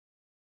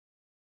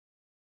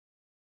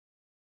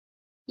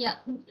Yeah.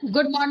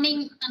 Good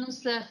morning, Anuj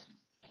sir.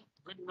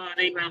 Good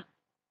morning, ma'am.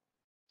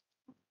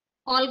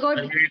 All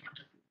good?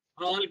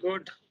 All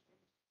good.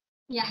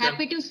 Yeah,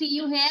 happy to see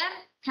you here.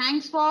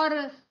 Thanks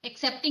for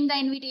accepting the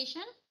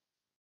invitation.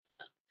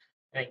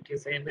 Thank you,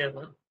 same here,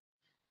 ma'am.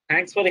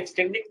 Thanks for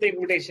extending the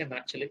invitation,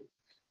 actually.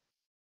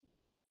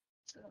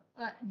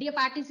 Dear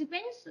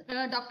participants,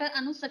 Dr.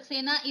 Anuj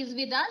Saxena is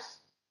with us.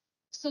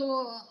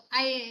 So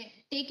I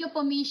take your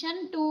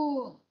permission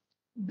to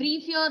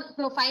brief your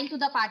profile to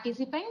the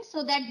participants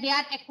so that they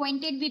are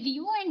acquainted with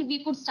you and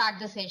we could start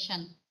the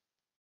session.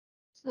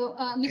 So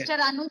Okay. Mr.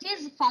 Anuj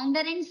is founder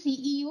and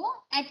CEO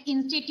at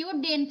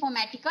Institute de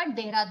Informatica,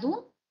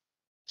 Dehradun.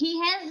 He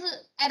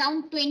has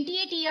around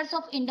 28 years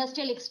of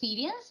industrial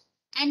experience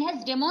and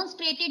has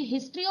demonstrated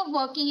history of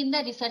working in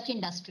the research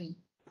industry.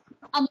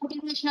 A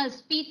motivational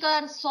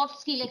speaker,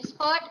 soft skill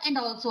expert, and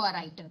also a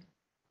writer.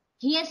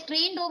 He has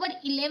trained over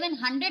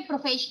 1100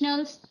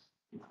 professionals,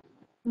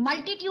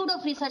 multitude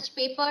of research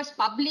papers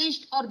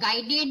published or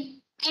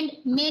guided, and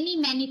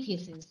many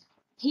theses.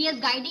 He has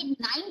guided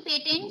 9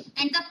 patents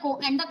and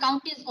the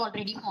count is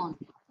already on.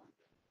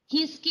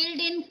 He is skilled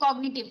in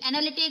cognitive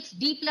analytics,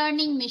 deep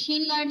learning,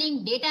 machine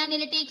learning, data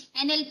analytics,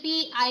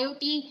 NLP,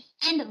 IoT,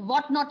 and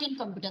whatnot in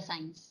computer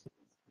science.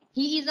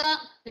 He is a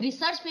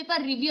research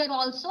paper reviewer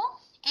also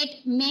at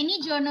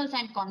many journals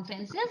and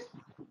conferences.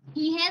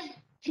 He has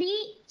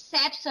 3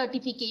 SAP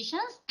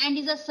certifications and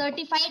is a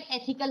certified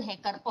ethical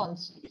hacker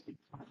also.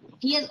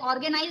 He has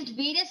organized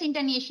various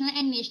international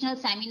and national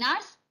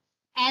seminars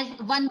as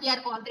one we are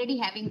already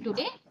having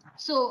today.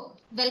 So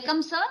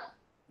welcome, sir.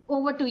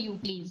 Over to you,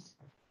 please.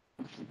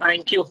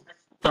 Thank you.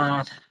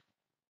 I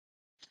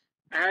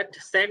had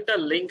sent a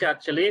link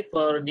actually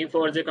for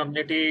Neo4j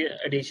Community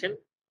Edition.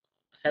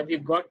 Have you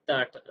got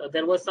that?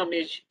 There was some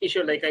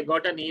issue, like I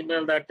got an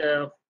email that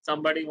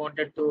somebody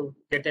wanted to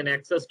get an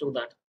access to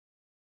that.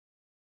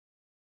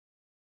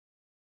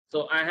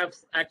 So I have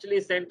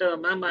actually sent,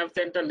 ma'am, I have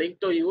sent a link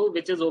to you,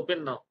 which is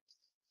open now.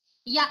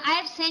 Yeah, I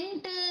have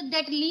sent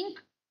that link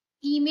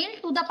email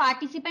to the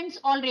participants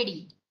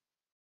already.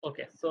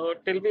 Okay, so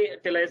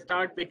till I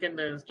start, we can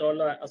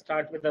install.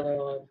 Start with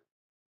the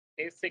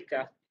basic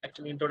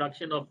actually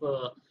introduction of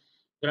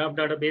graph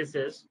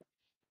databases.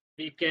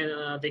 They can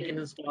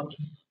install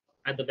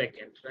at the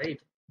backend, right?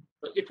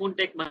 So it won't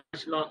take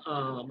much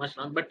long.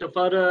 But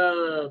for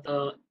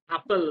the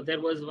Apple,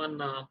 there was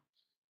one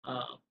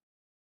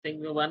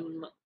thing.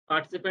 One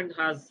participant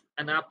has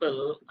an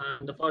Apple,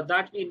 and for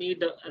that we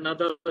need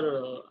another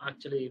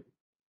actually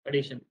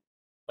edition.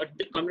 But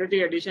the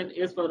community edition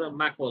is for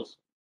Mac also,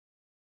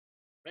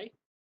 right?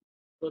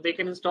 So they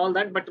can install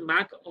that, but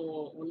Mac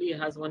only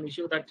has one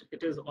issue, that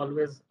it is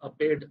always a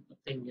paid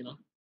thing,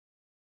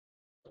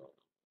 So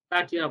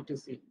that you have to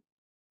see.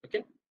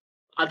 Okay.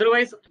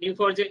 Otherwise,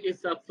 Neo4j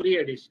is a free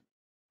edition.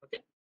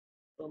 Okay.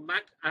 So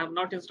Mac, I have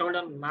not installed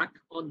on Mac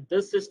on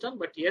this system,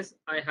 but yes,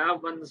 I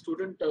have one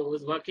student who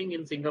is working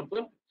in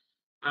Singapore,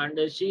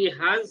 and she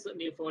has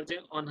Neo4j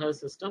on her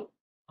system.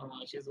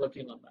 She's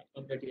working on that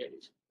community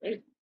edition,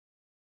 right?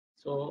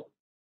 So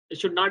it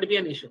should not be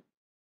an issue.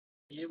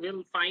 You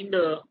will find,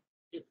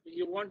 if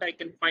you want, I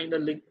can find a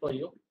link for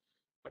you,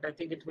 but I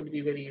think it will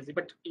be very easy.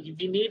 But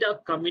we need a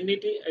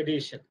community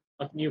edition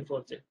of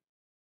Neo4j,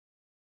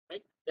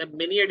 right? There are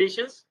many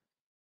editions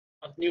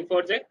of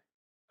Neo4j,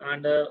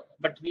 and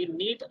but we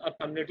need a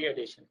community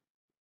edition.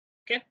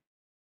 Okay.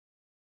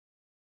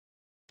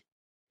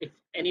 If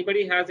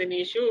anybody has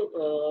any issue,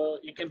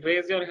 you can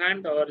raise your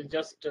hand or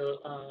just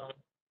tell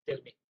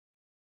me,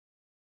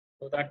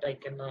 so that I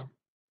can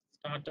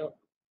start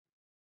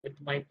with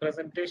my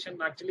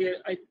presentation. Actually,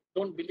 I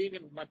don't believe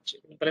in much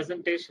in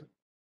presentation,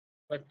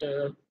 but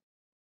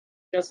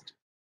just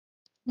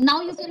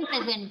now you can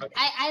present.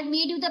 I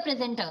made you the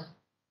presenter.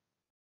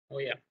 Oh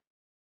yeah.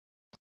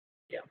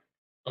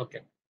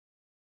 Okay.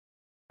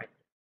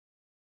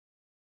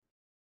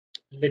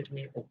 Let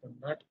me open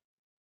that.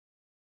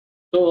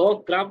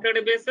 So graph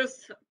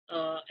databases.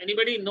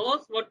 Anybody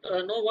knows what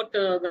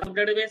graph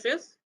database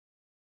is?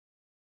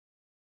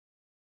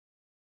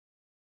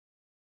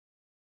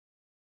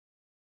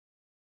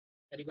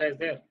 Are you guys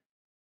there?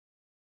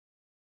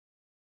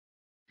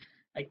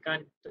 I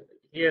can't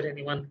hear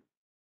anyone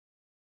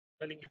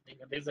telling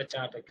anything. There's a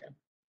chat. I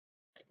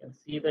can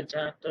see the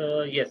chat.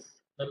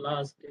 Yes, the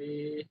last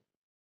day.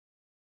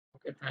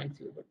 Okay, thank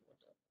you. But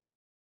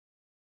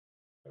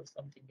there's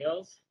something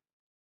else.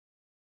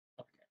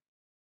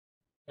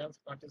 Okay. Else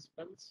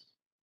participants.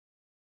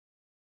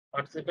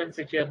 Participants,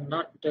 if you are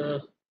not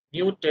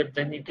muted,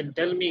 then you can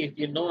tell me if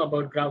you know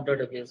about graph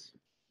database.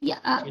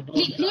 Yeah,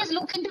 please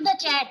look into the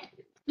chat.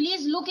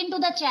 Please look into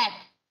the chat.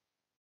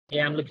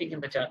 Yeah, I'm looking in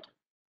the chat.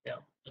 Yeah,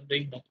 I'm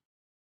doing that.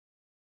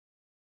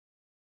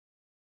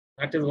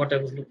 That is what I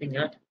was looking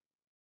at.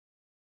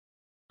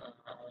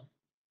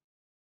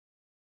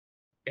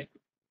 Okay.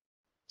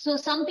 So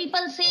some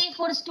people say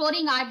for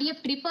storing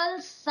RDF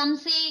triples, some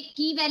say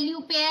key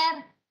value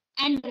pair,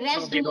 and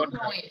rest do not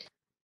know it.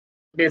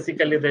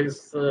 Basically, there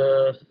is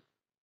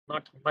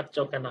not much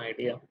of an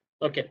idea.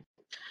 Okay,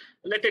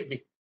 let it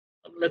be.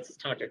 let's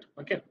start it.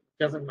 Okay,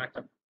 doesn't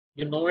matter.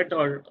 You know it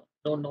or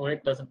don't know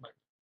it, doesn't matter,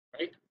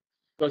 right?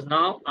 Because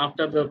now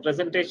after the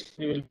presentation,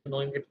 you will be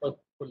knowing it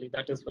fully.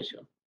 That is for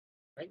sure,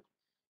 right?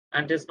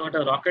 And it's not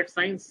a rocket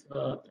science.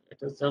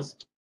 It is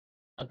just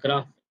a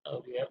graph.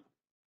 We have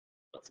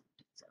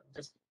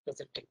just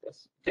presenting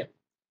this. Okay,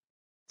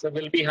 so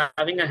we'll be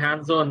having a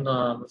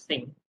hands-on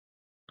thing.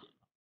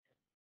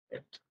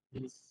 Let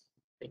these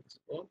things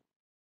go.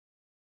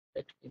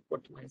 Let me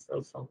put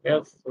myself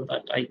somewhere so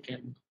that I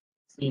can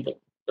see the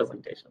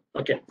presentation.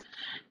 Okay,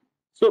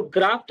 so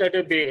graph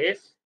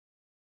database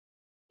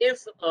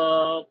is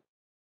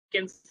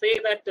can say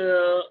that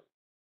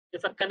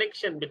it's a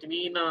connection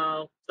between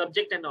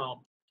subject and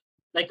object,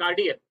 like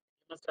RDF.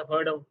 You must have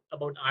heard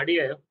about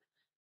RDF,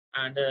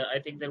 and I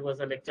think there was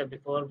a lecture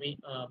before me,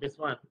 this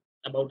one,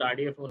 about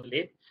RDF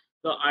only.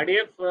 So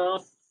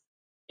RDF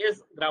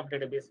is graph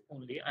database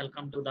only. I'll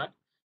come to that,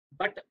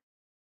 but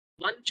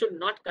one should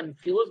not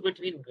confuse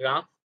between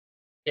graph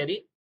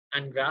theory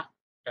and graph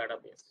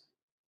database.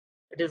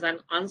 It is an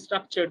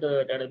unstructured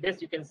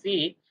database. You can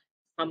see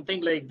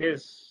something like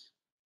this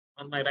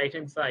on my right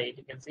hand side.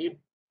 You can see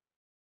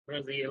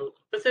Brazil.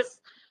 This is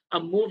a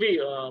movie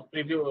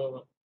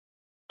preview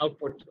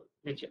output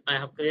which I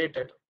have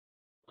created.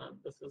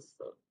 This is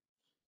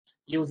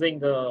using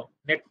the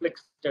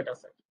Netflix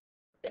dataset.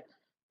 Okay.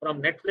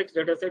 From Netflix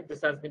dataset,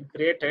 this has been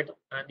created,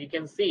 and you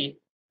can see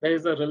there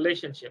is a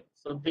relationship.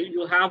 So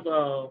you have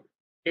a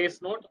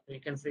case node, you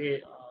can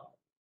say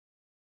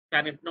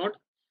parent node,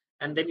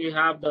 and then you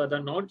have the other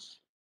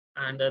nodes,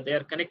 and they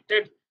are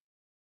connected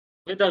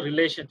with a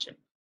relationship.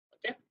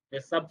 Okay,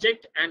 the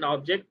subject and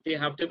object, they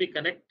have to be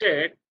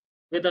connected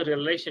with a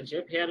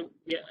relationship. Here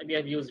we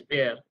have used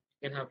where.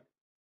 You can have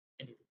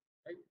anything,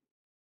 right?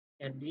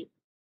 Can be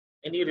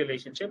any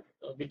relationship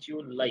which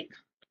you like.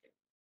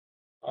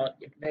 Okay.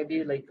 It may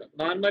be like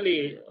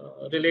normally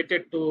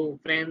related to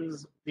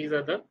friends. These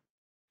are the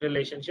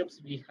relationships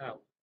we have.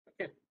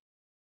 Okay,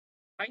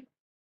 fine.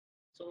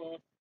 So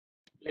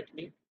let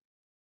me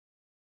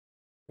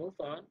move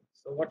on.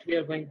 So what we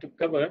are going to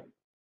cover,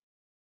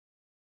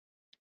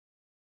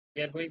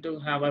 we are going to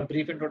have a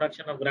brief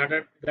introduction of graph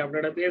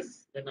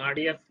database, then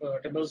RDF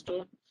table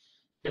store,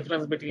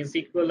 difference between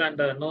SQL and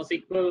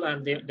NoSQL,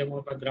 and the demo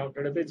of a graph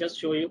database. Just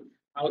show you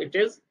how it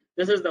is.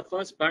 This is the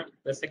first part.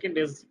 The second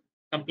is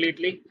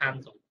completely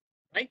hands-on,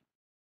 right?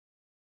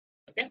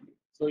 Okay,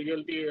 so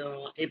you'll be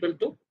able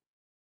to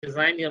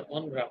design your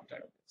own graph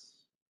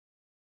database.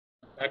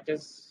 That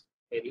is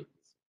very easy.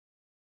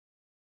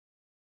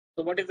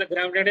 So what is the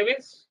graph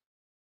database?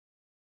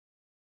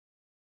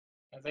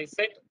 As I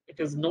said, it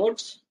is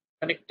nodes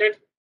connected.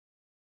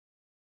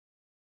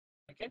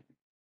 Okay.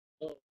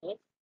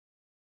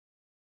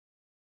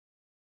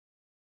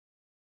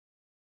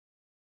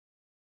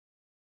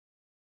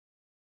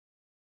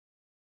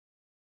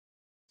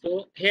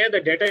 So here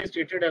the data is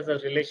treated as a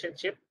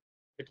relationship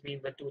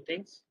between the two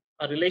things.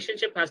 A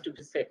relationship has to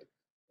be set.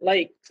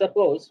 Like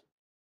suppose,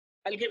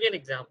 I'll give you an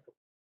example.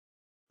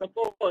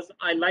 Suppose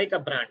I like a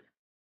brand.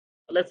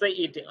 Let's say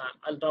eating.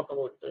 I'll talk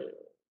about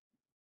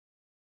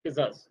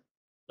pizzas.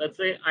 Let's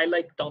say I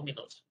like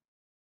Domino's.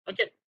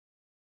 Okay.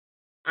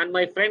 And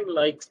my friend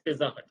likes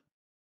Pizza Hut.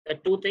 There are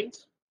two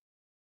things,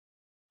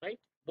 right?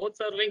 Both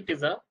serving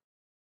pizza,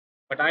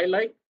 but I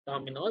like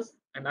Domino's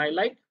and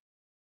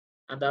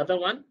the other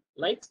one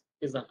likes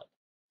Pizza Hut.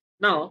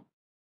 Now,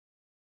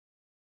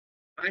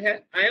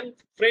 I am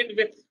friend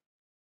with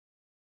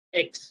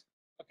X.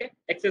 Okay,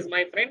 X is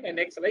my friend and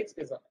X likes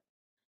Pizza Hut.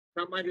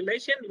 Now my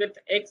relation with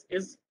X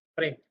is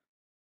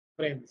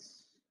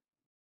friends,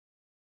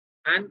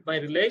 and my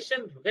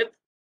relation with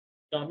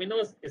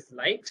Domino's is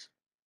likes,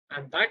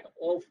 and that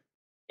of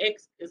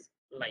X is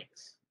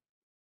likes,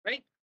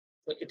 right?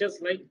 So it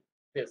is like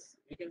this.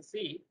 You can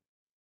see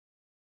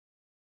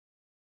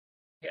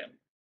here.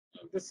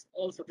 This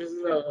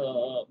is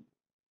a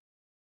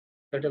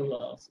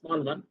little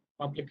small one,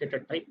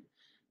 complicated type,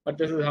 but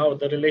this is how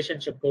the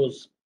relationship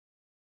goes,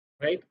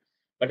 right?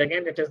 But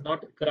again, it is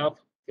not graph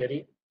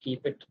theory.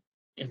 Keep it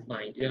in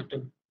mind. You have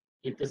to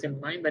keep this in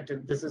mind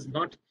that this is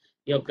not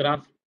your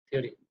graph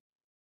theory.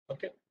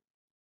 Okay,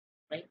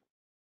 right?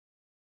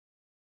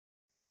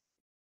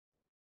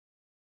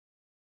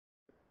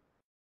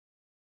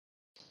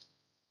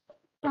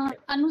 Okay.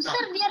 Anuj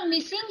sir, we are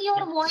missing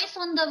your voice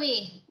on the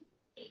way.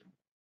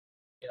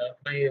 Yeah,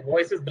 my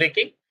voice is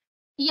breaking.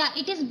 Yeah,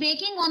 it is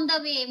breaking on the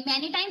way.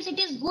 Many times it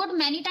is good,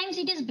 many times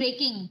it is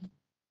breaking.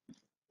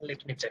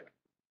 Let me check.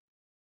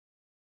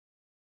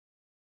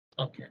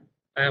 Okay,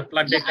 I have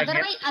plugged it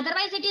again.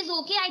 Otherwise it is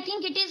okay. I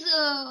think it is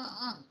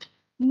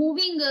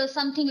moving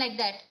something like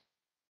that.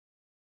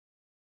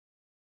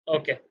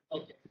 Okay.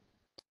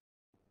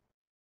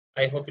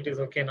 I hope it is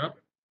okay now.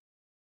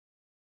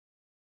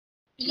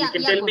 Yeah, you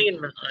can yeah, tell good. me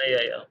in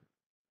yeah.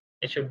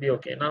 It should be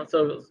okay now.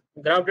 So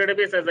graph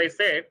database, as I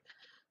said,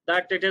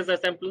 that it is a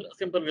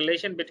simple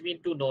relation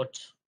between two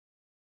nodes.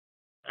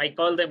 I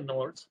call them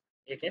nodes.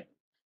 Okay,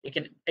 you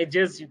can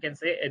edges. You can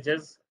say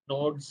edges,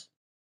 nodes,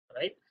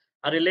 right?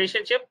 A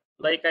relationship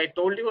Like I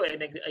told you,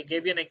 I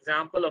gave you an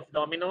example of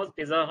Domino's,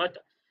 Pizza Hut,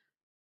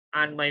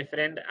 and my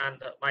friend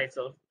and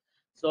myself.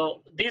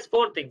 So these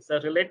four things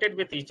are related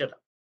with each other,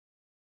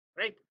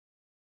 right?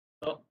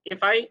 So if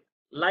I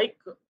like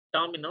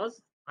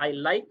Domino's, I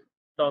like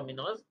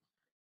Domino's,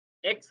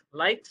 X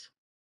likes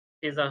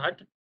Pizza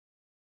Hut,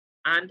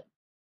 and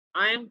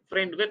I am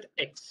friend with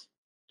X.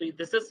 So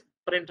this is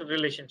friend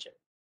relationship.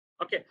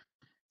 Okay.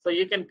 So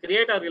you can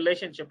create a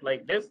relationship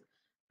like this,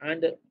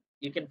 and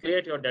you can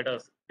create your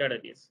database.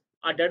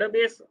 A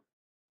database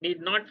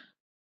need not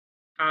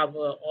have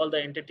all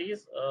the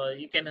entities.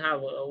 You can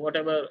have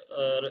whatever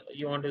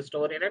you want to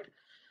store in it.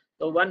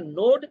 So one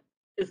node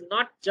is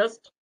not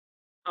just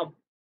a,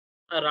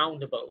 a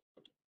roundabout.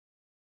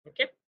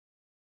 Okay,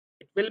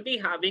 it will be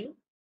having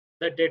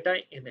the data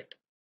in it.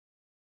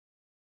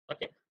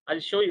 Okay, I'll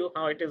show you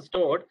how it is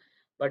stored,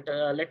 but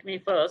let me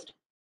first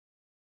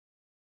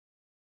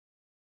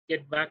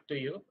get back to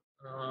you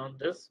on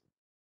this.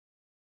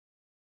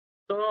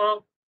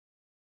 So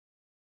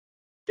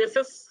this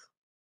is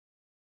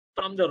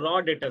from the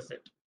raw data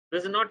set.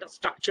 This is not a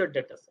structured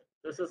data set.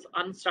 This is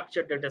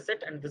unstructured data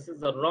set, and this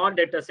is a raw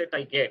data set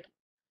I get.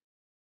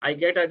 I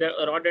get a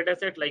raw data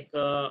set, like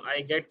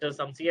I get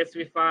some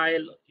CSV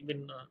file,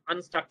 even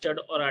unstructured,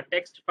 or a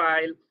text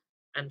file,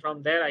 and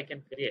from there I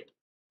can create.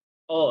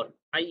 Or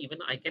I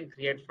can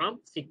create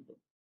from SQL,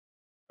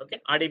 okay,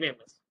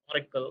 RDBMS,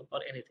 Oracle,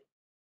 or anything.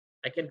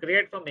 I can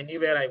create from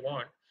anywhere I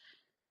want.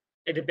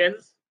 It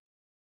depends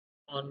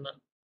on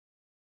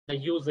the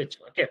usage.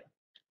 Okay.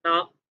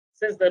 Now,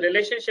 since the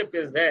relationship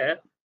is there,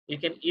 you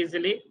can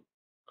easily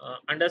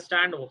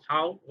understand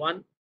how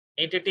one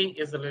entity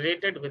is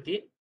related with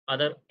the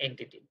other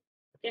entity.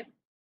 Okay.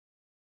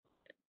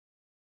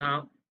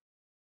 Now,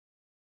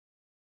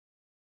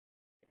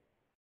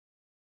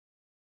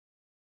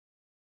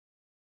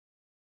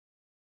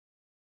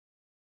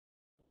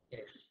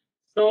 okay.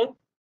 So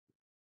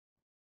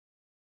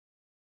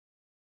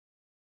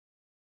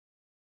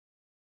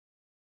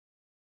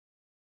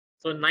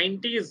so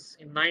 90s,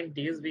 in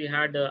 90s we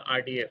had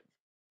RDF,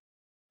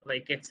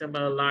 like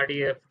XML,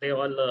 RDF, they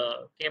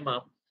all came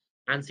up,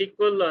 and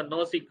SQL,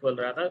 NoSQL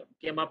rather,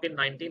 came up in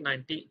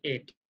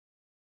 1998.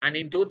 And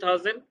in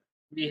 2000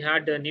 we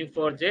had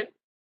Neo4j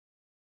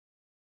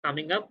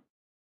coming up.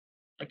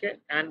 Okay,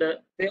 and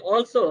they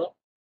also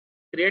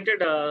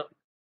created a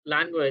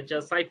language,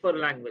 a cipher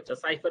language, a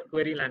cipher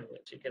query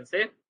language, you can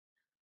say.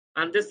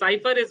 And this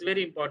cipher is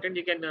very important.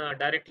 You can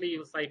directly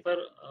use cipher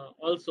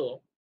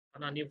also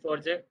on a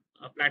Neo4j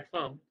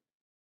platform,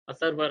 a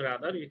server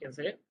rather, you can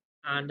say.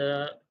 And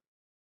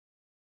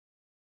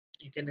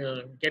you can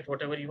get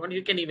whatever you want.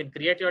 You can even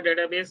create your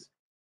database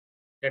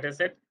data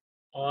set,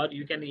 or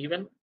you can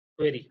even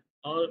query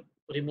or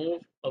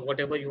remove or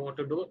whatever you want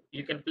to do.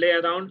 You can play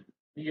around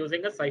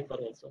using a cipher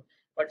also,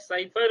 but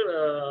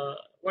cipher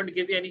won't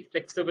give you any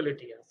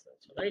flexibility as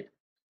such, right?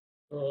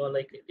 So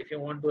like if you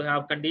want to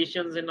have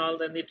conditions and all,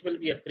 then it will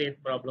be a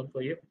great problem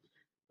for you.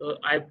 So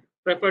I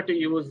prefer to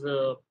use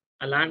a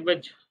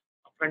language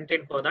front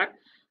end for that.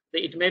 So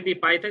it may be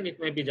Python, it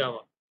may be Java.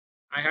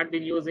 I had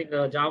been using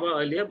Java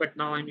earlier, but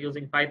now I'm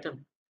using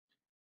Python,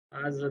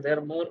 as there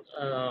are more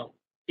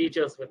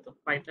features with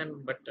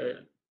Python, but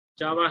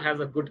Java has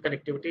a good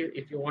connectivity.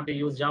 If you want to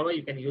use Java,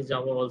 you can use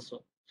Java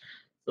also.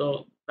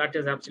 So that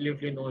is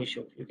absolutely no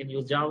issue. You can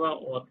use Java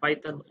or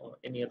Python or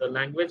any other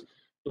language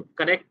to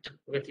connect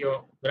with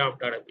your graph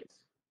database.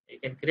 You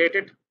can create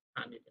it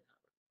and you can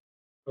have it.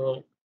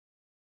 So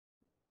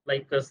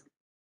like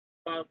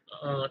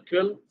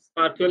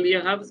SparkQL,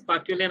 you have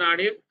SparkQL and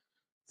RDF.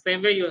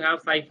 Same way you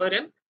have Cypher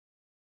and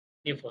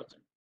Neo4j,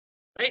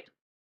 right?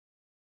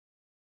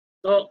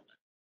 So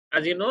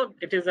as you know,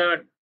 it is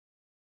a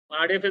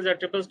RDF is a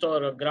triple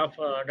store graph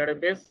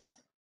database.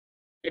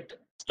 It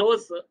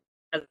stores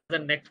as a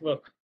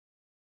network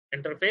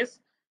interface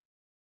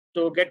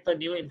to get the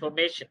new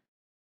information.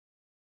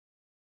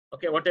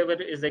 Okay, whatever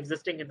is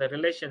existing in the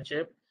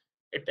relationship,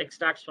 it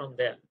extracts from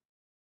there.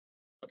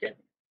 Okay,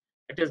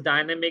 it is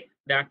dynamic,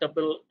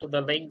 adaptable to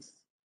the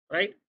links,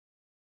 right?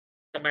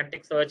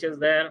 Semantic search is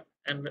there,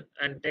 and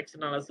text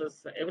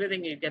analysis,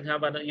 everything you can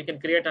have. You can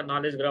create a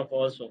knowledge graph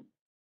also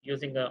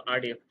using a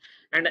RDF.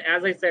 And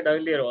as I said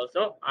earlier,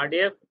 also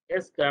RDF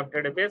is graph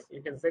database.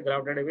 You can say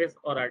graph database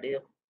or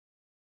RDF.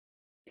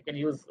 You can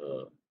use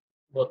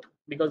both,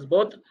 because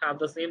both have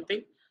the same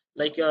thing.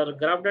 Like your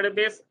graph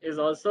database is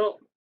also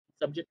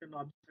subject and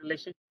object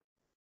relation.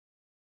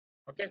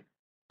 Okay,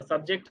 the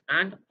subject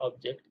and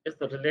object is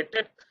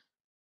related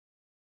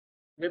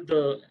with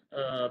the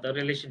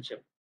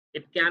relationship.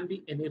 It can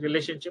be any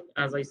relationship,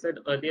 as I said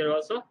earlier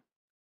also.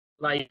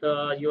 Like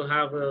you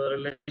have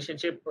a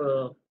relationship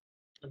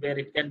where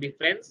it can be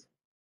friends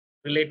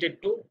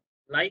related to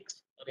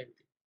likes or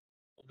anything.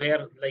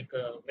 Where, like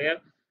where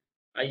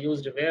I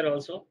used where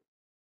also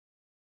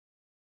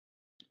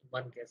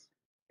one case.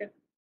 Okay.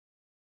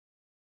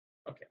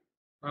 Okay.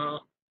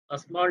 A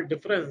small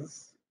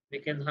difference, we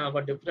can have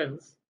a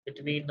difference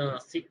between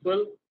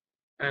SQL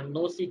and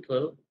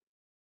NoSQL.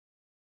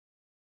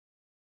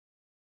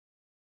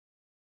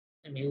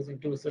 I'm using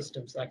two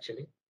systems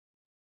actually.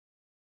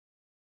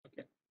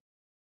 Okay.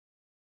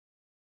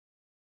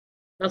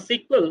 Now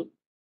SQL,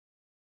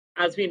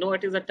 as we know,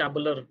 it is a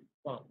tabular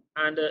form,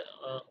 and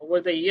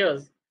over the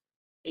years,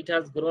 it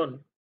has grown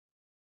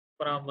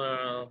from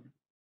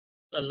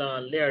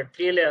layer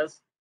 3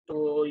 layers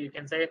to, you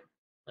can say,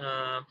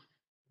 uh,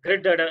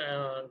 grid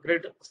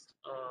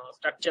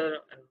structure,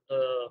 and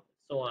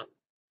so on.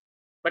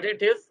 But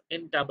it is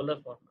in tabular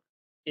format,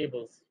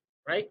 tables,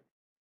 right?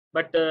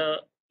 But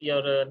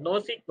your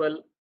NoSQL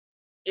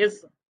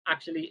is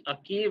actually a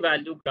key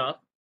value graph,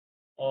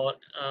 or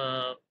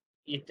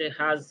it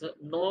has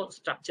no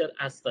structure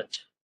as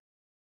such.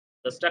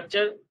 The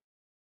structure,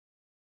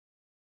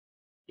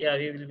 yeah,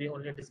 we will be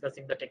only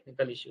discussing the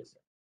technical issues.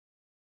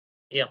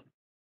 Yeah.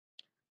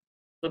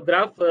 So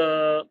graph,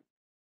 the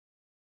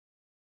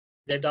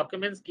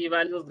documents key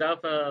values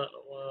graph,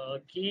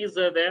 keys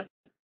are there,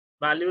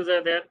 values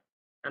are there,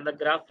 and the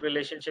graph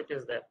relationship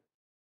is there.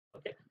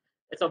 Okay,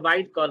 it's a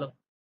wide column.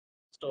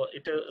 So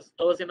it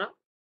stores in a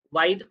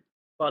wide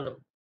column.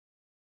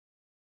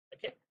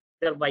 Okay,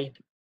 they're wide,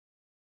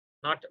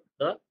 not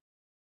the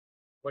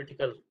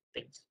vertical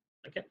things.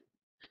 Okay,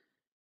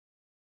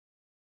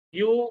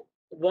 you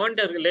want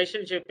a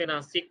relationship in a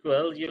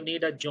SQL, you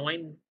need a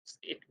join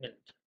statement.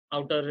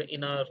 Outer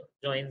inner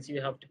joins,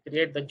 you have to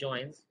create the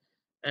joins,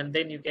 and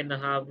then you can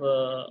have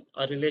a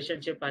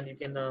relationship, and you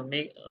can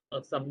make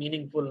some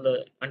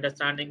meaningful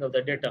understanding of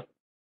the data.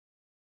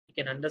 You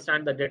can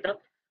understand the data.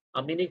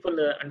 A meaningful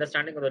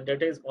understanding of the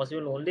data is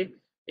possible only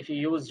if you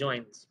use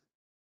joins.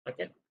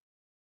 Okay,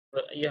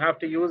 you have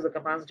to use the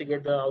commands to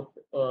get the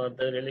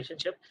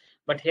relationship,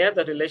 but here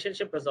the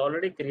relationship is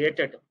already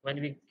created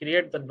when we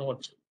create the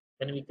nodes,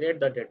 when we create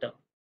the data.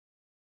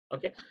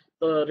 Okay,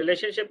 so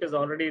relationship is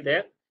already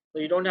there, so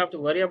you don't have to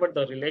worry about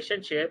the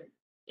relationship.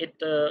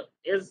 It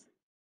is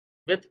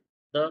with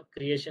the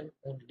creation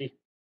only.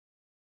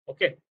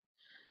 Okay,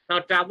 now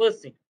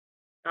traversing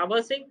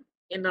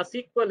in a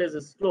SQL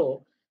is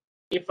slow.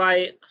 If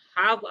I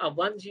have a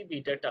 1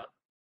 GB data,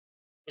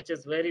 which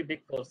is very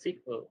big for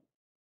SQL,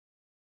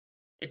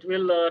 it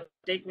will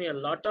take me a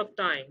lot of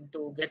time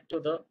to get to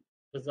the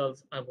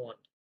results I want.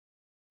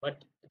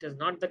 But it is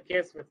not the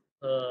case with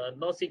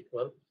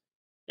NoSQL.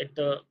 It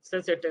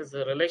since it is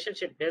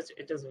relationship based,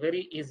 it is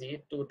very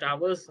easy to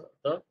traverse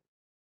the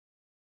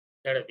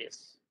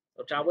database.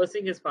 So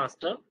traversing is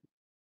faster,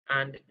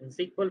 and in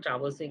SQL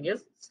traversing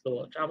is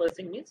slower.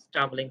 Traversing means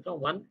traveling from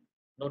one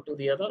node to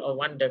the other, or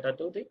one data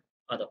to the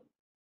other.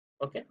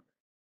 Okay,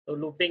 so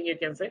looping, you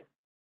can say.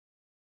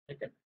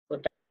 Okay,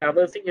 so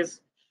traversing is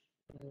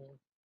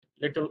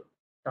little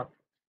tough.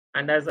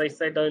 And as I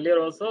said earlier,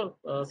 also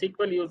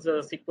SQL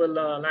uses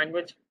SQL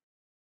language,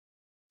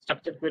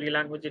 structured query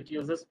language it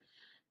uses,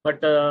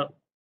 but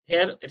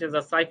here it is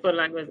a cipher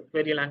language,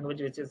 query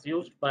language, which is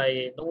used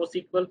by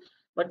NoSQL.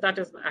 But that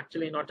is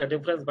actually not a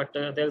difference, but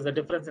there is a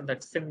difference in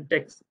that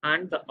syntax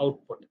and the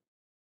output,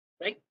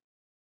 right?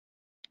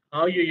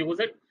 How you use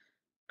it,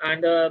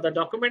 and the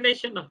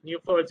documentation of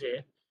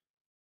Neo4j.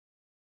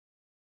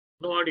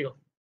 No audio.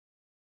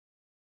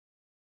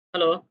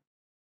 Hello,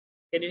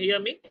 can you hear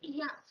me?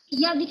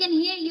 Yeah, we can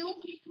hear you.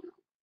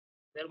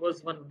 There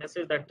was one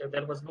message that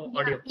there was no Yeah,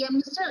 audio. yeah,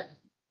 Mr.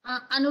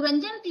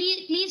 Anuranjan,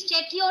 please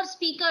check your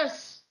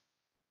speakers.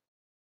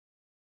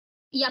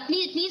 Yeah,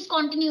 please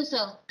continue,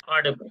 sir.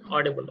 Audible.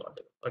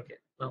 Okay,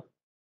 now,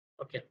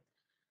 okay.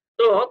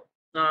 So,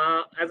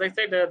 as I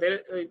said,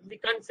 we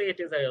can't say it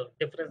is a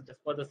difference. Just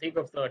for the sake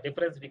of the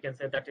difference, we can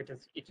say that it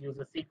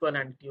uses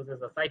SQL and it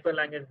uses a cipher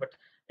language, but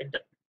it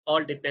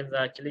all depends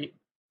actually.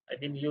 I've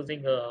been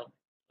using a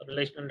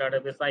relational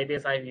database,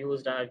 Sybase. I've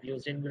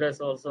used Ingress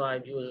also.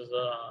 I've used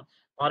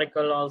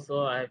Oracle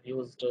also. I've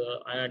used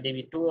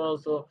DB2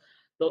 also.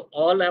 So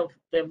all of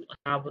them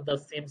have the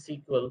same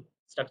SQL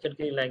structured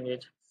query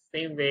language.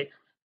 Same way,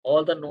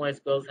 all the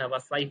NoSQLs have a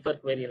cipher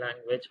query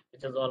language,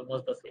 which is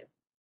almost the same,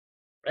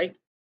 right?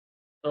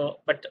 So,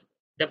 but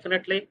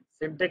definitely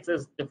syntax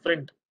is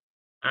different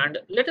and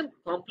little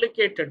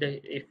complicated.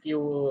 If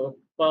you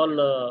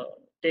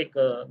take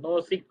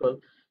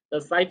NoSQL,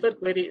 the cipher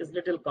query is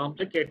little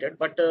complicated,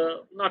 but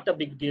not a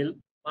big deal.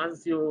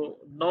 Once you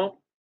know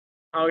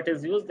how it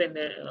is used, then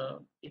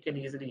you can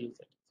easily use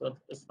it. So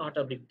it's not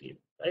a big deal,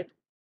 right?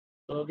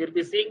 So we'll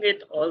be seeing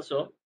it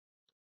also,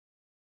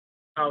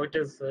 how it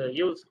is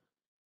used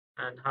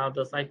and how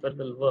the cipher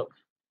will work.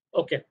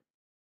 Okay,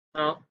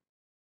 now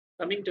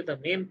coming to the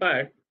main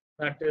part,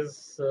 that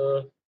is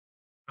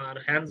our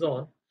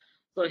hands-on.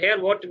 So here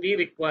what we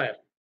require.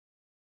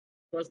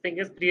 First thing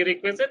is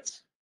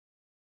prerequisites.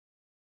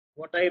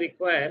 What I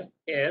require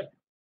here,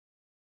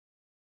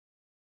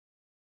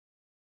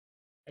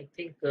 I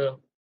think I'll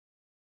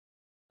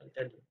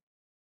tell you.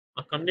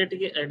 A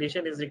community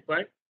edition is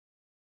required.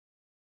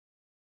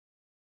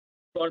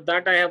 For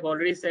that, I have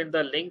already sent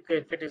the link.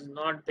 If it is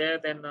not there,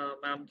 then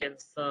ma'am can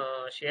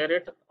share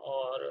it,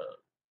 or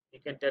you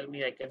can tell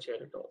me, I can share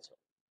it also.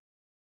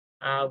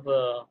 I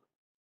have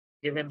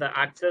given the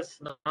access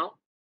now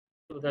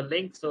to the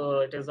link,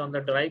 so it is on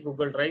the drive,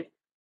 Google Drive,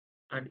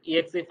 and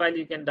exe file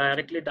you can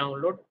directly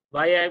download.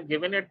 Why I have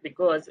given it?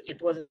 Because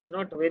it was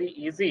not very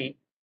easy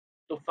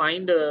to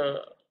find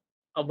a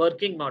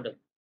working model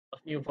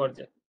of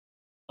Neo4j.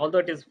 Although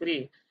it is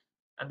free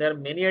and there are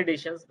many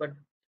additions, but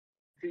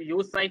if you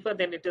use Cypher,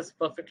 then it is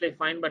perfectly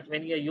fine. But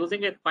when you're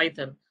using with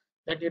Python,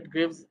 that it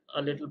gives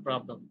a little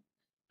problem.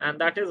 And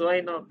that is why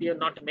now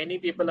not many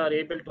people are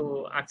able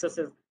to access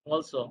it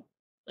also,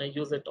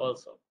 use it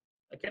also.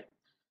 Okay.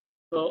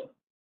 So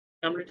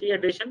community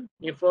edition,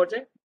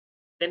 Neo4j.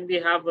 Then we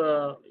have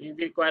we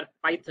require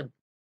Python.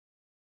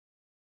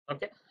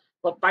 Okay.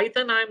 For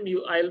Python,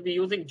 I'll be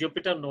using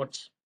Jupyter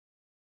Notes.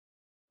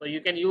 So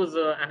you can use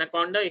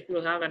Anaconda. If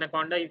you have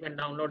Anaconda, you can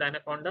download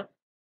Anaconda,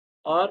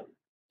 or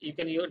you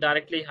can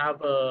directly have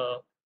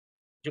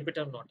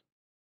Jupyter Note.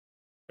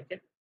 Okay.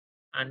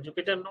 And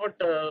Jupyter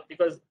Note,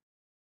 because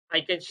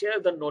I can share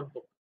the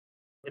notebook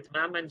with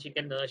ma'am and she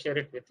can share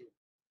it with you.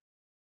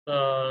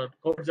 The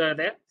codes are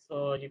there,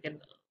 so you can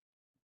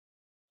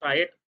try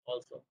it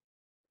also.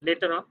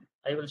 Later on,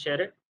 I will share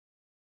it.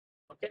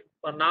 Okay.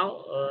 For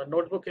now,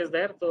 notebook is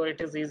there, so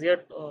it is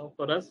easier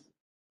for us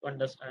to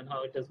understand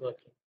how it is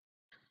working.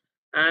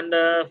 And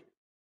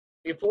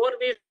before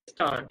we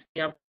start,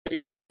 we have to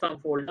create some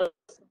folders,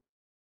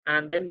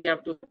 and then we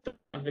have to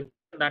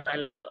that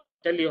I'll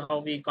tell you how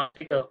we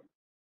configure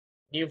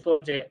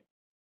Neo4j,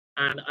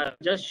 and I'll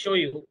just show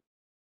you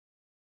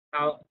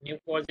how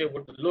Neo4j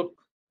would look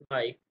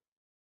like.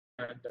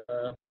 And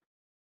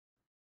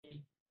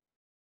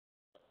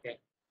okay,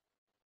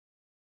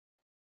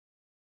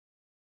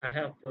 I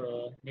have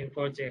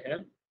Neo4j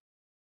here.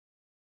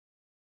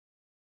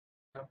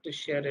 I have to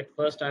share it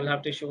first. I'll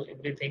have to show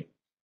everything,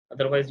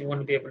 otherwise you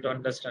won't be able to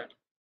understand.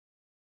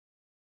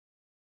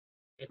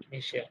 Let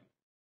me share.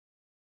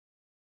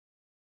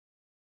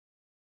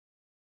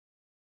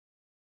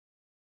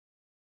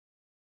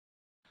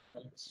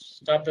 I'll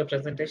stop the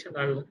presentation.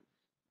 I'll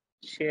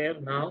share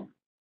now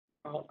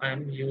how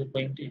I'm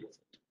going to use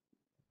it.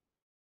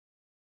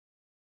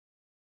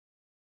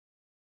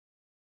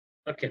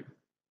 Okay.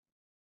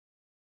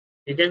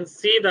 You can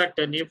see that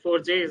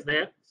Neo4j is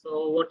there.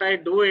 So what I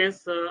do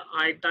is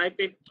I type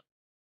it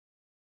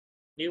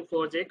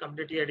Neo4j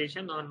Community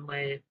Edition on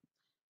my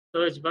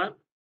search bar,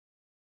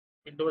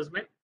 Windows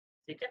में,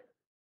 ठीक है?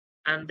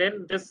 And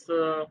then this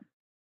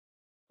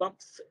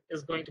box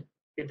is going to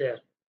be there.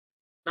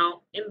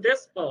 Now in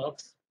this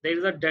box there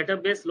is a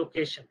database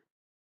location.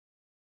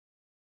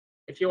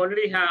 If you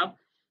already have,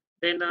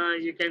 then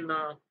you can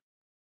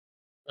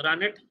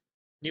run it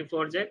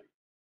Neo4j,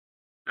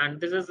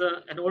 and this is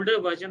an older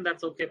version.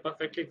 That's okay,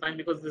 perfectly fine,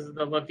 because this is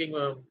the working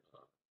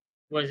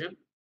version.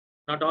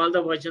 Not all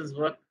the versions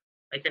work,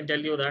 I can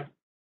tell you that.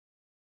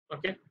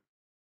 Okay,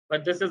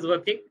 but this is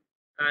working,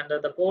 and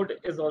the code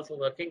is also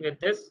working with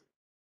this.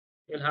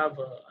 You'll have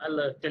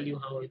I'll tell you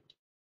how it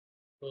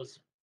goes.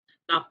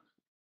 Now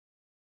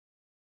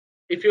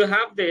if you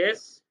have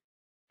this,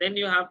 then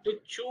you have to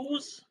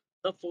choose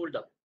the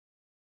folder.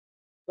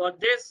 For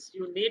this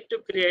you need to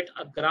create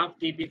a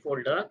GraphDB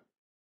folder.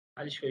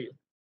 I'll show you.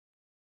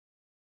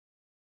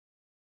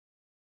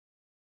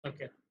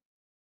 Okay,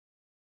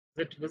 is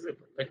it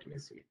visible? Let me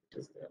see. It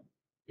is there.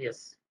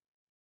 Yes.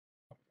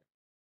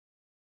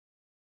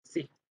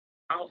 See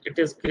how it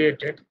is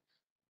created.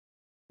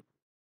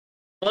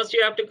 First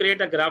you have to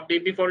create a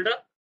GraphDB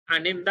folder,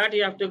 and in that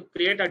you have to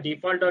create a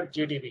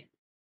default.gdb.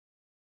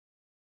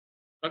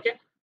 Okay,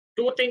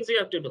 two things you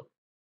have to do.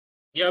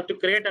 You have to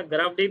create a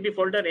GraphDB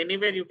folder.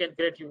 Anywhere you can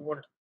create, you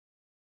want,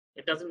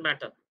 it doesn't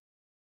matter,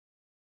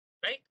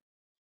 right?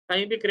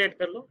 कहीं भी create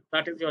कर लो,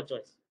 that is your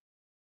choice.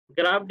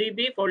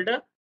 GraphDB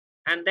folder,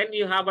 and then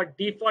you have a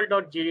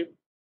default.gdb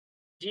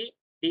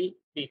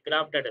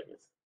graph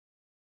database.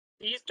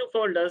 These two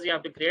folders you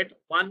have to create,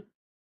 one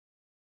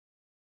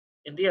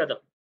in the other.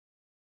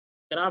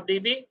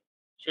 GraphDB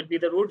should be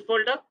the root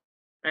folder,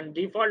 and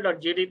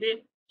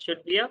default.gdb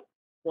should be a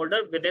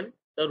folder within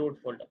the root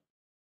folder.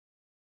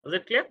 Is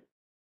it clear?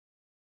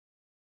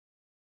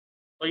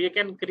 So you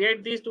can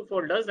create these two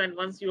folders, and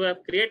once you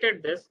have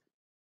created this,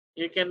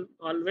 you can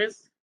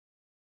always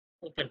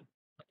open.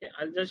 Okay,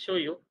 I'll just show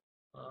you.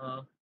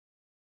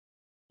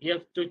 You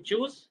have to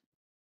choose,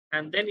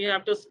 and then you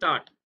have to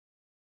start.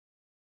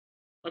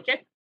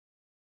 Okay,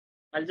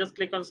 I'll just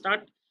click on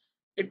start.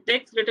 It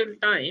takes little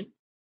time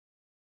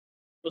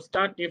to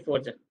start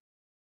Neo4j.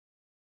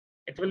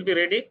 It will be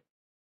ready.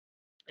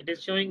 It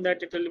is showing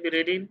that it will be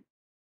ready.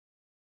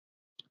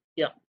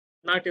 Yeah,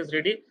 now it is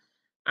ready,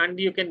 and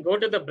you can go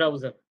to the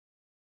browser.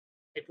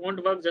 It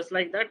won't work just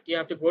like that. You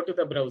have to go to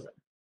the browser,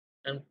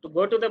 and to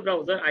go to the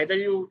browser, either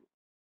you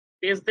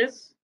paste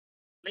this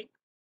link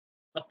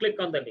or click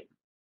on the link,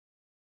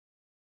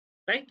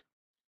 right?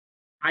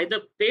 Either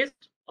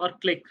paste or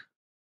click,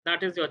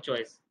 that is your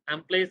choice.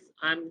 I'm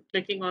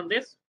clicking on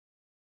this.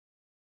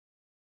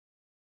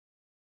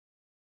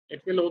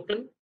 It will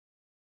open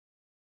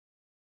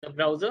the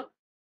browser.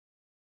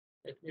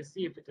 Let me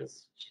see if it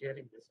is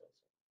sharing this also.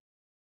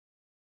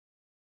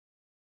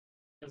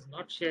 It is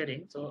not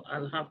sharing, so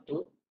I'll have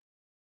to,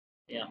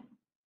 yeah.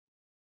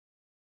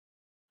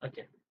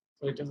 Okay,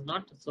 so it is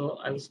not, so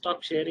I'll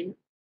stop sharing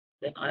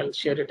then I'll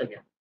share it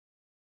again.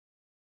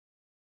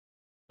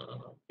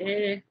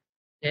 Okay,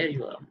 here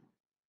you are.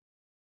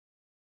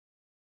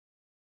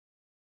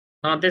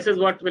 Now this is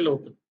what will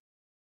open,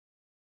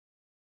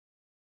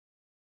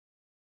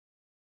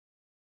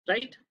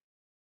 right?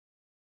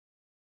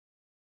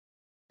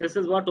 This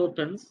is what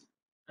opens.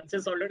 And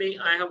since already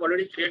I have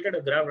already created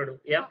a graph,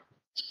 yeah.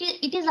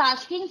 It is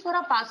asking for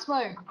a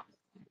password.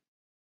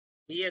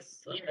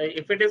 Yes,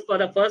 if it is for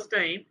the first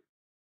time,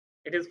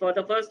 it is for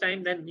the first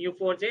time, then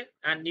new4j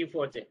and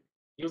new4j.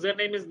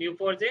 Username is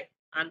new4j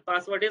and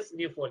password is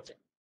new4j.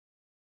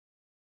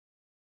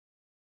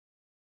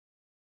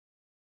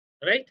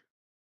 Right?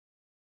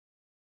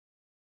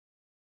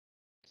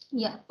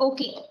 Yeah.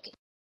 Okay. Okay.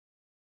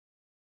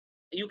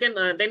 You can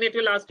then it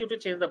will ask you to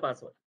change the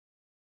password.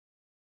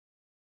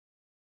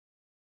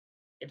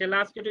 It will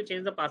ask you to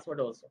change the password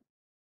also.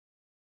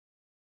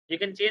 You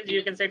can change.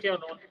 You can set your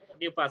own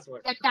new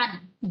password. Yeah,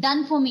 done.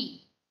 Done for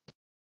me.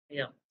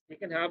 Yeah, you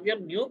can have your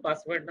new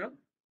password now.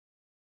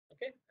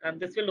 Okay, and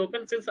this will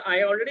open since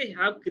I already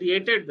have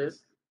created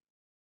this.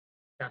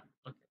 Yeah.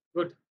 Okay.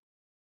 Good.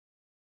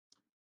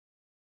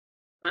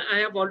 I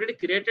have already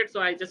created, so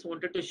I just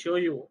wanted to show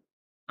you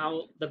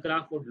how the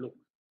graph would look.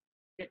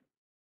 Okay.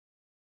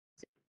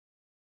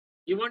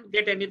 You won't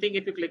get anything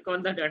if you click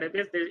on the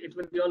database. It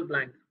will be all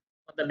blank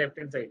on the left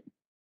hand side,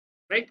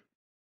 right?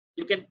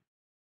 You can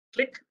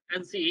click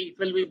and see it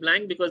will be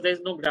blank because there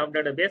is no graph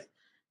database.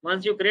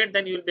 Once you create,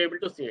 then you will be able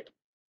to see it,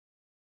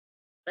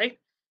 right?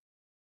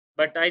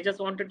 But I just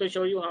wanted to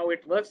show you how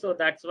it works, so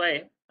that's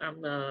why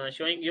I'm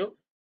showing you,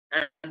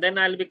 and then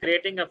I'll be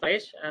creating a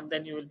fresh, and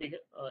then you will be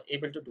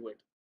able to do it.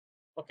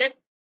 Okay,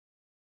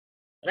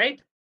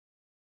 right?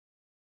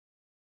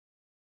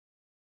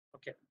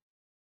 Okay.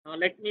 Now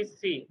let me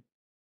see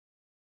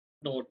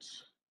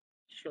nodes.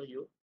 Show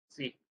you.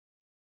 See,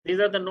 these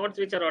are the nodes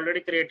which are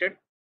already created.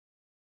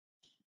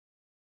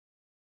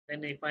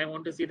 And if I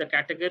want to see the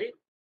category,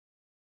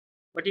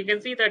 but you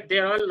can see that they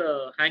are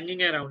all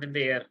hanging around in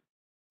the air.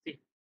 See,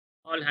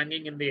 all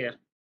hanging in the air.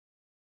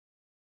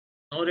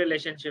 No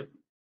relationship.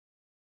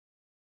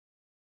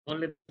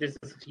 Only this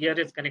is here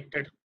is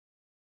connected.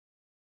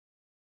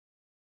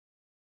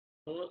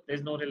 So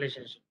there's no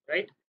relationship,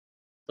 right?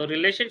 So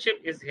relationship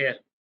is here,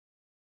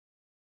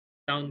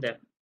 down there.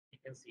 You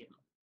can see now.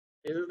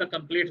 This is the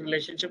complete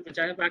relationship which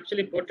I have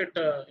actually put it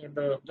in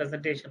the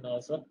presentation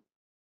also.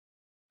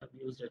 I've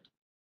used it.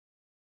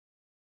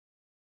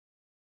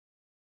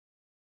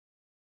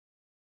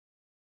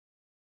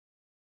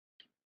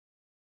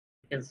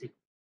 You can see.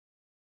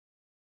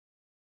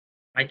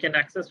 I can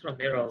access from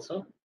here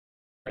also.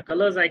 The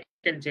colors I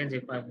can change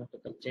if I want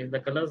to change the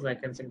colors. I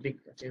can simply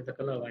change the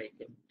color. I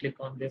can click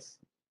on this.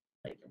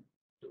 I can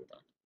do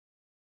that.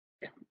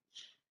 Okay.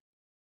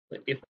 So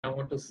if I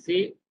want to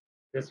see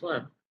this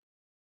one,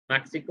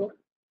 Mexico,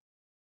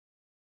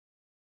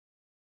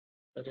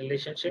 the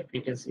relationship,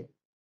 you can see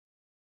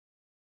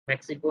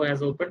Mexico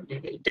has opened.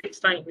 It takes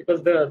time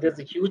because there's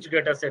a huge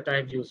data set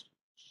I've used.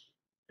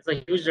 It's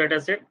a huge data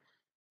set.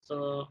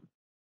 So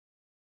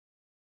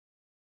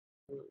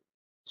I'll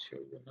show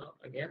you now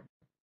again.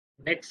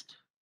 Next,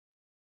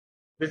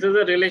 this is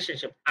a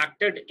relationship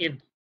acted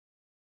in.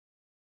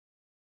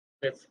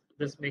 This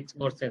makes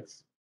more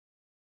sense.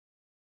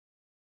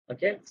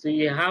 Okay, so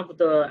you have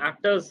the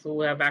actors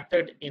who have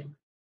acted in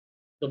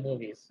the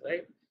movies,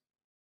 right?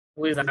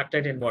 Who is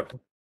acted in what?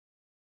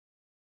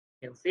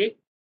 You can see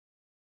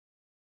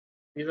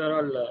these are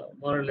all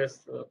more or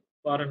less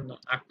foreign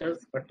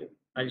actors, but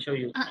I'll show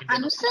you.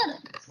 Anuj sir,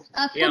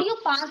 could you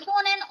pass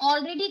on an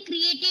already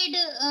created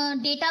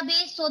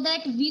database so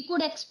that we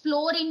could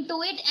explore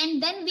into it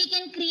and then we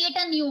can create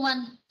a new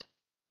one?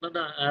 No,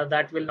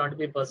 that will not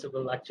be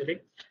possible actually,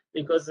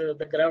 because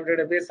the graph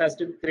database has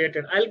to be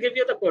created. I'll give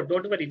you the code.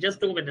 Don't worry,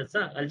 just 2 minutes.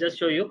 I'll just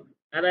show you,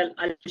 and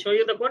I'll show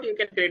you the code. You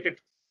can create it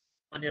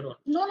on your own.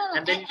 No.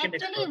 And then you can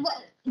Actually,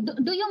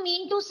 do you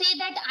mean to say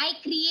that I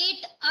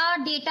create a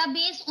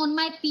database on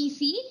my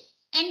PC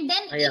and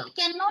then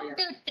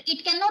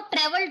it cannot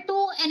travel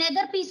to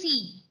another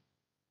PC?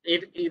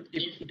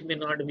 It may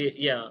not be.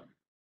 Yeah,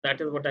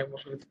 that is what I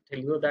want to tell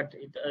you. That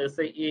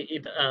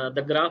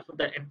the graph,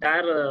 the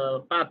entire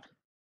path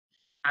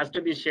has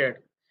to be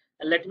shared.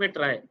 Let me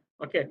try.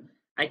 Okay,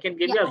 I can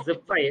give you a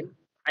zip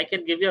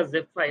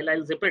file.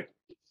 I'll zip it.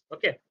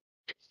 Okay,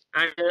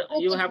 and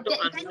you have to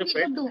unzip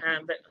it.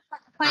 And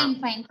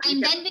Fine.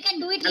 Then we can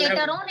do it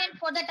later on, and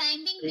for the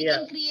time being, we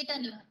can create a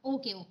new.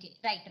 Okay.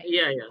 Right.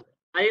 Yeah.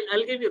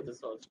 I'll give you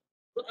this also.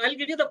 So I'll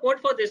give you the code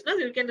for this. Now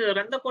you can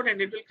run the code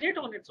and it will create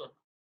on its own.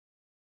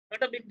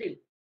 Not a big deal.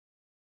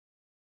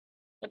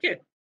 Okay.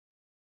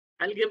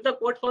 I'll give the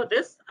code for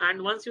this,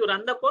 and once you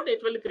run the code,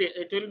 it will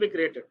be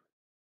created.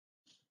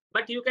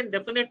 But you can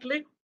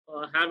definitely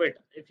have it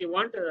if you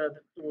want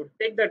to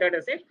take the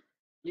data set.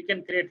 You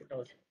can create it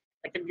also.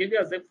 I can give you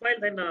a zip file,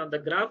 then the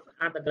graph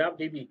and the graph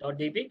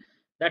db.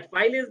 That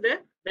file is there.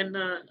 Then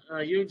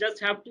you just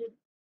have to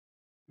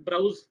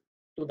browse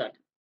to that,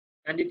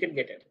 and you can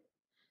get it.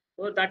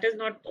 So that is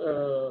not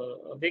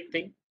a big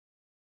thing.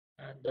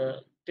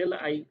 And till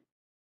I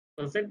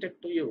present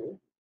it to you,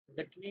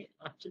 let me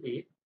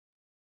actually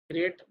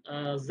create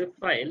a zip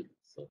file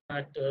so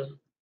that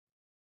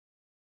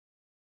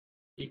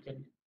you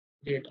can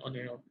create on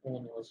your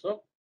own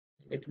also.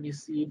 Let me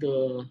see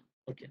the,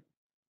 okay.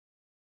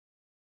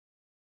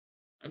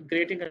 I'm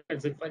creating a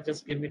zip file,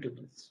 just give me 2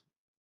 minutes.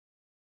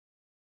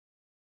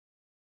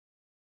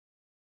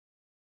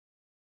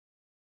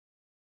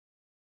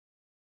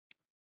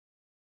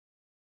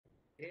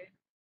 Okay.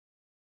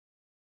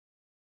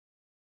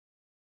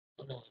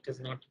 Oh, no, it is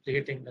not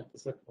creating that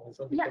zip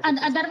also. Yeah, Because and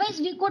otherwise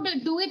we could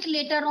do it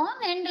later on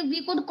and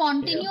we could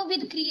continue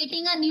with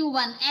creating a new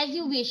one as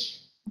you wish.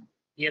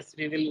 Yes,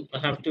 we will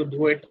have to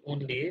do it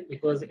only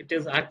because it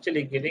is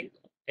actually giving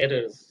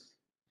errors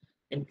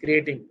in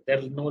creating. There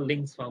are no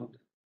links found.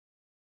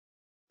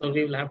 So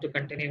we will have to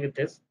continue with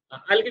this.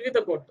 I'll give you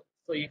the code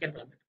so you can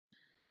run it.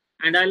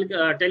 And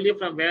I'll tell you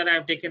from where I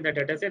have taken the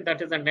dataset.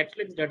 That is a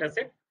Netflix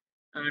dataset.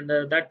 And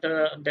that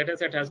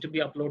dataset has to be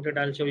uploaded.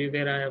 I'll show you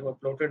where I have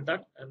uploaded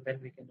that and then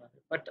we can run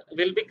it. But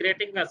we'll be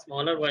creating a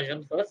smaller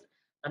version first.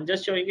 I'm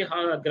just showing you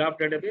how a graph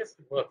database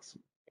works.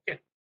 Okay.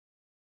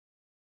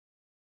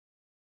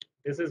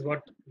 This is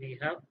what we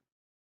have.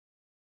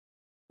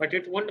 But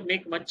it won't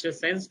make much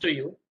sense to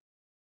you.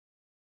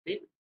 See?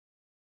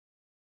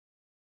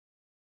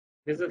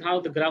 This is how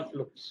the graph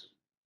looks.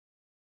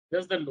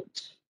 Just the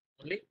looks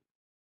only,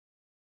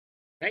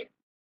 right?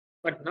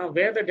 But now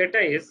where the data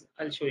is,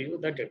 I'll show you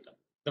the data,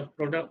 the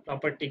product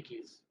property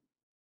keys.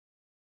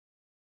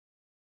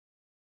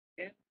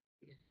 Okay,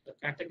 the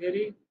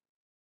category,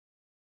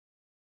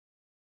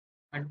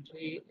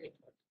 country.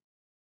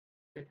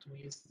 Let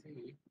me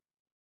see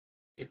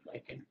if I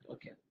can.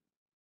 Okay,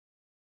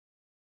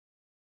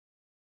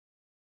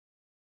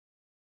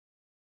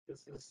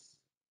 this is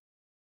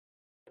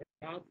the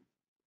graph.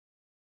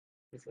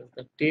 This is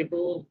the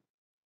table.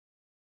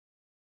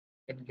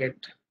 You can get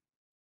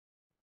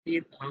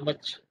see how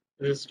much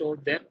is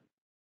stored there.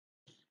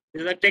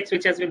 This is the text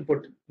which has been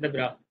put in the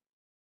graph.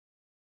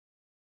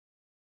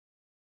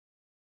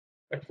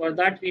 But for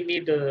that we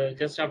need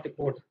just have to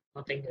code,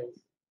 nothing else.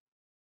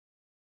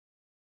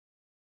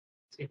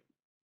 See,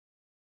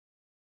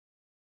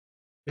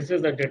 this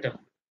is the data.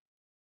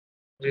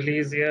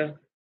 Release here.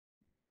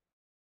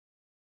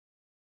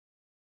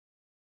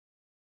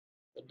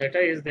 The data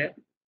is there.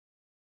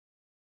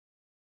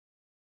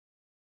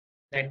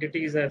 The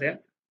entities are there.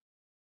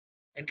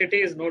 Entity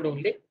is node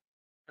only,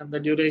 and the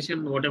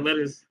duration, whatever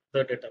is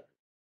the data.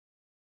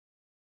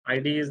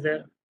 ID is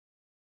there.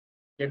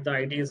 Get the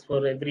IDs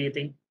for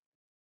everything.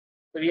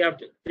 So we have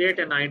to create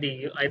an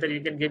ID. Either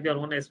you can give your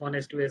own S1,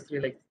 S2,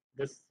 S3 like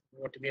this,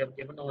 what we have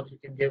given, or you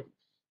can give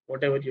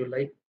whatever you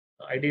like.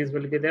 The IDs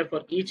will be there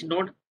for each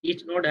node.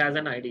 Each node has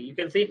an ID. You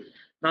can see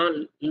now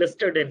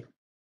listed in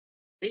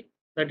see,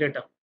 the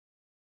data.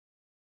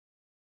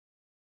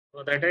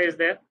 So data is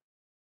there.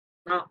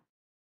 Now,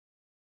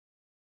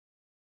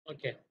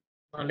 okay.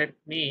 Now let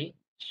me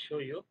show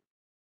you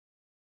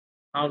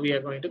how we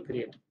are going to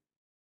create.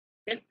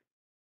 Okay.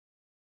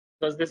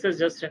 Because this is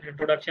just an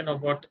introduction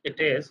of what it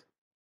is.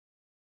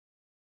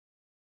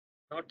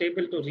 Not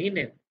able to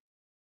rename.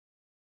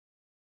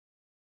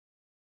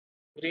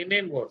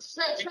 Rename what?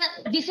 Sir,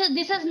 this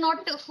is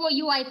not for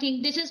you, I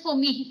think. This is for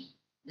me.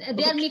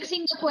 They are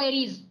mixing the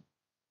queries.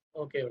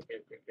 Okay.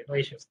 No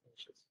issues. No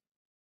issues.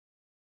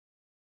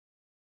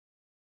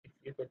 If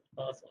you could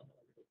pass on a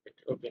little bit.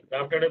 Okay.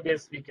 Graph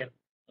database, we can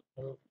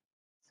see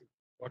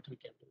what we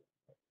can do.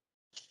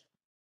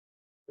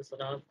 This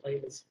RAR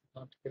file is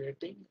not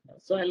creating.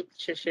 So I'll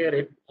share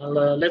it.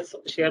 Let's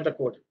share the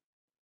code.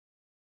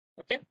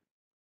 Okay.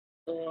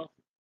 So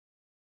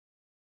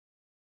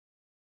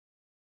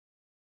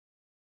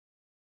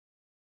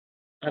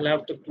I'll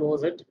have to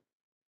close it.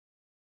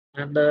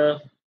 And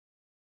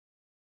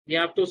we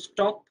have to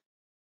stop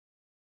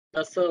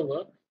the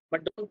server,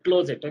 but don't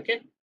close it.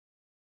 Okay.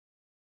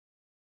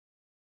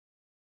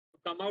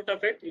 Come out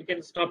of it, you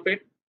can stop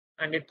it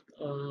and it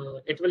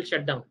will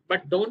shut down,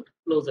 but don't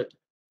close it.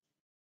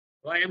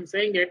 Why I'm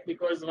saying it,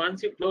 because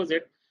once you close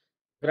it,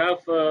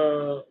 graph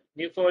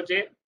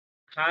Neo4j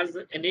has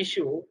an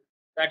issue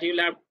that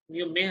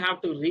you may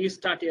have to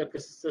restart your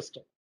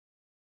system.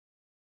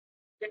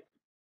 Okay.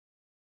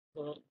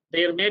 So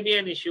there may be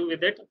an issue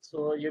with it,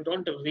 so you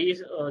don't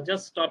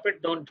just stop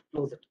it, don't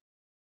close it,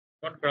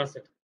 don't cross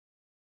it.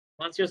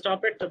 Once you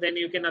stop it, then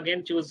you can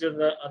again choose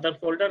the other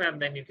folder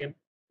and then you can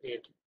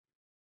create,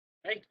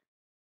 right?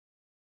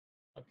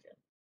 Okay.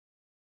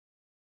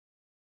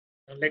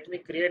 Now let me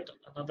create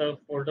another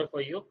folder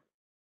for you.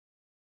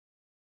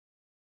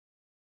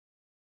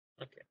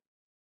 Okay.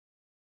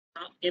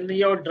 Now in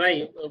your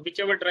drive,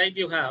 whichever drive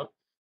you have,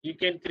 you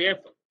can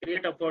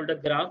create a folder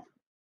graph.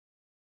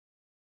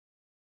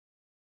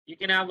 You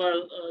can have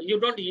a you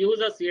don't use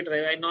a C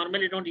drive. I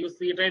normally don't use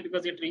C drive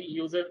because it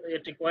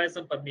requires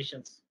some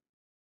permissions.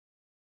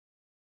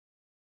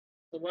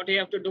 So what you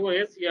have to do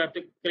is you have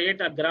to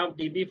create a graph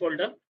DB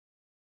folder,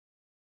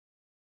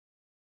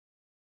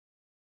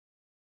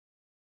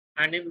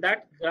 and in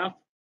that graph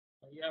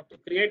you have to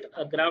create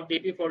a graph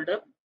DB folder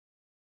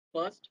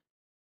first,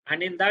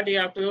 And in that you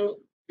have to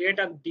create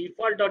a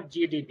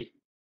default.gdb.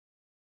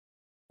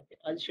 Okay,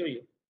 I'll show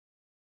you.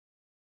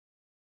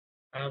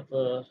 I have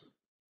this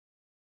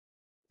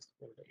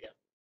folder, yeah,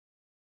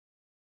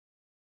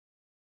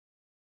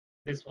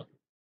 this one,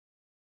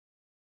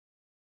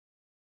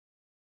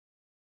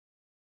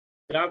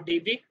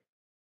 graph.db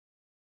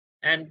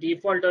and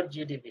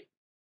default.gdb.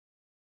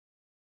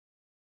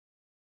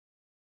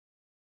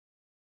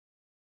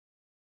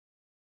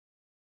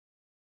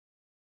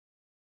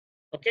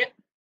 Okay.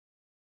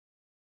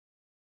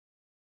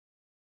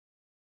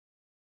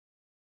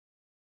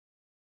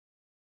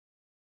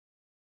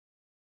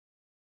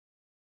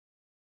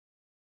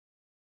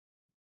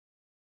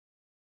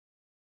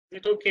 Is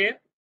it okay?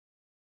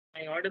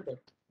 I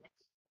audible?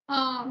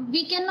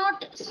 We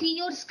cannot see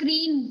your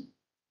screen.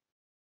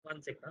 One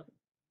second.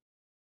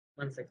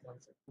 One second.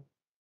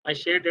 I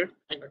shared it,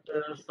 but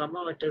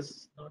somehow it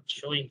is not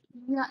showing.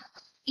 Yeah,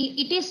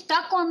 it is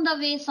stuck on the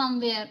way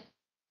somewhere.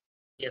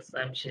 Yes,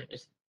 I'm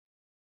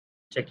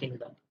checking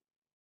that.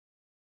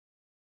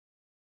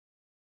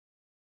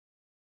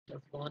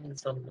 Just on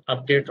some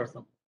update or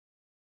something.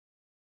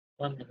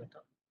 1 minute.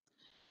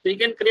 So you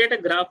can create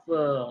a graph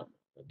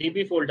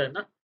DB folder,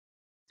 na?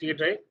 C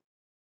drive,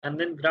 and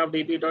then graph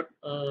DB dot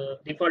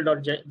default dot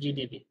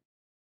gdb.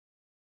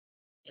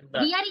 In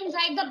that. We are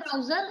inside the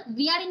browser.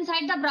 We are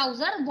inside the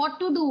browser. What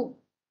to do?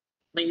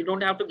 Now you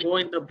don't have to go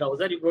in the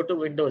browser. You go to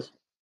Windows.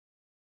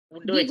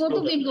 Window We go to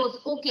Explorer. Windows.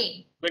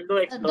 Okay. Window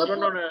Explorer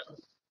on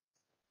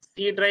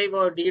C drive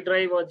or D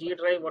drive or G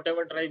drive,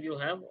 whatever drive you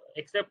have,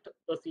 except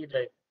the C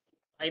drive.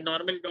 I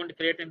normally don't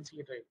create in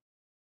C drive.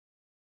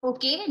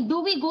 Okay.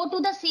 Do we go to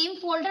the same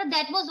folder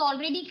that was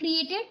already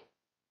created?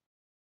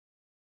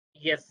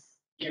 Yes.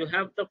 You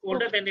have the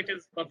folder, Okay. then it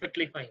is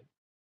perfectly fine.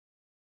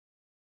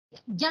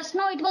 Just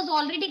now it was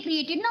already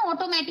created now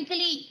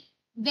automatically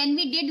when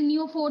we did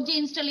new 4G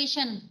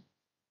installation.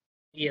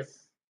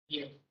 Yes.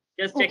 Yeah.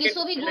 Just check Okay, it.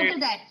 so we go to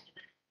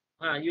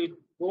that. You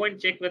go and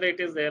check whether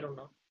it is there or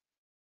not.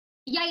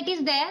 Yeah, it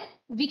is there.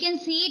 We can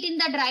see it in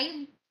the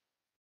drive.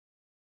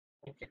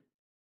 Okay.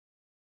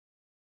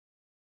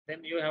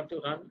 Then you have to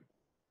run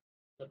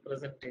the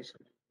presentation.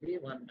 Be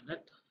 1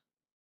 minute.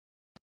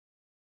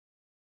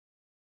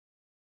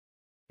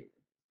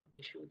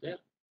 Issue there.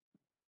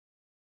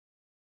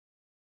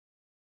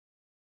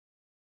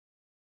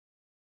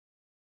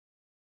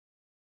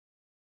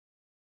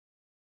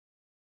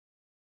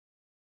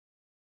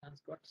 Has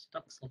got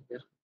stuck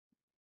somewhere.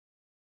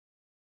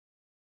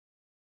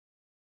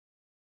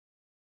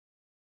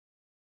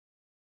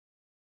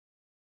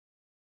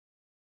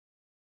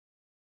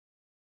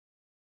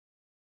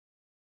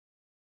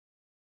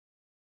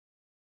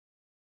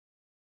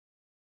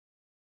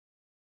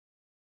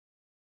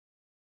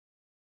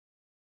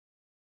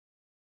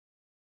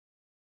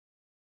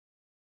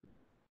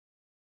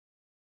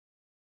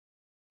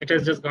 It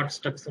has just got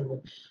stuck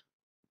somewhere.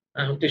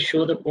 I have to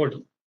show the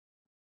code.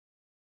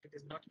 It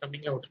is not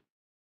coming out.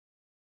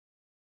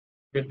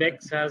 The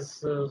Bex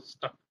has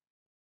stuck.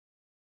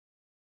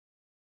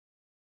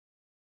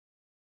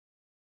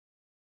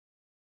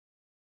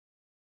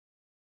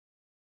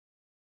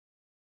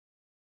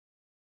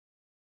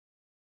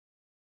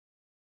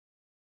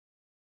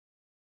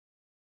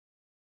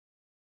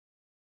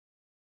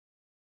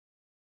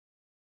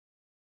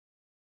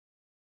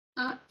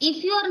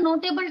 If you are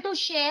not able to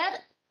share,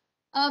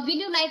 will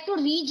you like to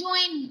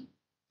rejoin?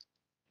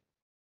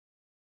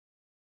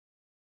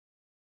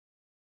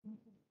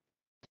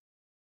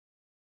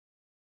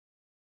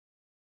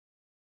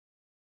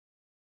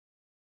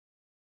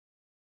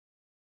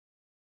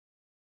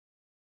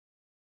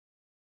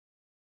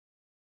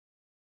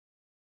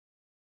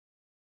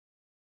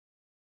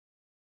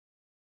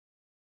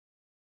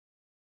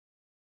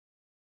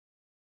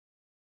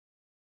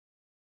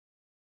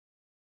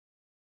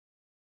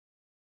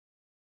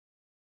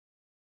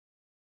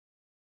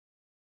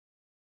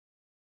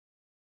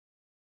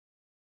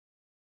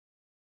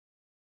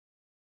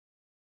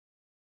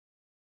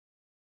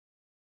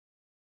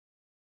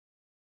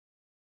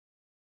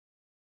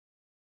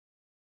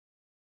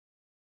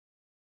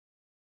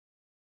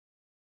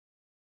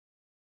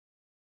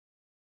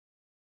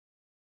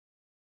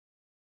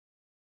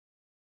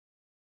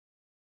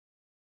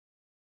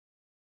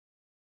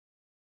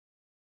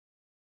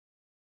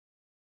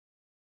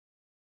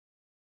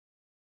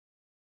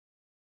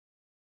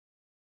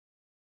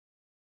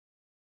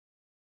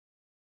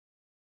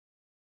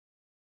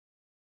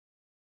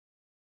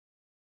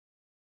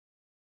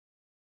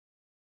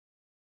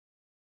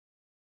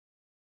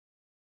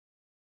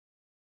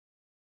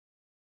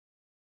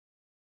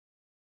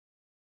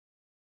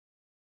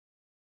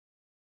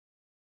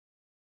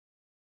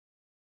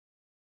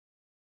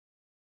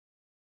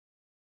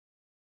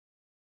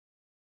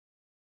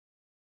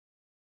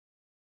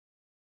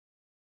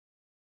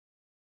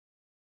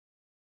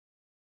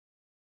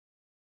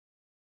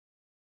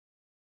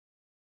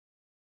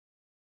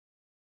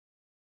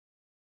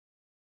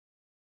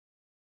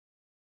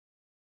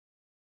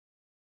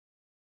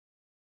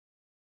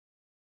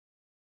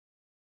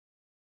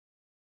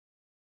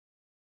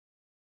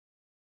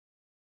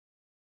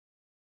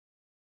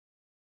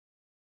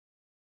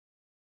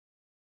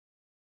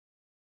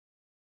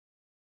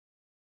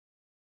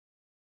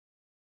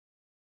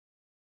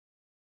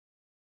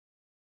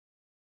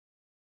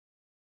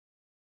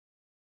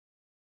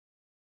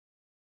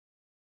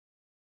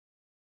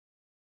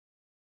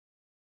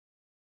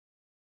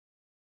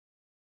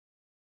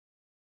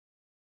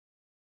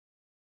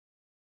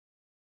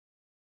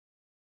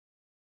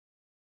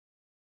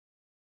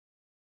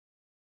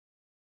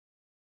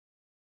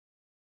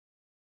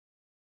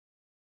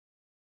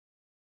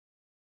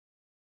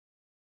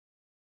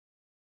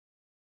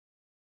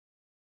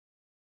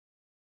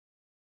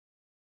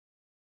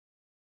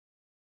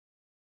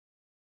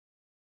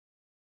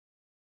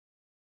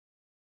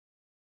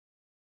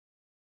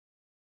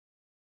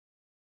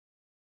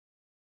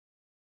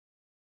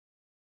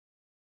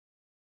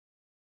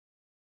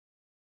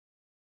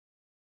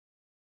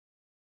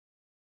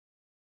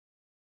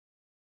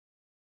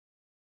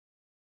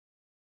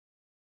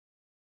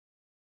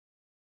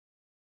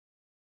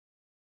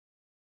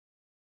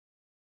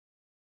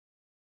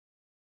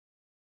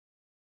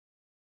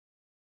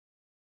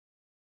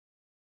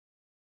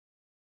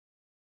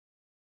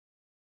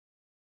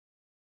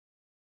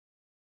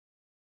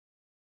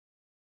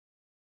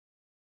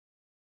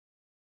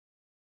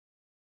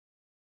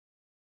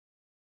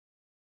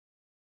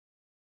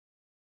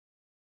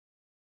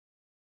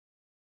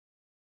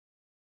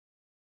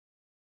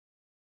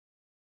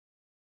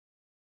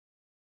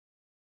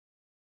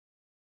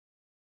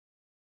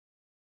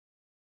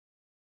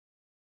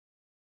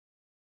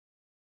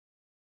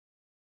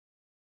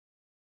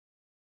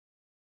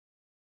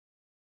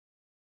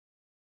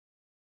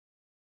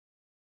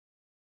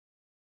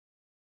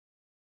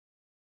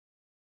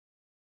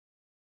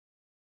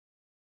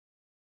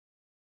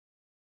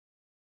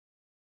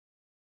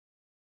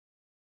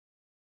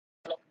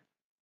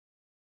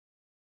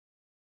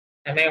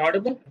 Am I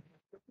audible?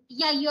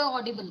 Yeah, you're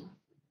audible.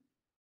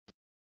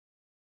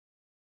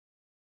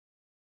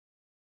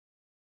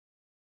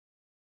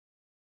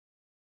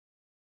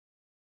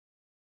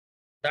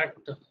 That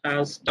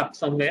has stuck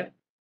somewhere.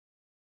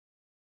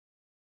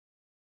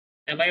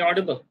 Am I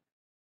audible?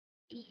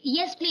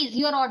 Yes, please,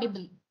 you're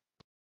audible.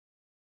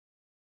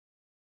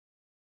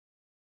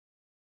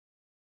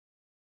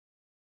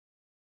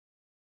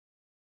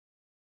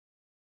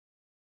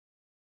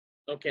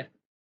 Okay.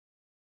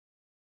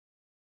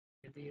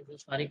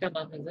 Is Sarika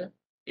ma'am is there?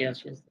 Yeah,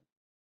 she's there.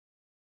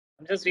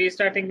 I'm just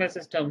restarting my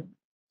system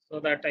so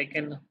that I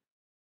can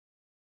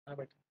have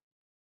it.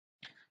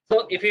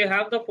 So if you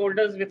have the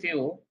folders with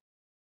you,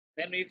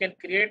 then you can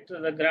create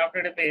the graph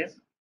database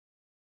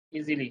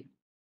easily.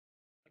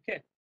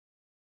 Okay.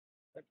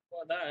 But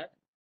for that,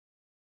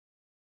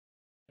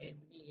 I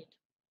need,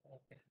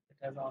 okay, it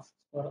has asked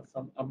for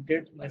some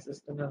update. My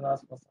system has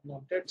asked for some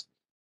updates,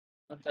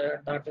 but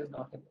that is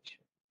not an issue.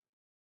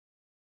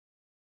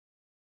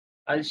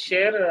 I'll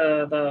share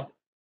the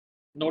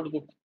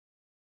notebook.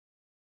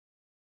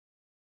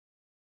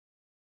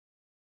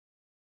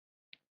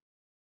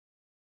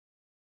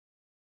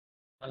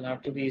 I'll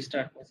have to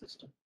restart my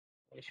system.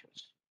 No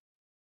issues.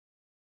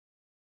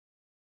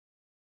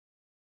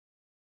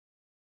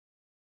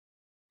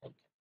 Okay.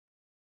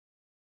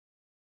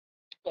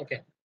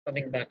 Okay,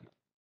 coming back.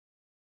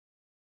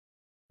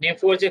 New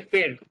project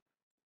failed.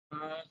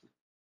 Uh,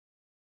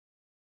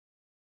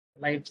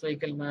 Life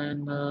cycle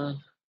man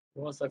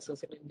was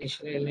successfully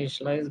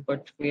initialized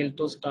but failed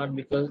to start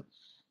because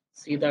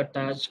see the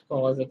attached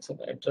cause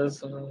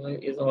address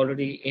is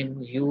already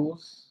in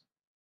use.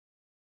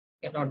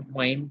 Cannot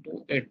bind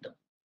to it.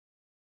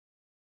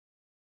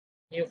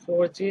 New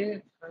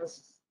 4G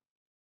has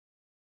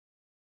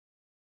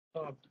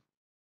stopped.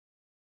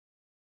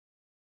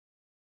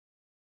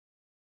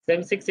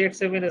 SEM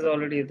 687 is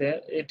already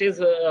there. It is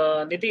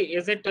Nidhi,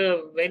 is it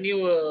when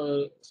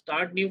you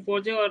start new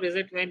 4G or is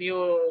it when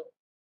you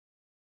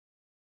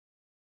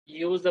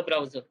use the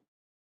browser?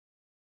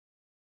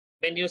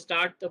 When you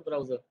start the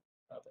browser,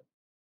 rather.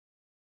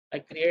 I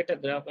create a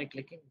graph by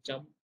clicking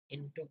jump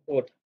into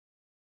code.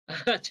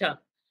 Acha,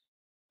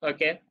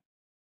 okay.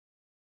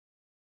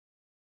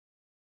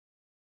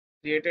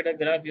 Created a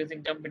graph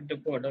using jump into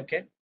code.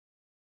 Okay.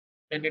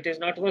 Then it is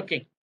not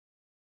working.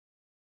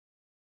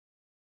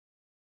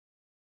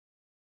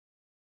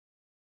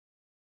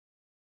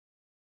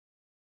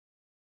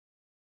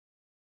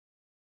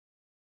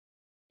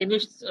 Can you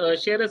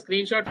share a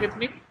screenshot with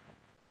me?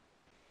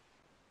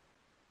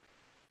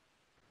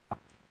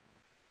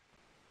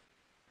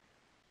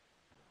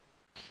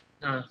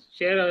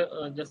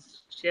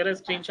 Just share a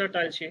screenshot.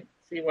 I'll see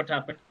what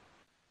happened.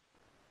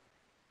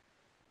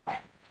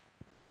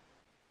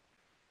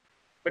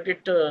 But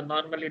it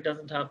normally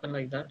doesn't happen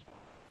like that.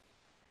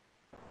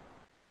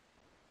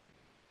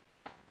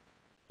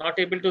 Not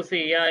able to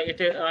see. Yeah,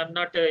 I'm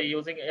not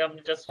using. I'm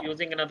just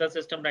using another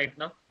system right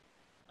now.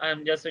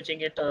 I'm just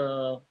switching it.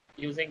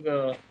 Using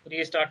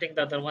restarting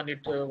the other one.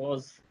 It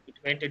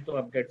went into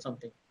update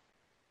something.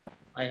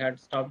 I had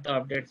stopped the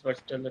updates, but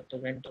still it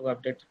went to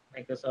update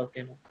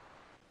Microsoft.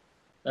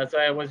 That's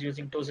why I was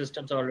using two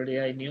systems already.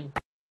 I knew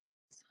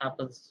this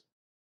happens.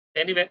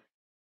 Anyway,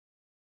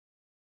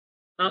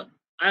 now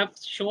I've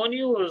shown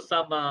you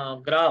some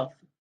graph,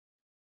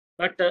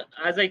 but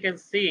as I can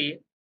see,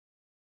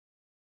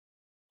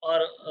 or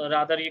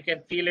rather you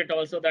can feel it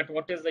also, that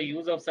what is the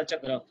use of such a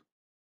graph,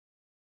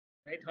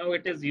 right? How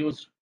it is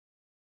used,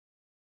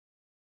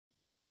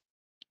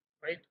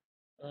 right?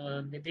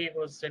 Nidhi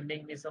was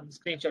sending me some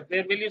screenshot.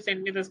 Where will you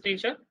send me the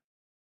screenshot?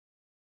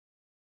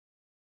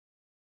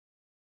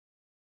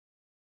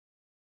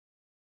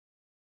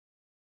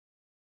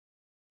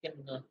 You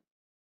can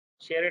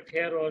share it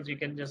here, or you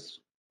can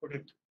just put it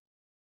in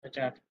the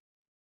chat.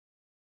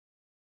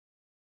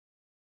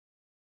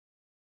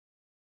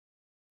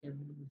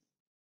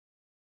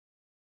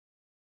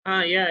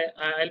 Yeah,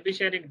 I'll be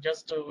sharing.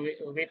 Just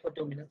wait for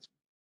 2 minutes.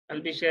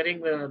 I'll be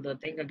sharing the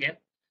thing again.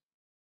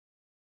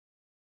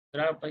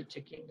 Graph by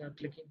checking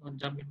clicking on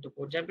jump into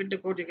code. Jump into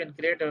code, you can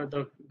create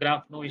the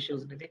graph, no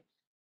issues, Nidhi.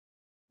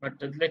 But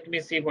let me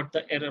see what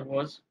the error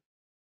was.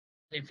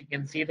 If you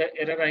can see the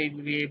error, I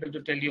will be able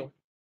to tell you.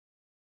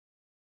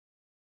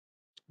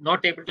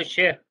 Not able to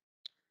share.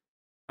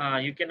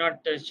 You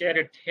cannot share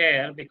it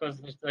here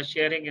because the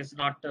sharing is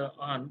not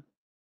on.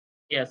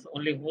 Yes,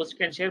 only host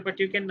can share, but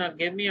you can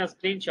give me a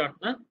screenshot.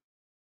 Huh?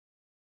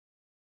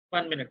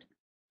 1 minute.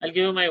 I'll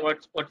give you my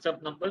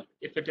WhatsApp number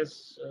if it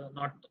is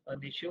not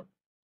an issue.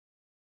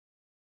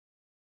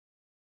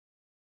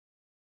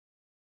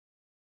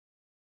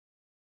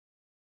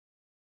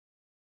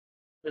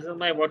 This is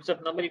my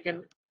WhatsApp number. You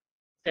can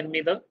send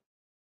me the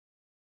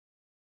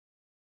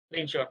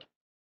screenshot.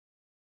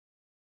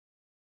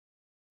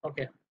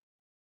 Okay.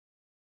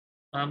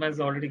 Ma'am has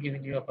already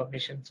given you a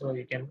permission, so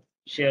you can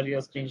share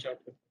your screenshot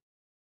with me.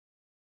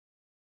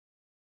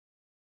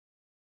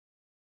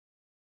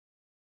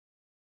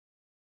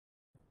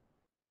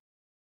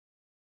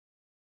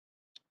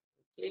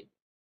 Okay.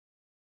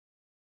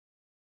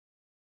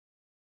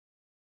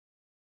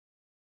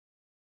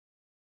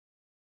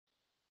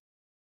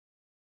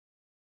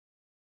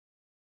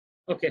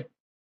 Okay.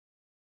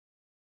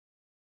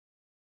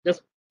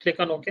 Just click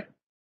on OK.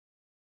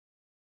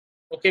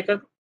 Okay,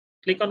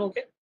 click on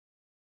OK.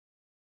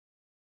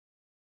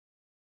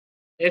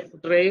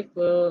 If drive,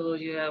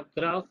 you have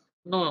graph.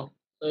 No,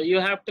 you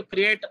have to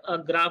create a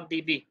graph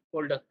DB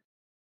folder.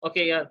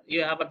 Okay, yeah,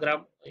 you have a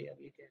graph. Yeah,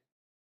 you can.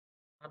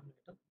 1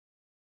 minute.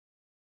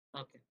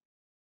 Okay,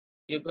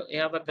 you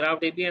have a graph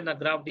DB and a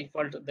graph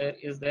default there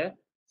is there.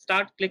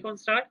 Start. Click on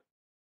start.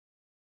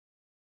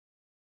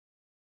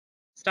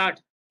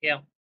 Start. Yeah,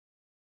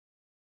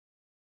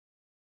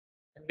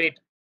 and wait.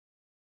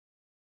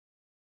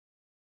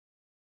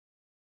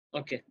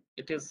 Okay,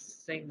 it is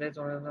saying that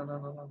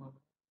no.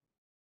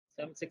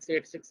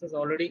 7686 is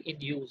already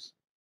in use.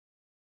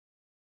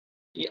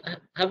 Yeah,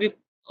 have you?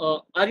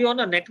 Are you on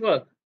a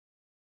network?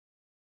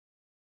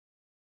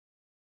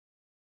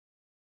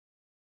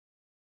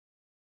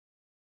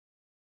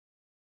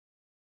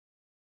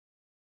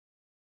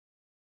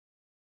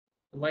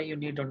 Why you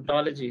need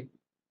ontology?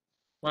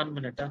 1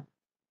 minute.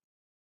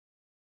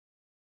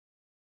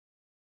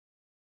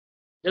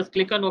 Just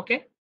click on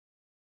OK.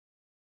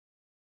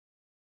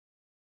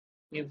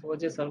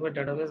 Neo4j server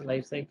database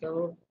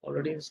lifecycle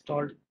already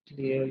installed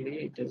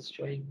clearly. It is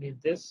showing me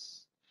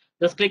this.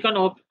 Just click on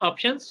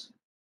options.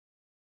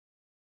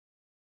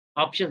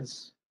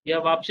 Options. You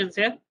have options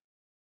here.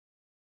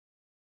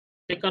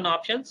 Click on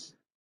options.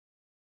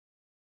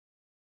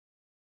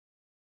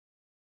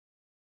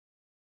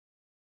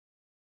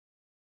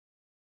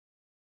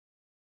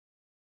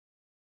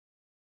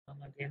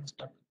 I'm again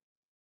stuck.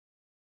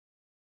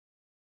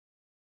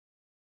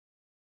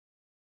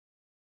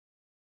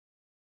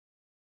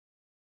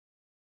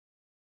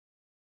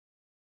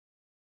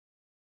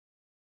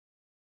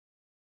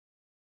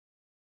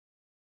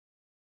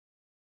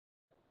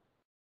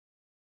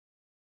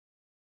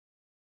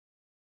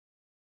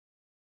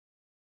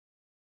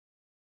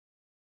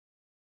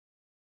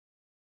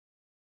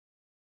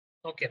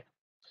 Okay.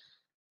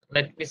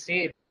 Let me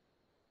see.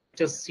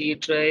 Just C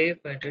drive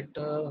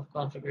editor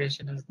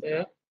configuration is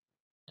there.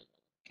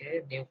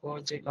 Okay,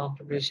 Neo4j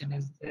configuration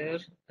is there,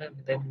 and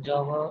then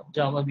Java.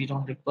 Java we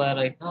don't require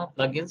right now.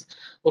 Plugins.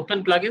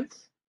 Open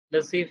plugins.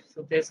 Let's see if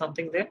there's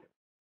something there.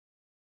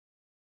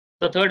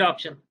 The third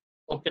option.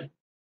 Open.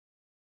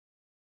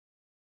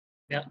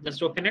 Yeah,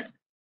 just open it.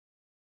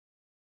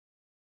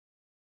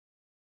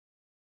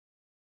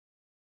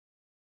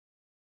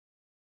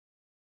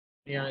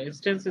 Yeah,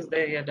 instance is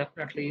there. Yeah,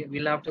 definitely.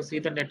 We'll have to see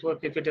the network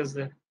if it is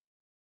there.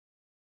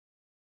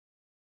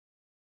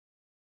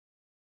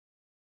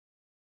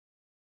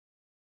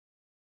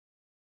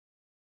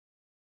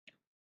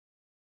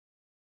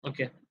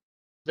 Okay,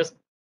 just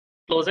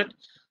close it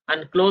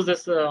and close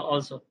this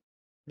also.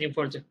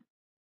 Neo4j.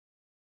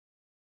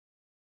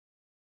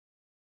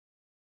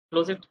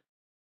 Close it.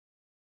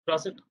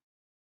 Cross it.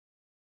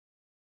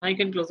 I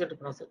can close it.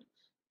 Cross it.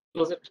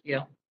 Close it.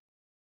 Yeah.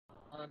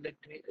 Let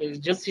me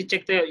just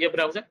check your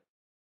browser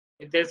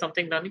if there's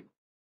something running.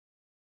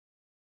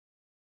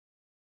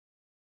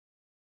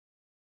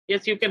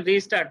 Yes, you can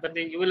restart, but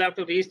you will have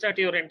to restart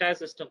your entire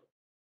system.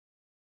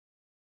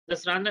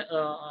 Just run.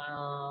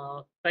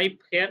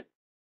 Type here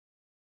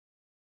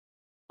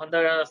on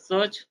the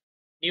search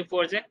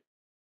Neo4j.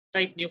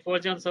 Type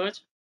Neo4j on search.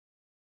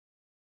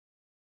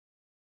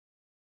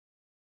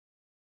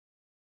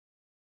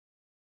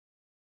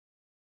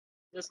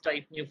 Just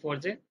type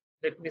Neo4j.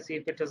 Let me see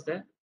if it is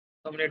there.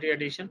 Community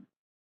edition.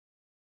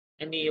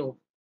 NEO.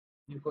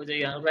 Neo4j.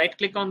 Yeah. Right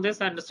click on this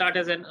and start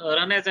as an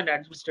run as an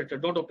administrator.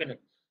 Don't open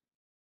it.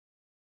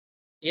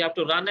 You have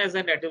to run as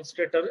an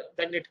administrator.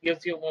 Then it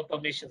gives you more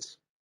permissions.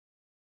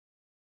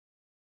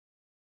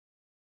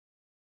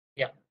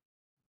 Yeah.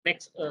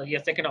 Next.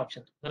 Yeah. Second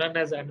option. Run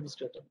as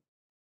administrator.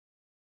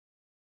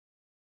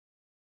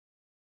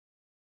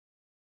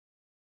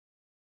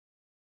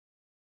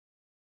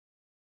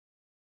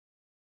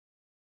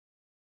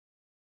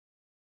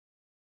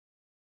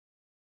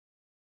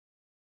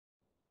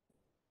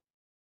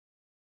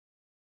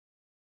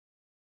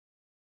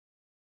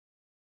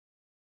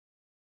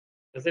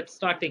 Is it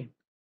starting?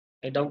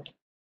 I doubt.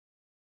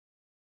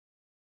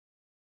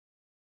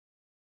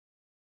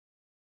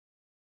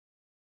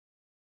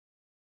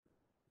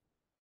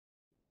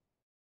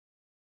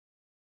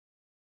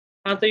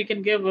 So you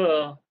can give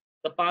the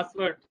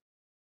password.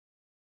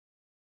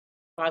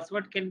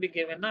 Password can be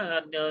given.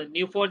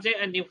 Neo4j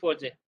and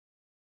Neo4j.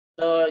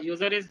 The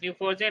user is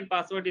Neo4j and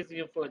password is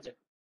Neo4j.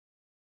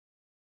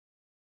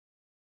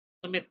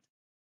 Sumit.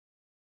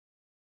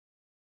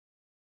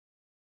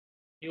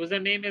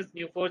 Username is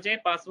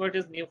Neo4j. Password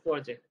is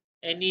Neo4j.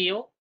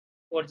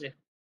 NEO4j.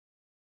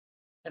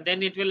 And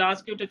then it will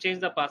ask you to change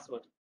the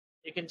password.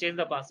 You can change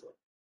the password.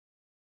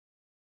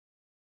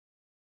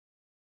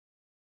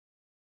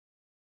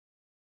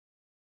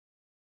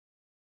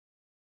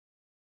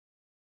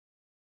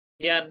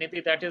 Yeah, Niti,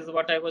 that is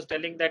what I was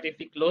telling, that if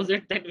we close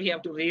it, then we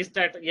have to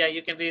restart. Yeah,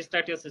 you can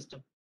restart your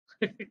system.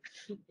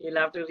 You'll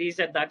have to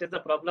reset. That is the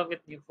problem with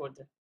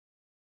Neo4j.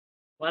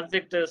 Once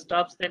it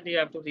stops, then you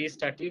have to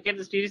restart. You can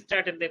just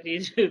restart and then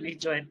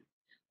rejoin.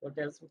 What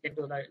else we can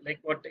do? Like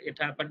what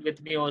it happened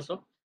with me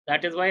also.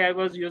 That is why I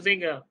was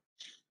using.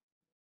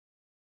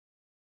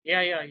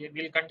 Yeah,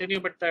 we'll continue,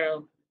 but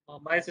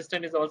my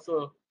system is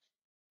also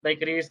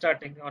like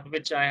restarting on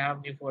which I have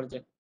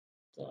Neo4j.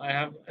 So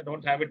I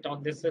don't have it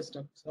on this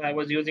system. So I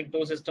was using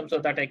two systems so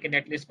that I can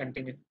at least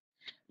continue.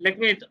 Let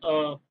me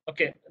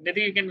okay,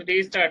 maybe you can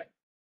restart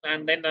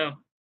and then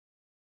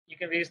you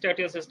can restart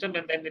your system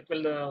and then it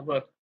will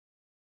work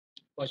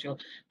for sure.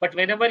 But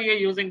whenever you're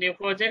using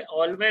Neo4j,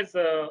 always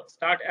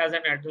start as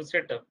an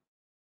administrator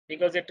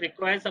because it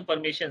requires some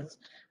permissions.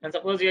 And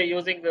suppose you're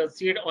using the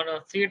seed on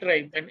a C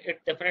drive, then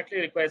it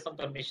definitely requires some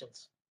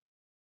permissions,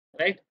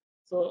 right?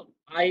 So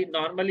I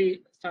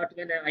normally start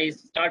when I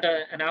start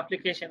an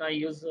application, I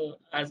use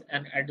as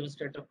an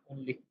administrator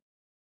only.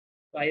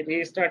 So I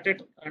restart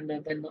it and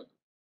then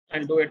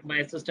I'll do it.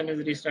 My system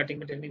is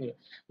restarting it anyway.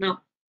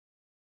 Now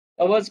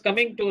I was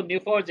coming to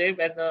Neo4j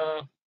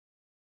when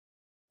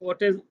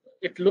what is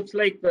it looks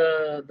like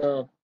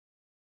the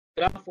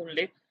graph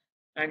only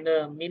and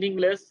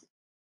meaningless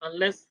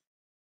unless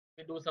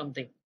we do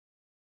something.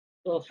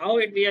 So how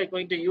we are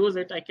going to use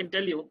it, I can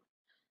tell you.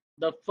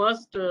 The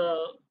first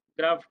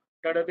graph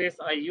database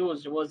I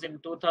used was in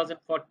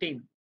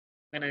 2014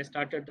 when I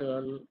started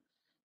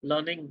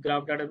learning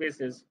graph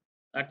databases.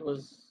 That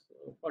was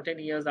 14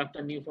 years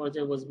after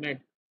Neo4j was made.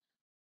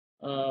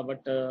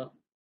 But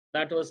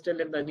that was still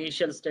in the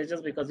initial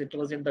stages because it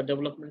was in the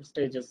development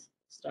stages.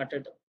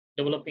 Started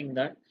developing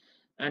that,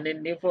 and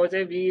in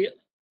Neo4j we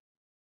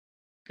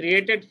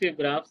created few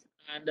graphs,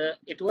 and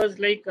it was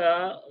like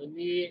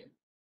we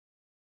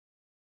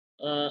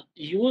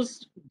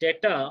used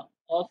data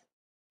of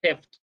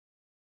theft.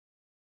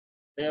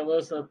 There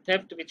was a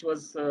theft which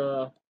was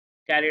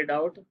carried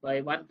out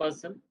by one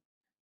person,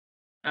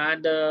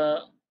 and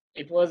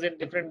it was in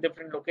different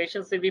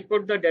locations. So we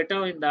put the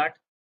data in that,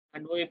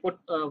 and we put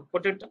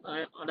it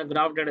on a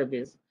graph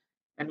database.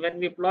 And when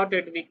we plot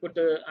it, we could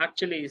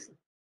actually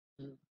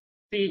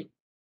see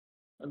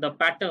the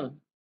pattern,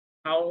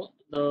 how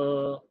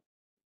the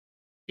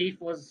thief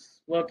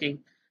was working,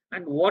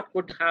 and what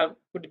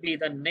could be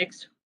the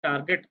next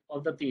target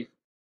of the thief.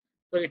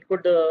 So it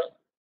could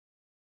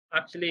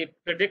actually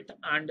predict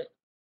and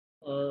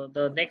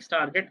the next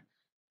target,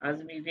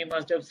 as we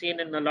must have seen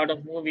in a lot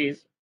of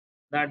movies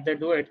that they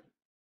do it,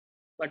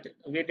 but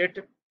we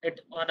did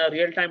it on a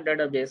real-time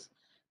database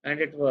and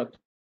it worked.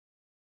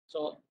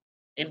 So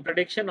in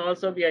prediction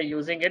also we are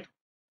using it,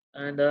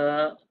 and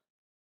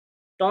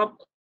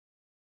top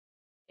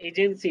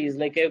agencies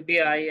like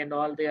FBI and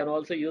all, they are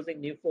also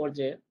using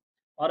Neo4j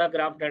or a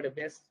graph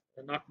database.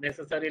 Not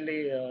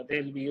necessarily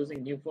they'll be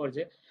using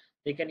Neo4j.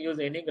 They can use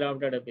any graph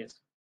database,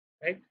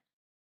 right?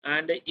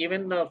 And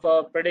even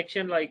for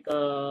prediction, like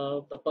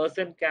the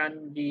person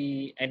can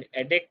be an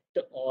addict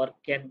or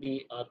can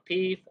be a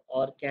thief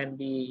or can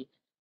be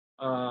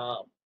a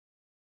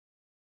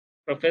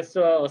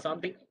professor or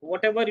something,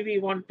 whatever we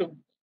want to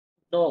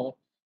know,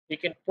 we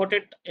can put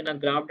it in a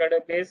graph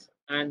database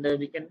and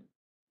we can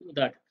do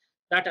that.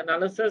 That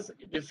analysis,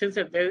 since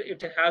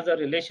it has a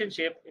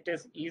relationship, it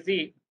is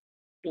easy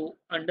to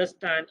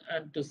understand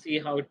and to see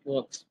how it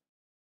works,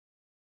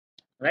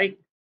 right?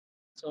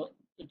 So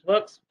it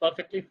works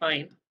perfectly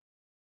fine,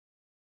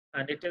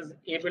 and it is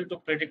able to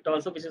predict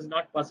also, which is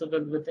not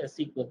possible with a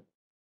SQL.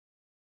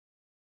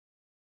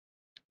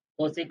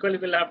 For SQL,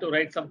 we'll have to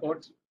write some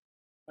codes,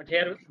 but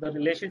here the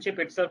relationship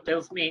itself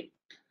tells me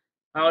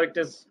how it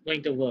is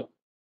going to work,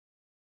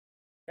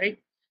 right?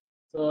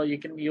 So you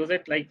can use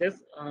it like this.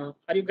 Are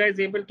you guys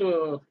able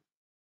to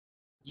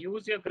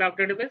use your graph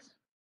database?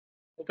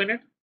 Open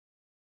it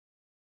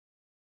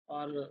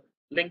or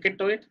link it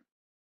to it?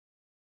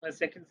 My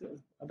second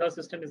other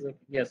system is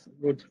yes,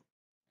 good.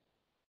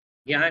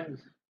 Yang,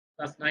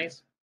 that's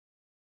nice.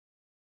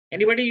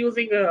 Anybody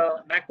using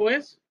Mac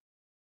OS?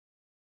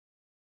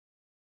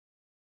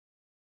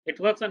 It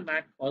works on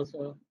Mac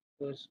also,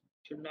 so it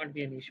should not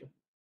be an issue.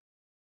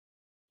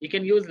 You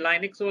can use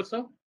Linux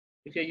also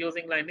if you're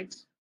using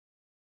Linux.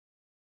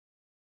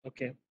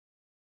 Okay.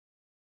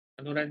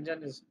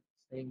 Anuranjan is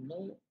saying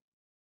no.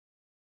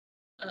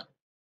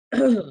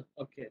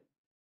 Okay.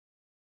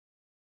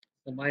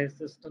 So my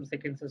system,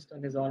 second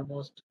system is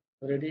almost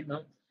ready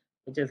now,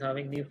 which is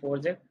having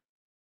Neo4j.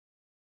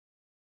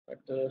 But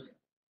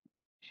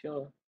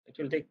sure, it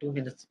will take 2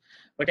 minutes.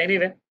 But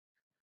anyway,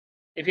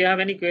 if you have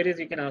any queries,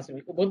 you can ask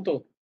me.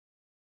 Ubuntu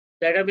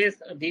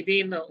database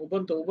DB in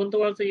Ubuntu.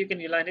 Ubuntu also you can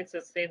use Linux,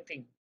 the same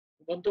thing.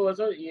 Ubuntu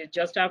also you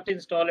just have to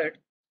install it.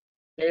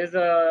 There is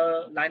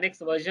a Linux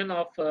version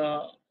of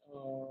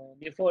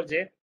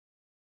Neo4j.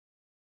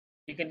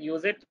 You can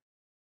use it,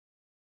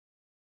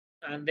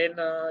 and then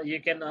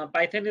you can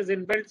Python is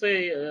inbuilt, so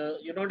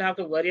you don't have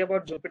to worry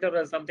about Jupyter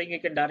or something. You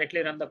can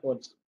directly run the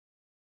codes.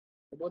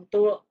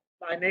 Ubuntu,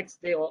 Linux,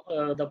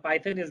 the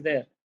Python is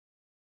there,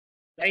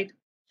 right?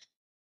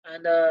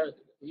 And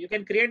you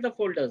can create the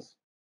folders.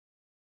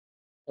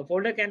 The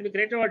folder can be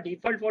created, or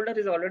default folder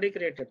is already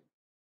created.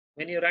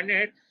 When you run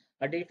it,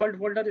 a default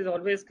folder is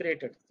always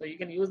created, so you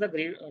can use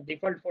the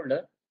default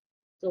folder.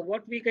 So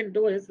what we can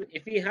do is,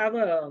 if we have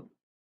a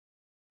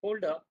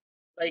folder,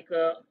 like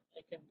I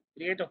can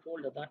create a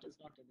folder. That is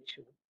not an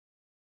issue.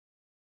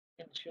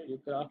 I can show you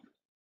graph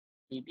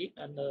db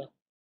and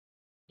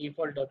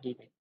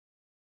default.db.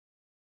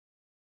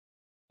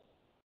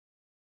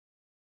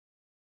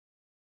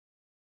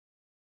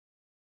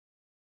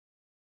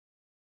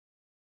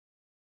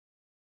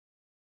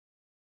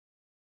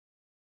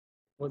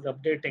 Was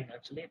updating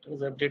actually. It was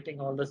updating,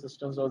 all the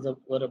systems were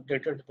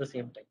updated at the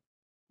same time.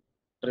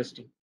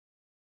 Interesting.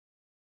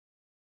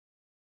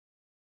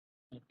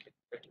 Okay,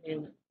 let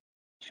me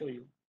show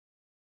you.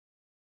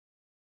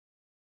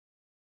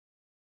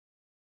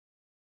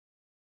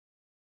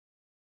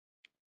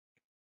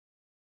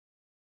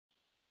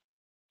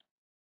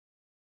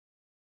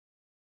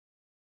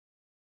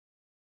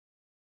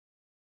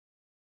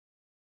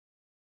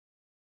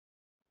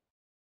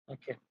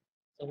 Okay,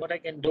 so what I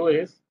can do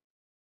is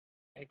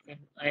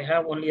I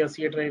have only a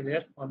C drive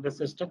here on the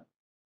system.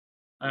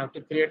 I have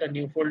to create a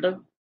new folder.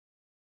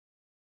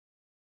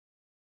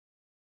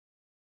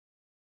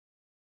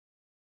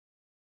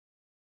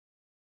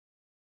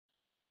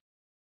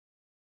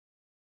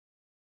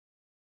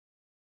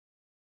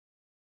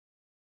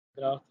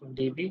 Graph from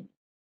DB,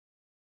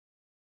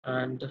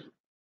 and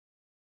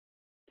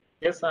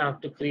yes, I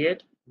have to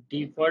create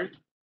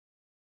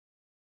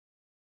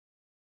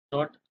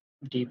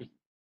default.db.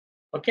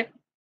 Okay.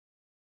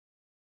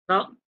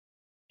 Now,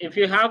 if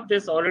you have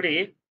this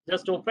already,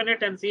 just open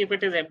it and see if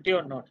it is empty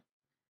or not.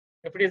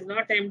 If it is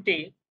not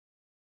empty,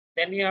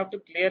 then you have to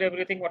clear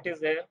everything what is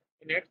there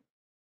in it.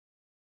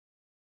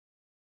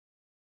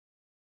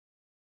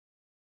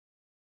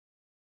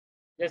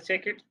 Just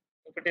check it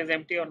if it is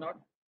empty or not.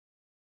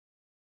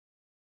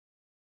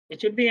 It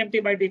should be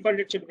empty by default.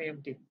 It should be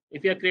empty.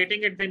 If you are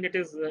creating it, then it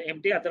is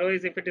empty.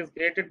 Otherwise, if it is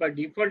created by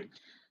default,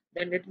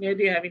 then it may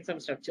be having some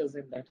structures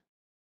in that.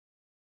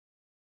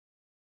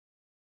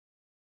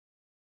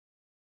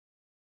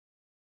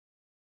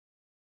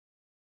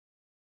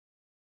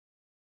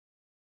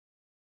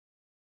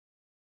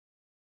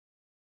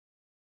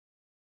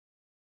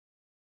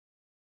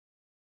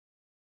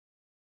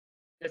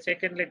 Just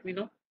check and let me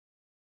know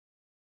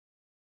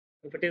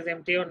if it is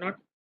empty or not.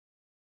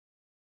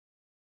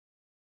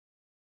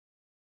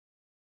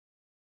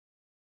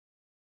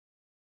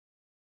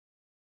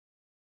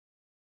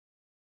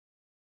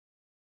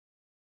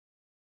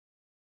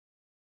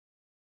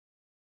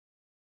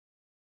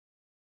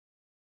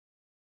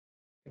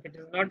 If it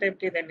is not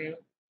empty, then you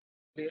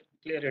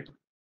clear it.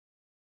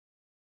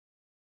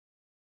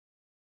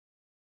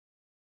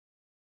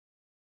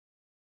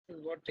 This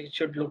is what it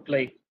should look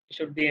like. It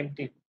should be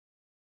empty.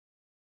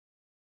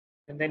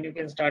 And then you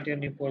can start your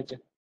new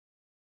project.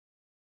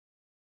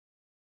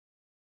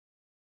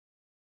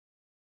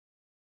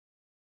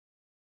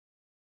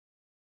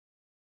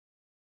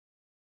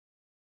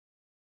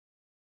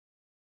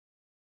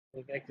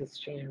 The back is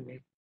showing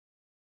me.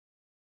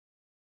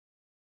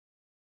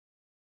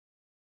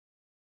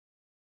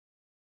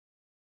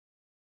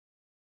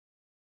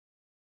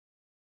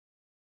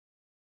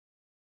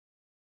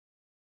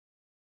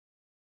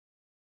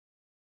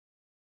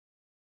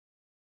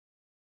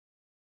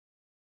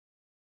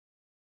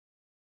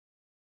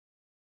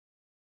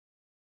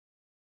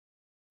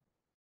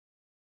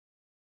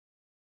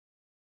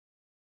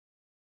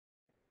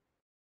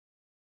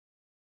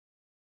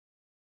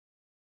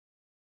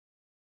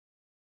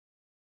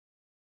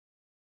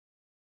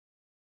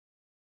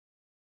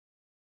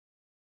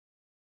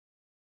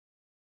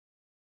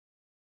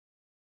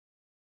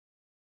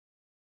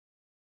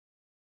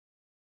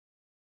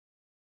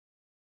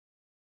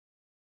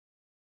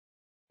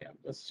 Yeah,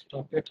 just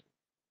stop it.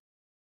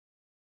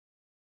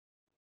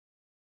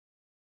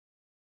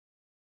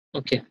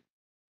 Okay.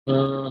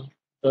 The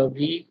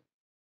V,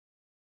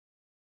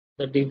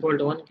 the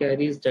default one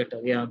carries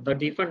data. Yeah, the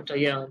default.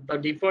 Yeah, the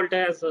default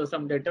has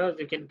some data.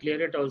 You can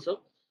clear it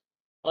also,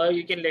 or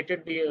you can let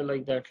it be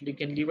like that. You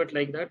can leave it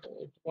like that.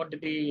 It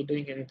won't be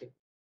doing anything.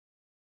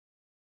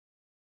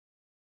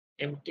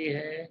 Empty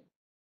hai.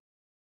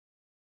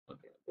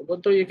 Okay.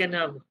 Ubuntu you can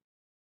have.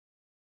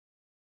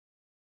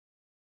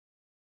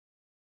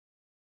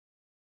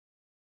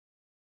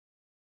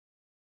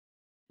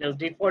 Yes,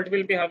 default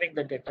will be having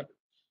the data,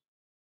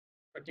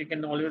 but you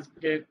can always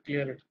clear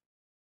it.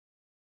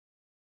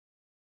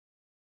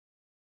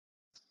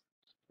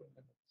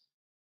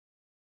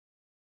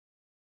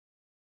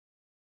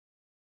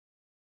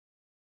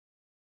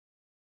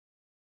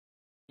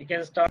 You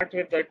can start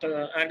with that.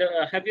 And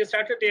have you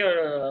started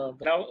your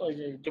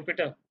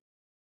Jupyter?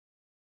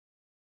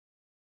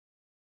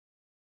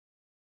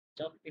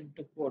 Jump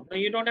into code. No,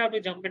 you don't have to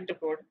jump into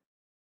code.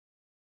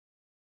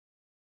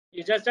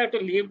 You just have to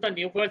leave the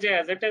new project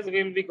as it is.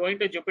 We'll be going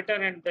to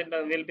Jupyter and then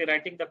we'll be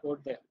writing the code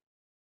there.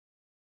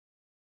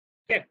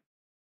 Okay.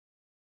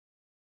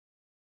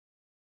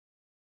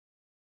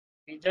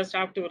 We just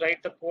have to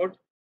write the code.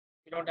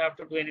 You don't have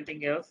to do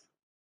anything else.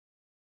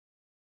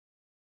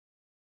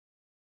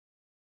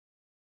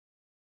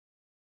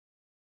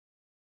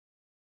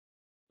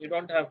 You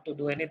don't have to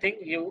do anything.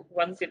 You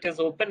once it is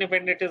open,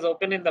 when it is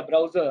open in the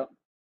browser,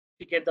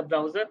 you get the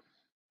browser,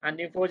 and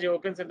Neo4j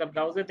opens in the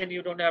browser, then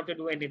you don't have to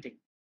do anything.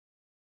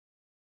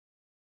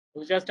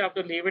 You just have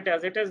to leave it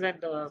as it is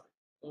and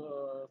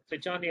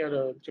switch on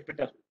your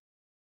Jupyter.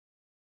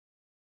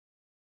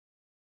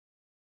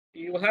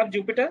 You have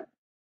Jupyter?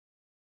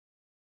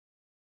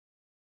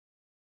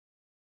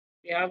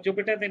 You have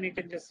Jupyter, then you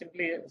can just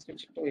simply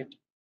switch to it.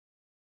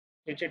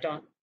 Switch it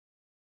on.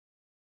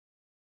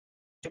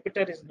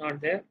 Jupyter is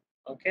not there.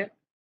 Okay.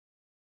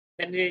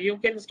 Then you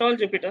can install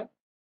Jupyter.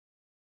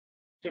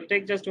 It will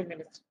take just 2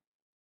 minutes.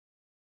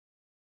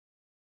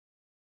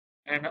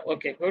 And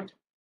okay, good.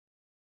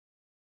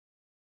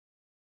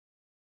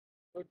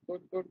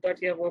 Good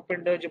that you have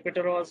opened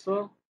Jupyter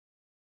also.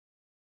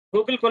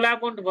 Google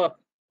Colab won't work.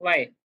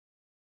 Why?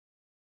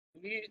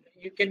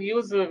 You can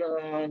use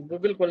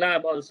Google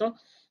Colab also,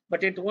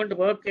 but it won't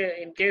work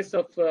in case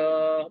of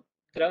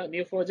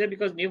Neo4j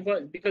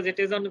because it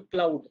is on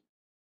cloud,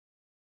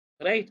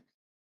 right?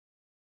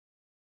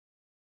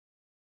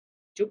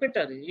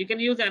 Jupyter, you can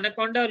use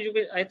Anaconda, or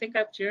I think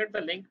I've shared the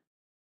link.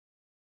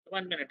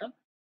 1 minute, huh?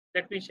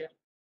 Let me share.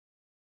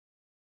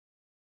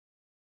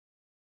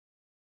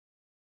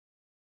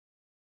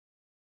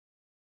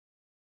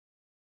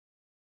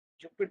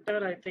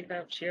 Jupyter, I think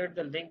I've shared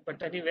the link,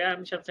 but anyway,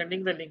 I'm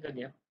sending the link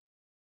again.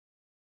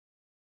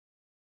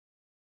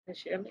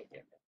 Share link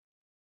again.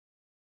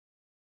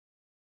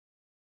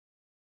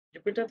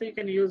 Jupyter, you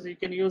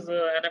can use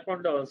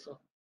Anaconda also.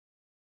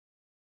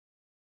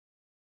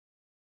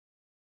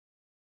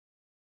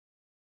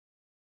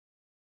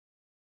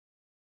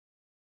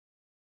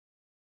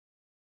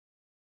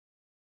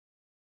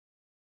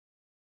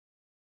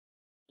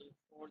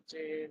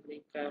 Neo4j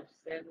link I've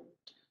sent.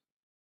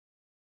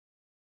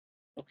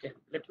 Okay,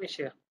 let me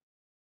share.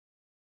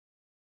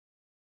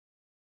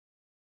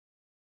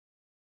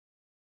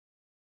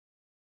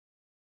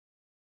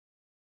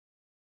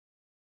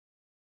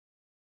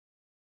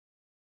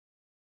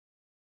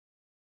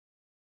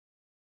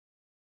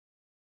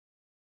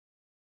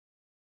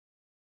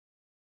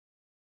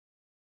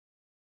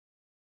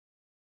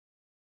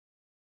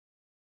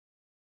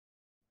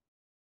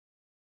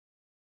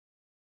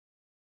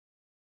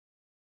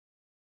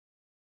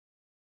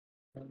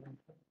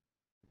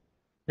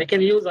 You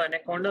can use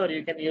Anaconda, or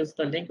you can use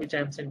the link which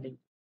I'm sending.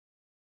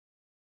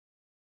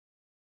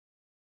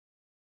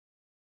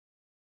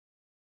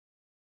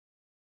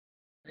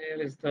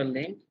 Here is the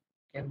link.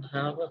 You can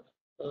have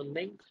a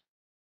link.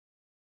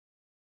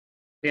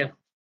 Yeah.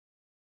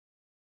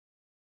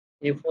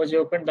 Neo4j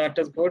open, that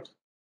is good.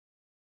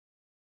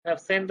 I've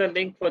sent the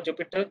link for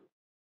Jupyter.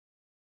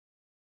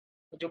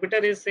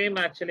 Jupyter is same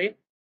actually.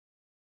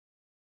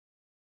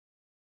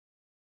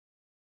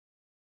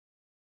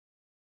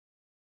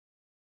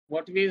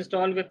 What we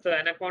install with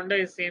Anaconda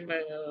is same.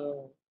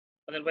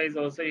 Otherwise,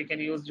 also you can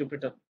use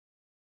Jupyter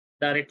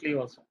directly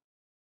also.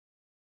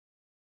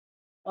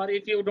 Or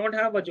if you don't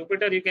have a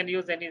Jupyter, you can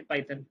use any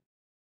Python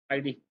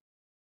ID.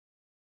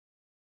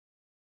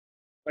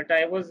 But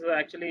I was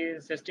actually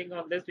insisting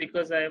on this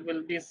because I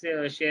will be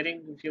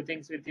sharing a few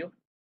things with you.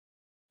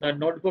 The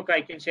notebook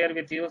I can share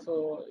with you,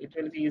 so it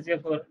will be easier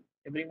for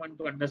everyone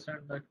to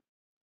understand that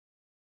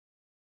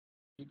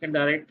you can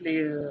directly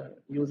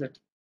use it.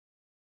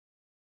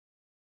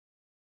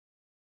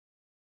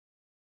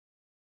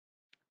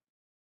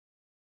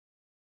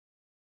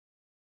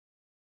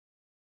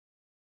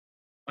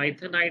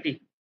 Python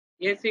ID.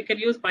 Yes, you can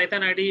use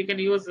Python ID. You can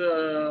use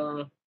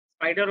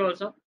Spider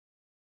also.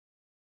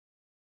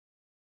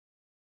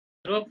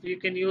 So you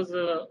can use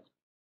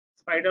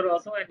Spider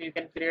also, and you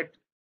can create.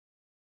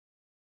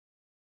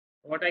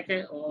 What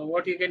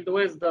you can do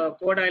is the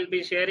code I'll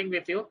be sharing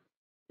with you.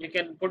 You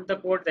can put the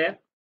code there,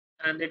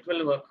 and it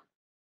will work.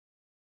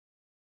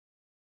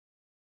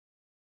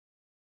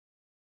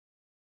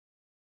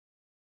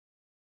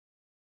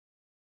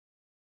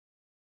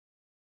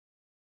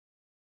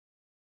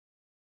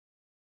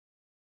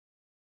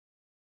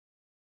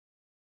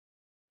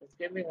 Just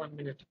give me 1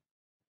 minute.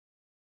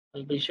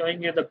 I'll be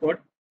showing you the code.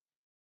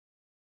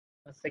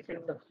 A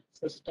second, the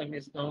system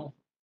is now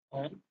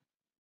on.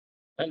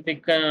 I'll be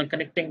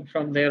connecting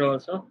from there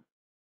also.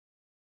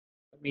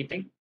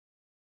 Meeting,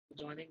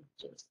 joining.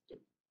 Just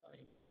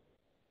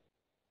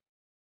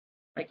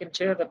I can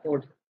share the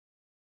code.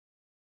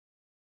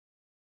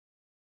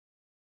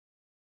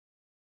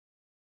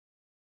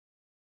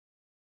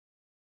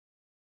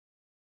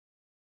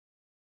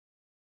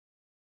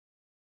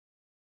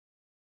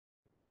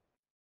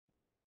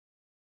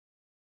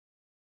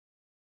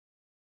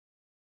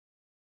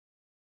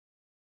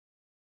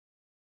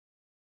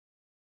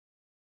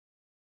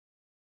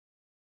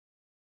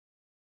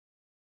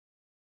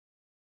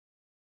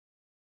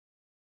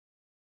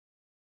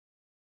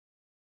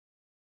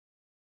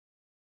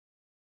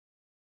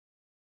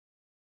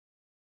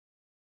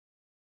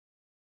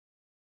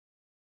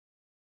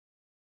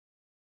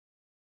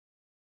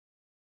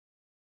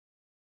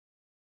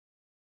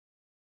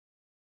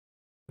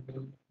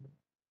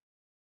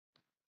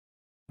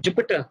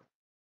 Jupyter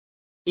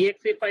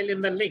exe file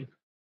in the link.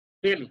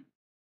 Really?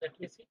 Let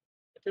me see.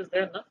 It is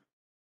there now.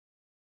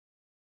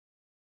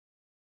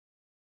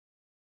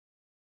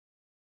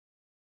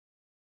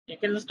 You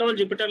can install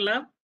Jupyter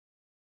Lab.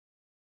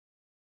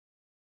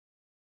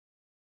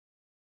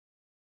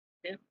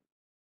 Okay.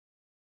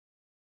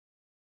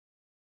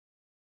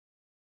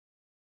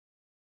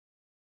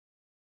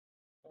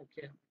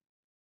 Okay.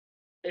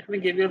 Let me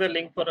give you the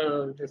link for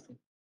this thing.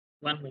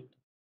 1 minute.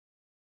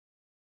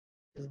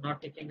 It's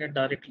not taking it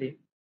directly.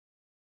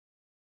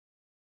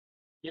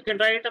 You can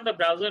try it on the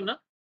browser, no?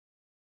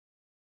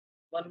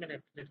 1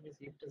 minute. Let me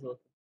see if it is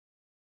working.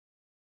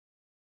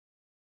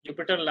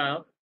 Jupyter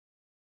Lab.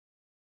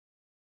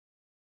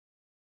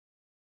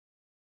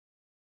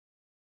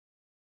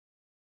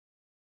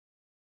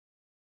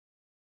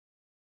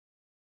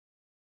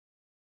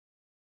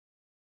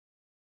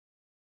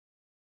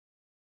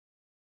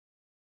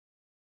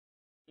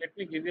 Let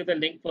me give you the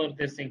link for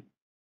this thing.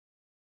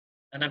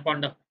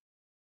 Anaconda.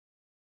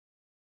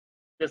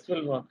 This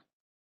will work.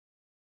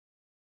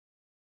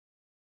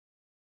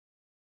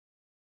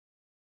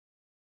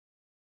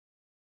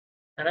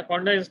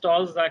 Anaconda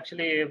installs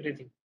actually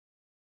everything.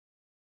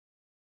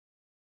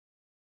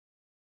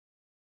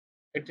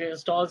 It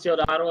installs your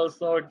R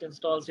also, it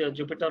installs your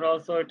Jupyter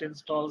also, it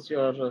installs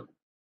your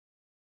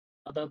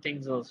other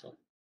things also.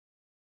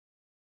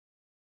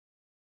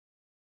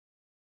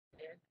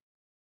 Okay.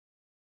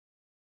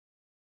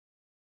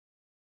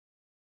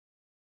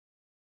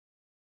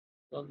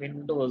 So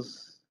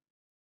Windows,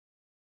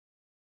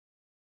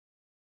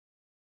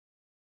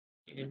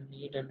 you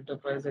need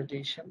Enterprise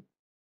Edition.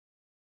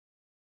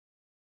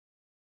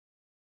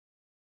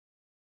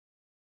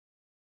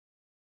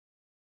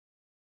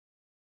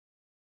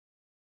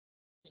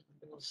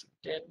 Windows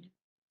 10,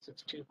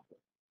 64.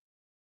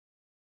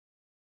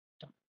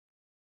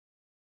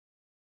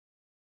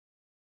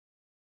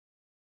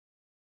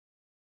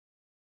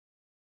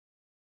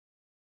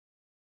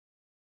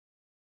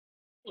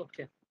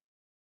 Okay,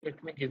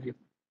 let me give you.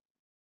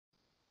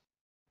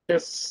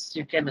 This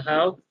you can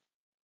have.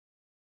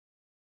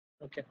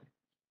 Okay.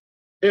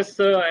 This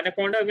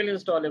Anaconda will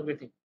install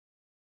everything.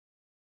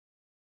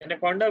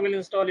 Anaconda will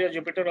install your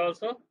Jupyter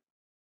also.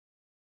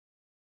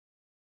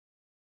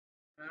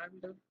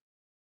 And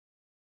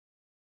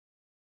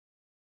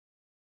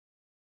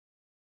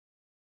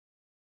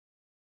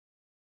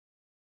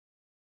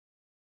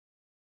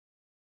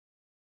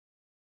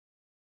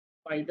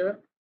Spider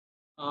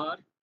R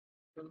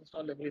will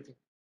install everything.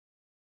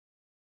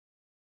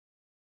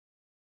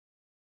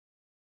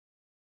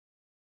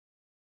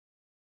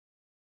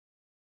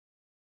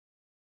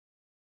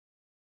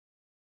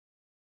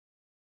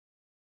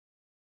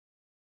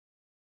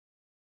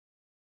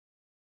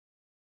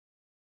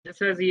 This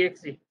has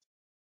exe.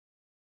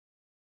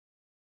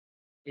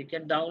 You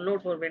can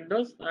download for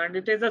Windows, and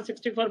it is a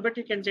 64-bit.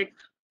 You can check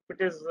if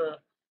it is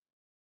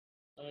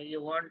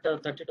you want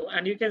 32,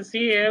 and you can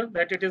see here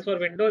that it is for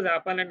Windows,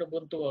 Apple, and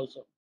Ubuntu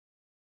also.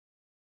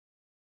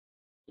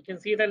 You can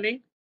see the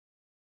link.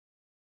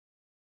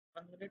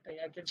 1 minute,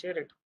 I can share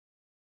it.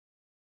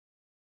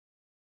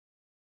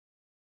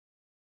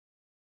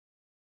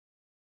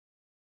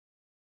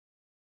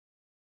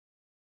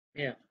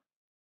 Yeah.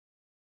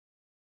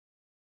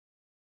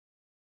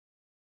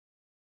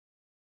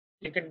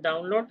 You can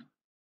download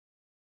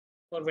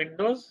for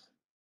Windows,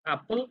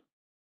 Apple,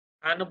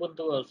 and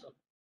Ubuntu also.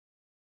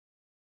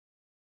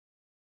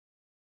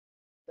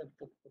 Set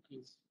the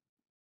cookies.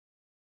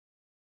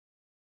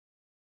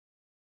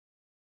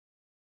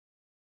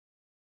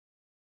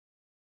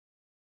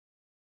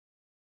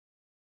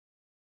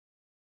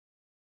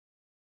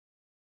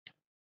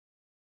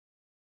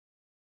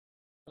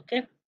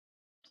 Okay,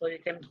 so you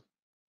can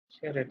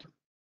share it.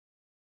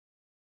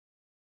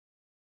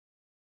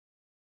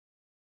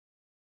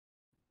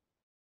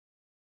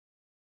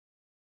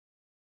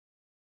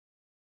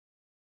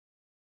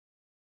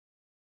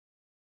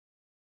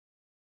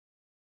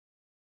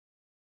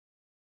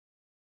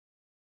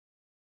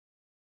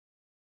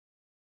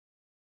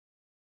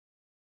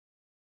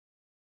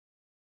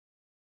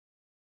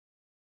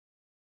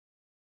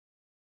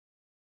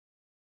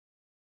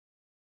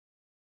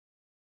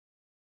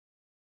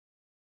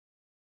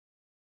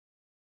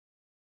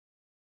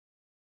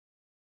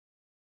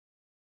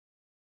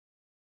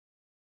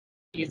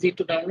 Easy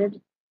to download.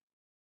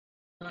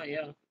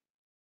 Yeah.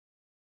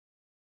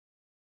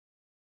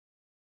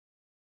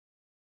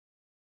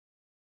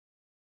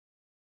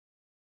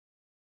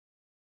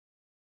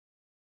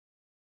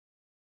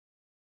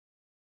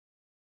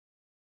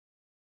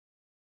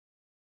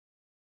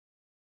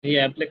 The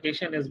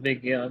application is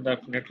big. Yeah,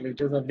 definitely. It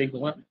is a big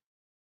one.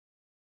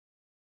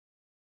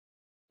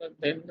 But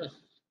then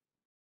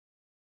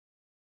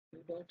you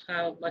don't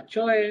have much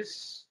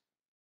choice.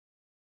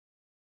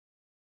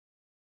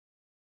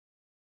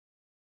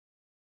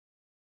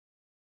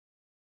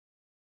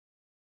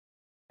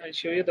 I'll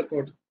show you the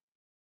code.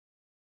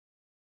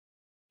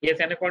 Yes,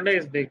 Anaconda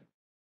is big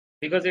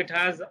because it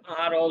has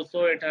R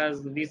also, it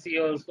has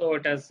VC also,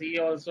 it has C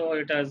also,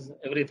 it has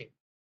everything.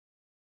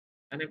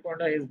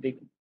 Anaconda is big,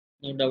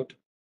 no doubt.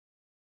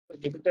 If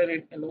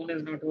Jupyter alone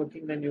is not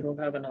working, then you don't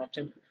have an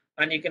option.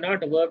 And you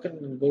cannot work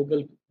in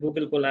Google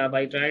Colab.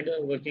 I tried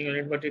working on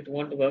it, but it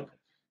won't work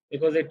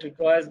because it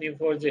requires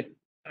Neo4j.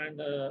 and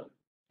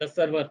the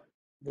server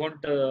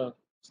won't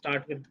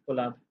start with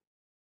collab.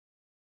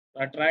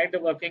 I tried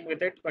working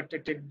with it, but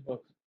it didn't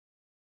work.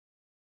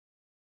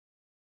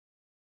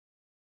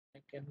 I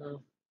can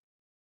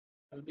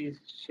I'll be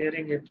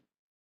sharing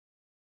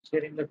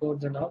the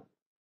codes and all.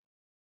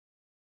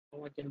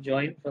 Now I can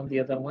join from the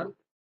other one.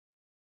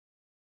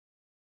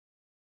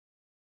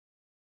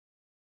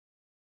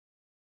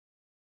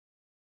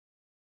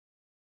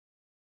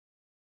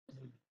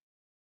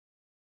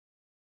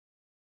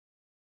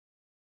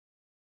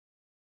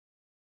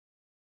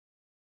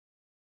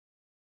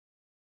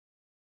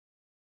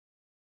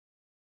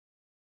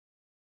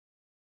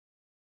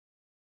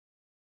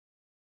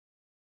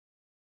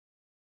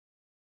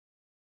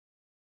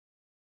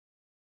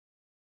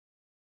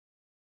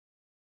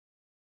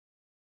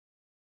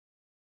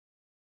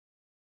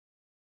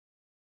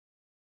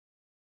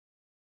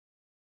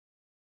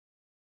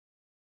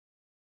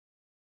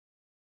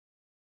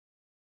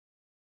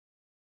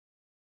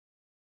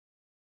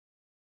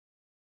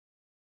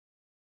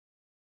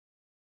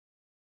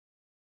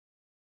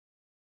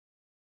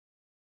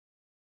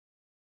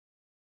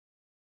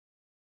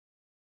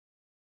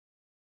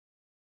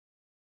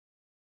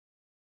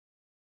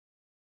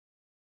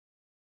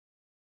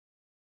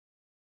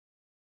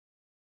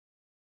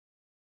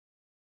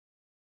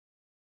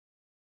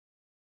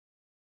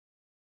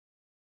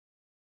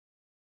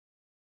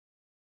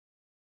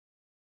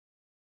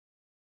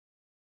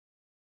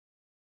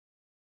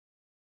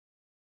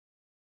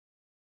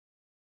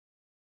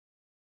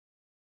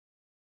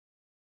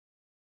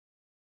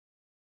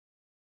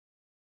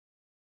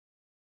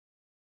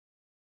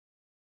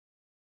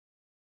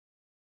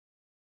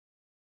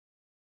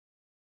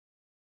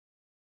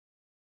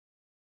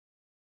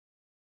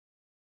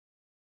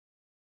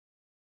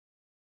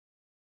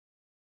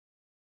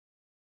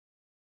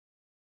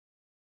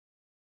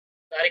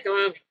 Sarika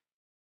ma'am,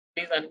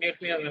 please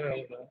unmute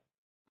me.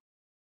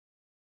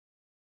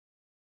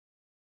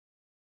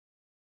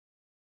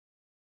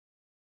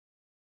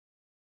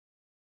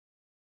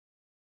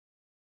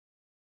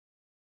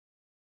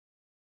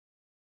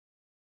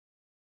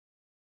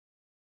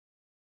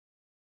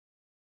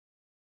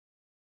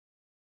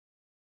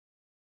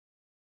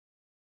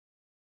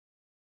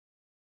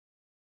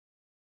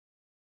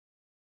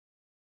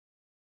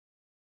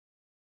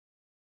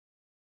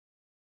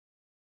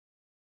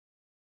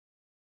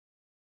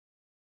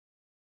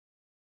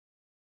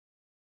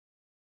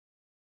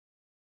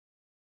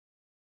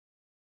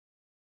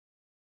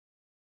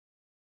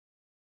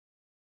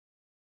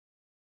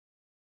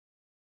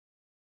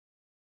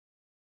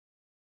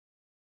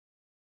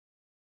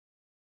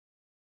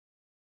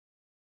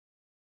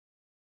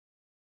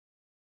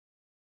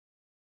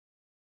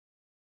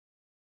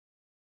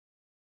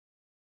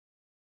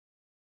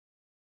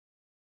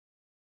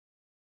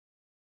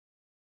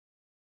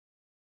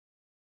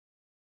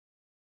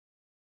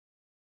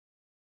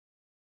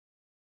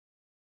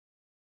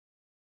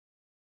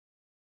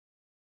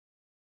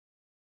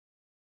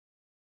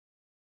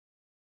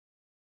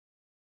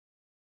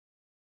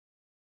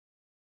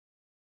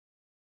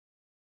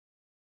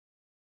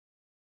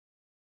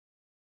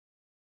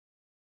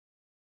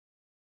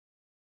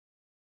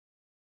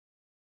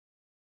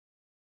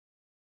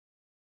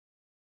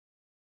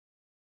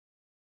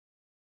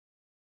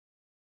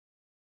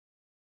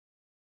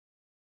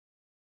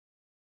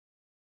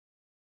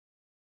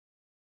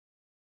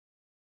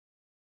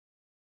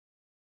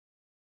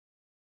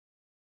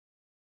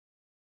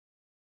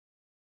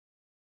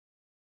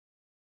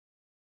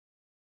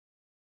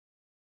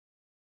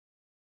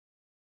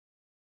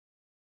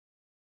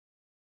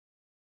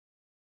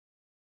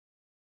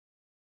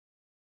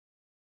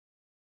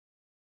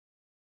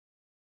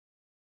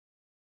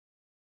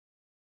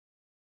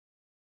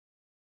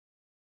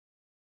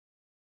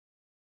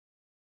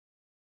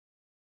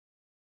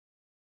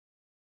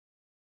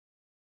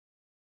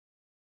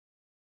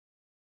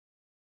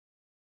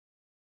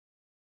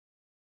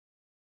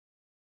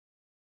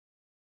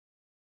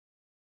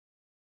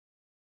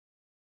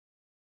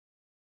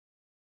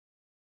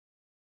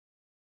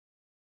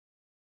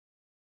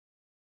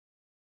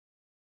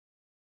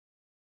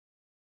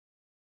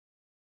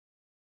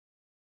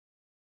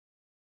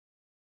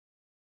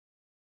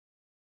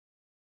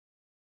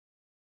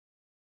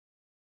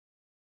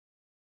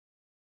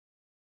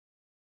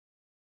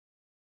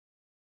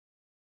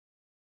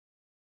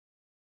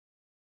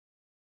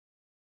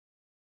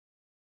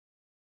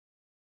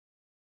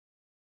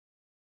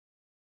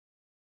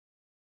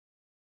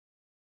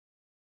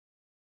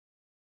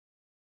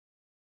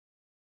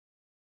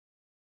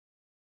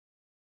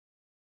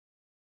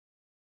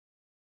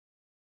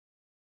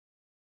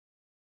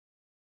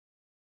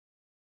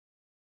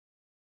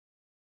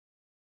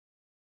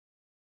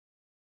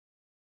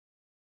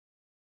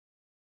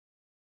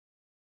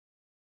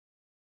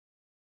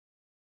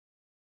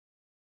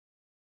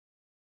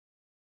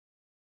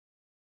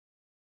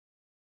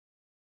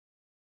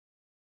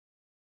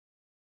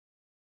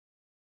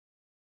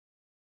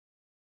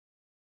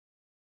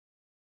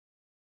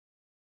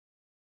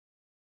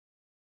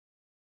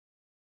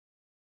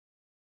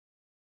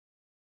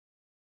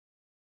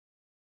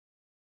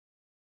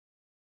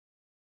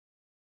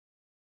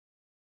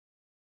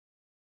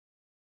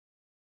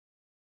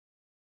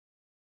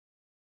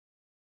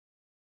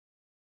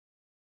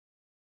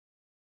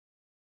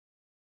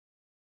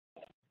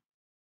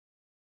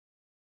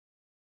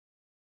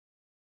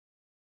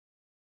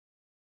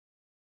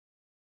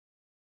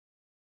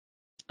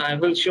 I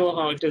will show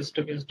how it is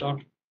to be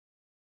installed.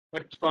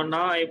 But for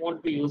now, I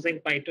won't be using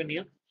Python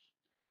here.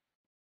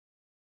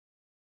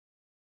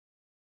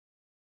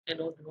 I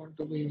don't want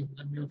to be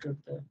unmuted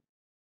there.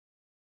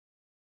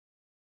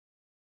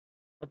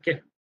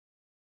 Okay.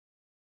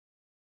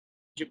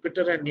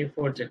 Jupyter and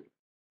Neo4j.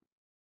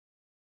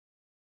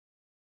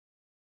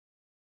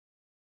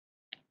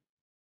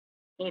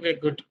 Okay,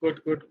 good.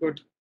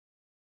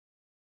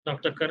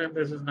 Dr. Karan,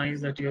 this is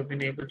nice that you have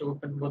been able to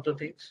open both the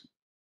things.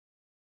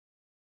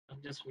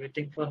 I'm just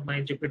waiting for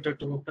my Jupyter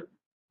to open.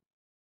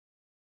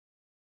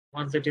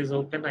 Once it is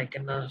open, I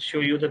can show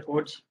you the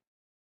codes.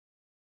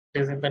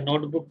 It is in the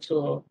notebook,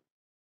 so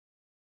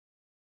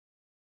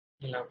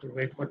you'll have to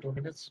wait for 2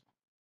 minutes.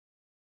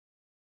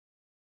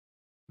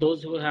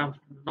 Those who have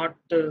not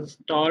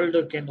installed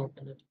can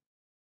open it.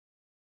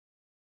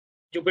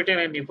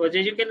 Jupyter and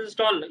Neo4j, you can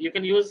install. You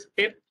can use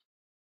pip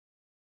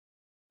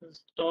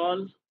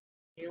install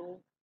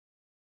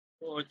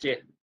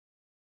Neo4j.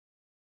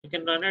 You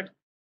can run it.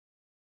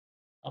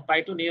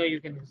 Python Neo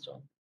you can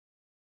install.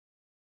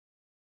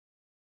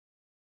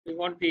 We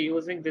won't be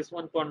using this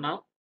one for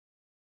now,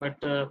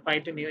 but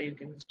Python Neo you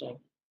can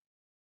install,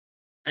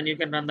 and you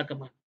can run the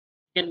command.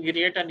 You can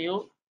create a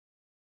new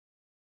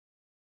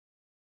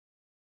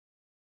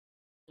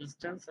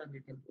instance and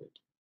you can do it.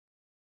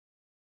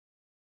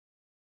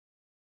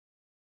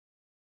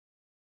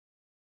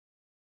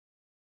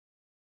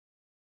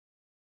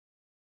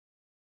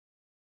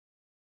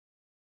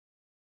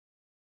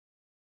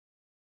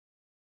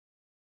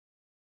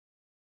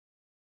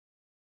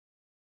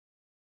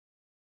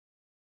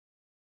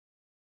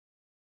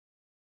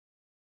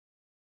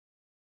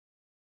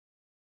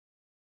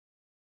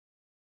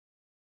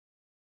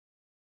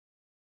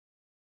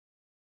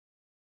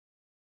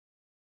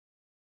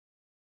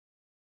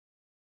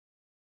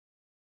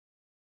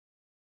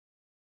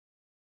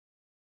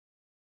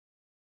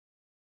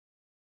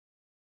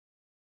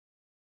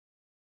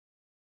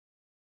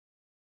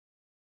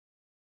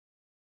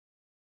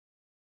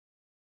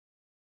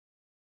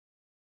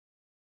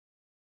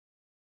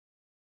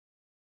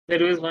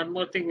 There is one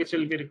more thing which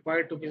will be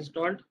required to be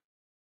installed.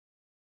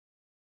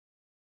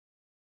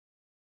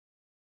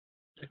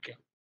 Okay.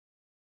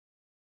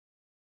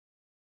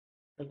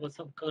 There was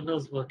some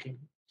kernels working.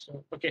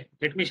 So, okay,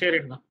 let me share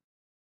it now.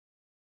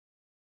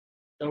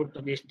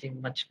 Without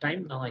wasting much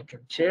time, now I can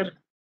share.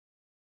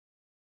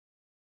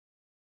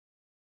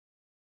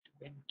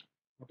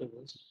 What is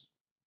this?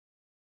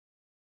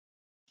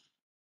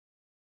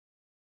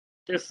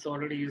 This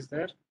already is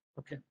there.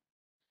 Okay.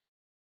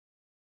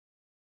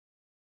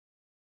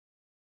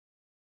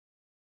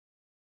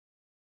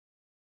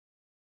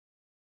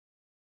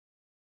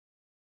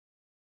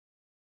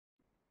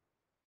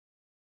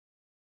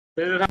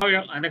 This is how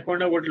your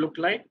Anaconda would look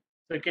like.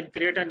 So you can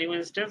create a new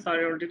instance. I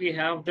already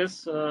have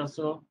this,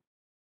 so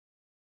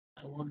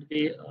I won't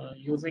be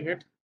using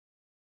it.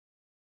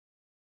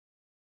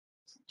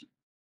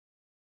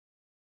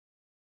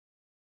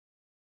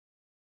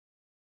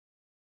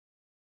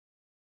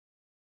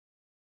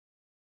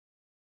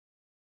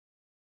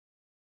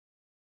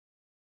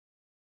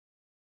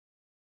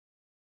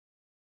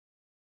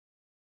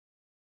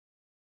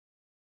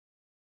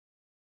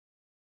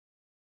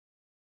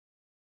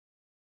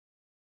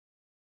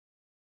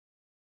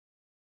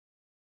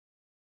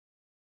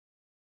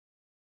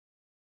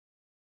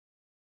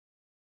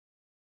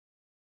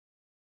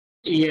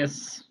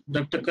 Yes,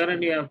 Dr.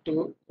 Karan, you have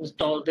to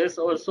install this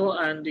also,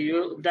 and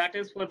you that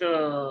is for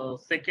the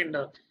second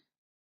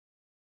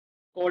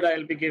code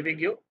I'll be giving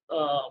you.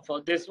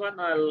 For this one,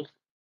 I'll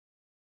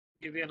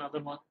give you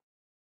another one.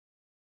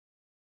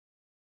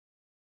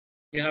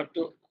 You have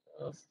to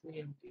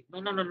CMD. No,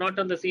 not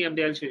on the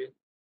CMD. I'll show you.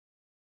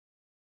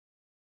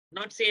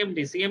 Not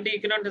CMD. CMD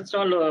you cannot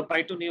install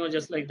Python Neo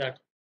just like that.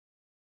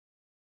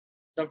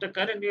 Dr.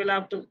 Karan, you'll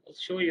have to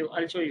show you.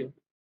 I'll show you.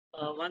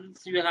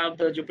 Once you have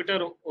the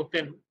Jupyter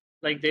open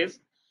like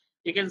this,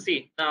 you can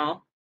see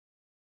now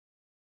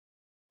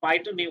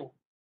Python Neo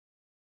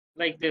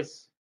like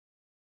this.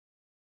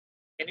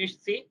 Can you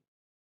see?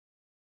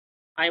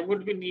 I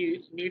would be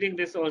needing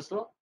this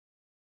also.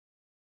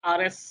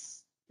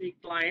 RSC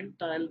client,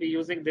 I'll be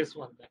using this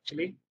one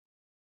actually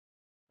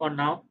for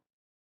now.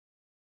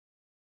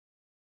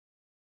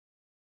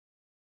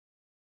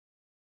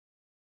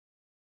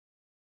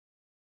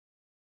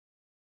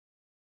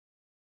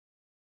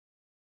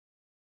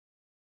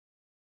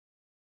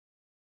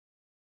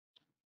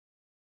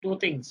 Two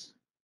things.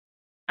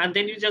 And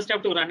then you just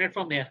have to run it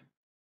from here.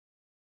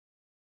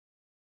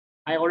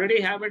 I already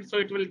have it, so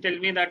it will tell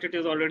me that it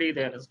is already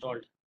there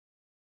installed.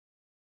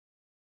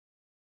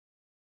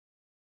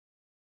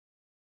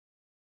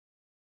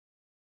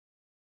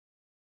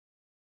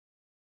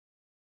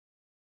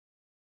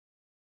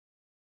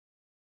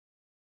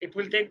 It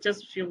will take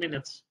just a few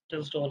minutes to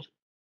install.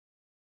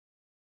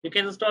 You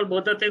can install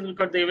both the things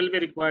because they will be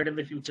required in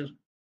the future.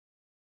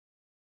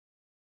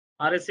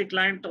 RSC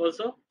client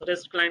also,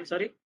 REST client,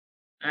 sorry,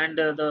 and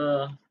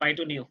the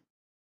Python Neo.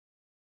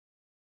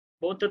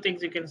 Both the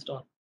things you can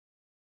install.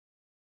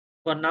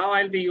 For now,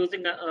 I'll be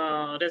using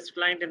a REST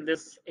client in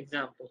this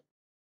example.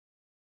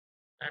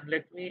 And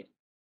let me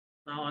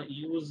now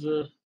use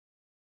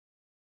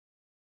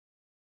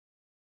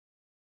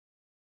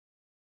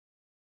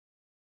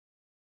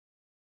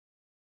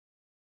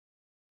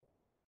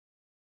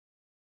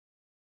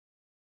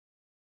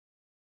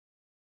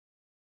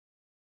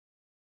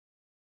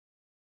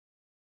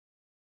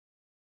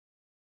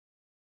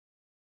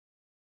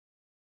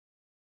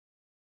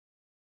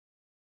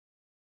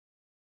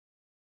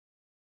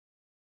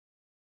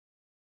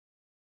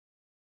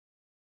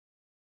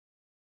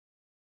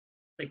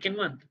second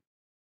one.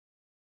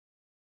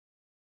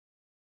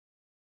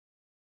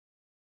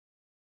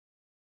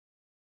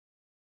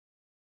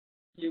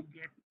 You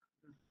get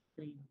the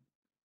screen,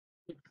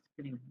 big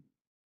screen.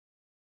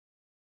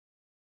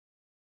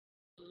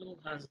 So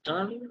has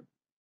done.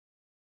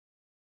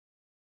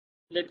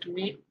 Let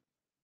me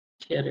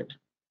share it.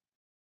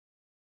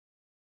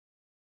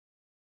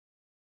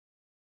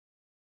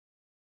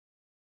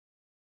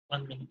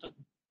 One minute.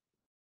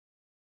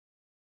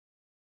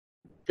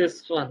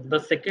 This one. The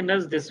second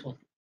is this one.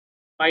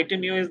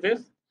 Python new is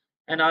this,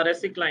 and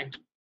RSC client,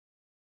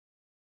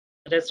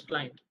 REST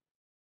client.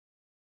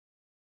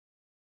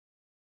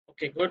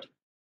 Okay, good.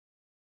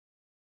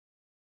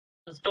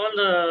 Install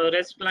the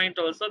REST client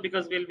also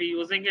because we'll be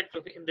using it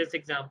in this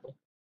example.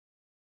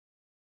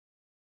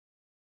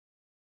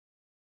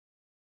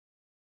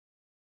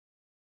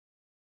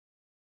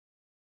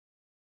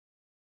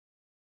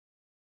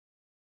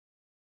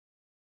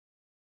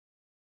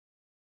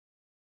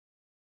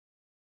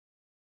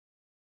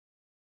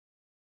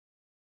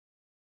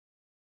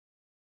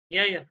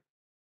 Yeah.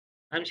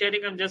 I'm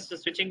sharing. I'm just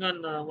switching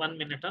on 1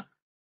 minute. Huh?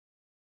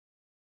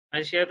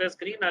 I'll share the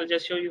screen. I'll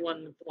just show you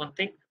one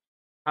thing.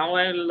 How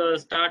I'll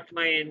start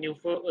my new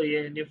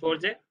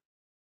project.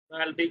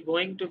 I'll be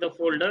going to the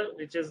folder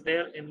which is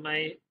there in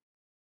my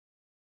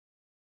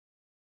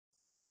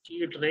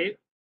G drive.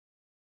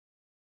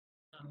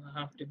 I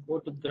have to go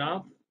to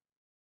graph.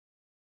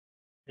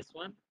 This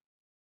one,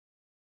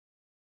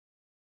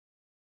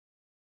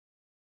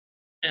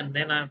 and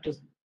then I have to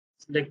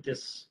select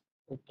this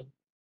open,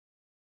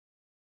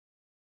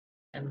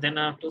 and then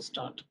I have to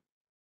start.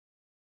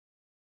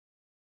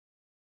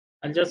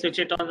 I'll just switch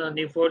it on the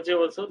Neo4j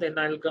also. Then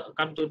I'll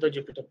come to the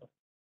Jupyter.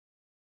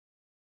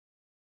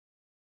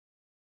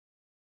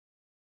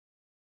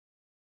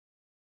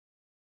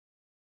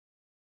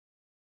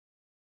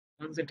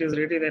 Once it is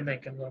ready, then I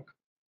can work.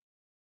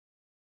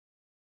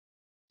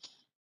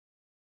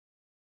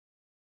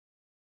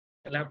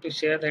 I'll have to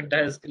share the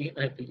entire screen,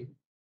 I believe.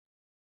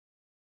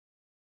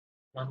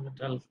 1 minute,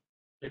 I'll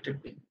let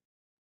it be.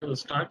 We'll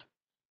start.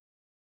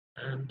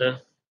 And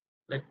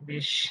let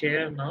me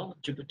share now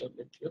Jupyter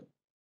with you.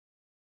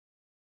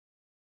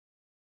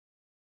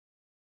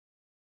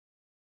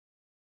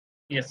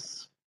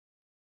 Yes.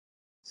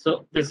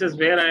 So this is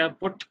where I have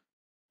put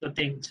the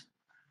things.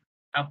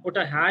 I've put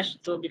a hash,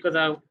 so because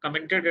I've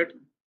commented it,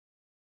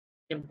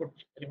 you can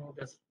remove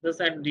this,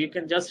 and you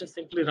can just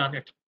simply run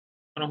it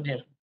from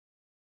here.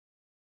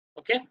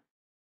 Okay.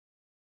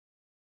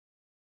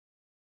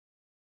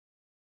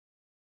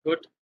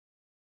 Good.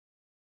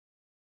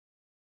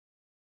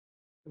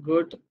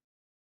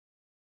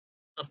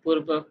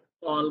 Apurva,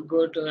 all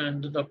good,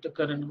 and Dr.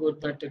 Karan,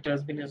 good that it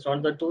has been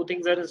installed. The two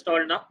things are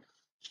installed now.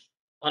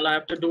 All I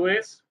have to do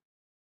is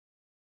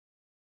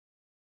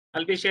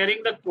I'll be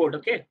sharing the code.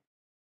 Okay.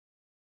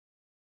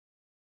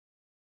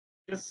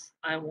 This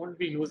I won't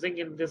be using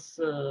in this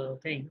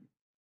thing.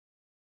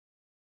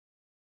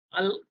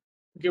 I'll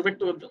give it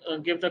to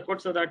give the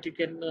code so that you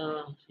can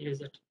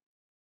use it.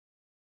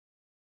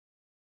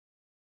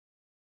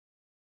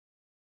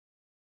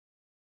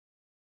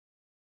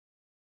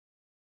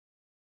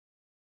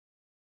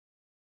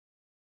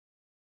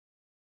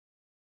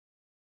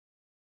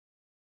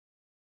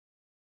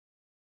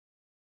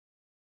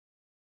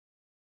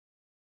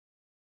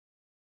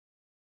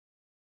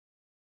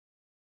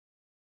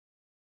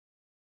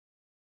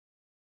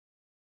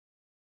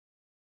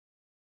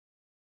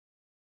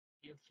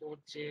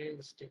 Neo4j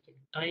is taking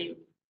time.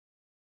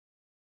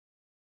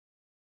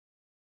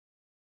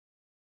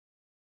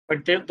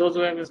 But those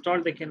who have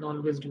installed, they can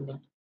always do that.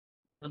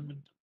 1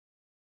 minute.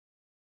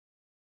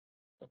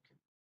 Okay.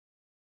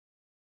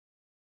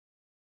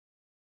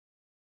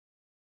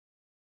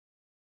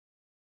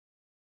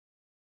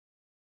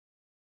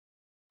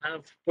 I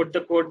have put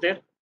the code there.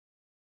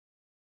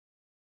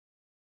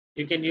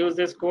 You can use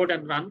this code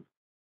and run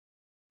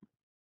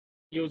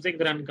using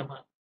run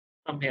command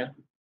from here.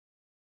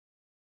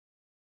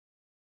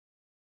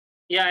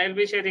 Yeah, I'll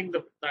be sharing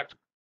that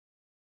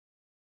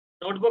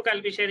notebook.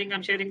 I'll be sharing.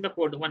 I'm sharing the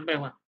code one by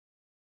one,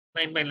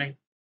 line by line.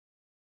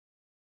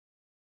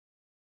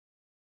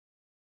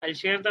 I'll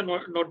share the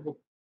notebook.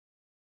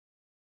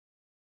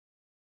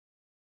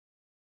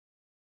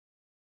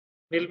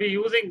 We'll be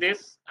using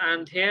this,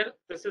 and here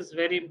this is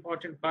very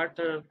important part.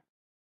 I'll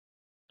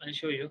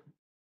show you.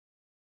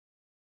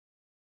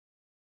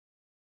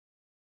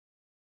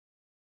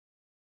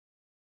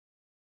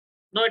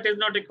 No, it is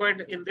not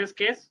required in this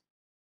case.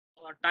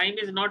 time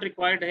is not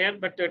required here,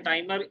 but the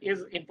timer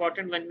is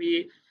important when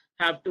we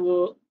have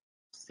to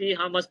see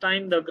how much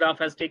time the graph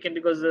has taken,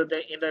 because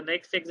in the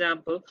next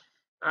example,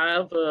 I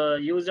have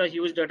used a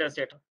huge data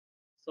set.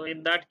 So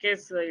in that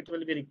case, it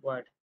will be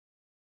required.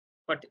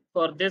 But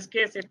for this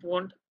case, it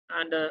won't.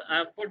 And I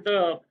have put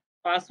the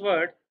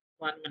password.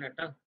 1 minute.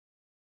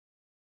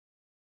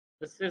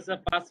 This is a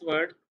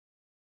password.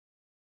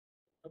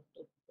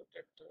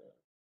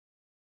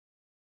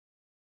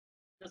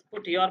 Just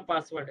put your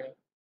password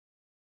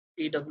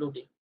here.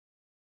 PWD.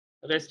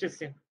 Rest is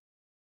same.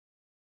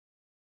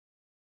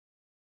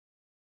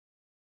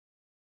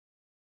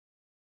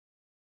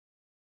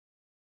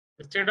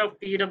 Instead of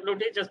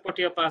PWD, just put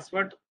your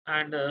password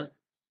and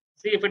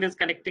see if it is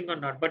connecting or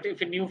not. But if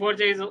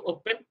Neo4j is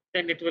open,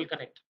 then it will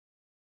connect.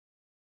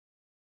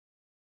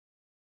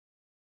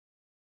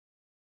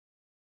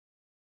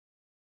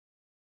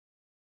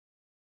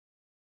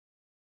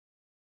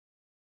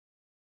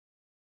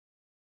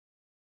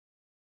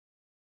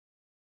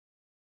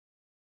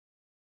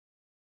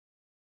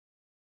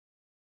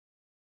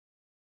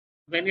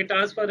 When it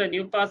asks for a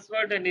new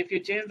password, and if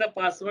you change the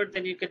password,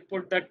 then you can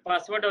put that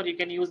password, or you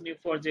can use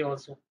Neo4j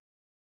also.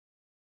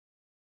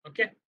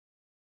 Okay.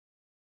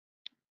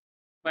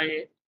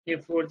 My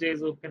Neo4j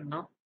is open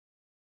now.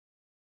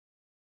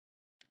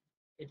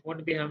 It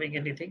won't be having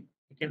anything.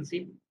 You can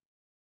see.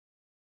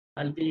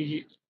 I'll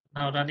be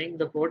now running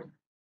the code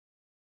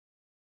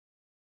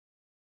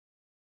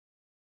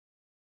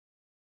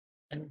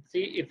and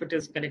see if it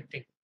is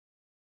connecting.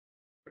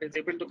 If it is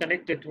able to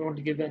connect, it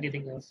won't give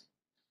anything else,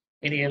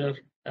 any error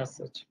as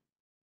such.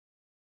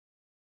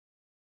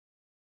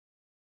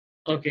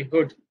 Okay,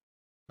 good.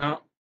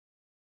 Now,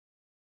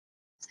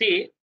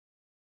 see,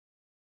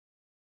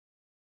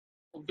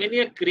 when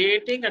you're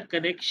creating a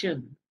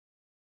connection,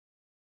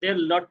 there are a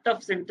lot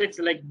of syntax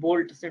like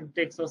bolt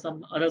syntax or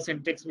some other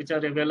syntax which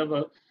are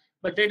available,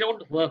 but they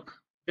don't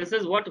work. This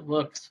is what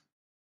works.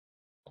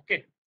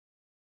 Okay.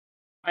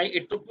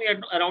 It took me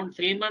around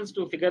 3 months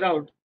to figure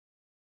out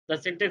the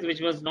syntax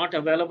which was not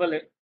available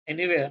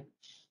anywhere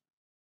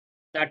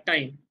that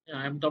time.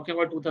 I'm talking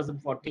about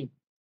 2014.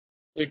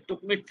 It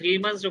took me 3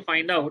 months to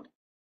find out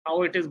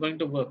how it is going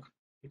to work,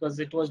 because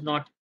it was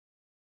not.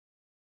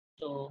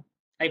 So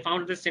I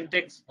found this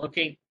syntax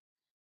working,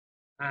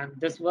 and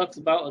this works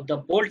about the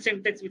bold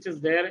syntax which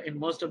is there in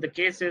most of the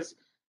cases.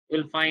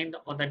 You'll find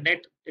on the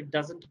net it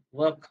doesn't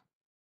work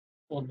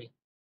for me.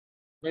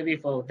 Maybe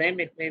for them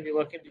it may be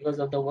working because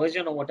of the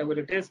version or whatever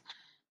it is,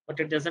 but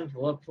it doesn't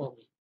work for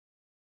me.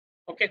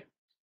 Okay.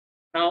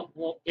 Now,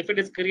 if it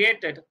is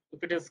created,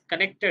 if it is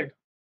connected,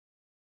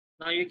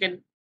 now you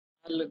can,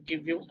 I'll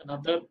give you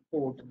another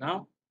code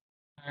now.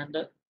 And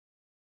okay,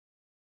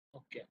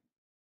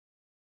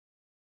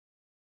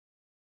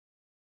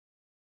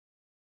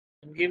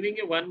 I'm giving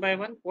you one by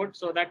one code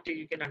so that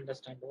you can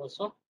understand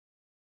also.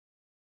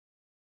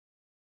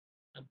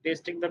 I'm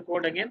pasting the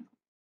code again,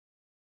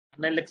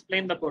 and I'll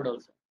explain the code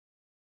also.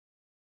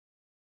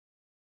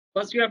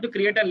 First, you have to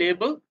create a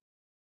label.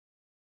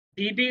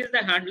 DB is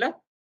the handler.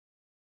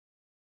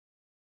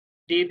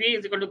 DB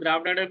is equal to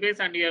graph database,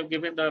 and you have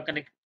given the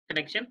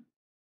connection.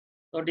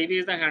 So DB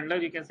is the handler.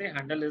 You can say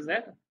handle is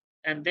there,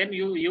 and then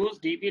you use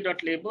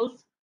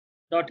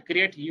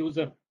db.labels.create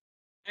user.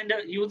 And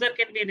user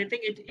can be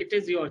anything. It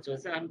is your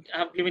choice. I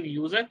have given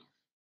user.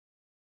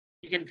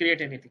 You can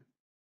create anything,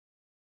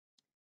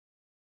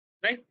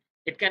 right?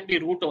 It can be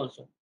root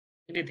also,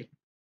 anything.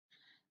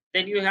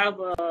 Then you have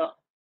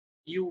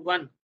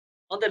u1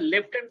 on the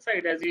left hand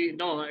side. As you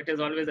know, it is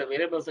always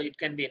available, so it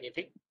can be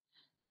anything.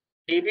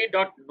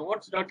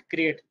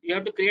 db.nodes.create. You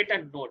have to create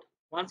a node.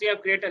 Once you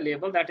have created a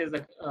label, that is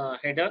the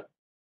header.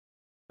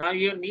 Now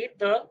you need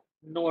the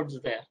nodes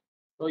there.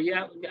 So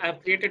yeah, I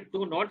have created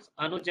two nodes,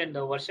 Anuj and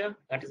Varsha.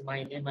 That is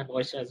my name, and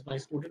Varsha is my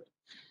student.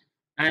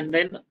 And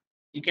then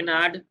you can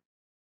add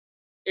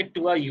it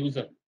to a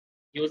user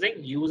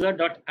using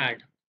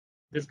user.add,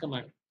 this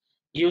command.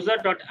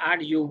 User.add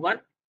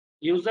u1,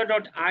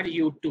 user.add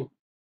u2.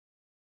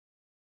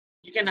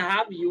 You can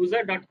have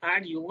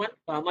user.add u1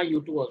 comma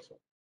u2 also.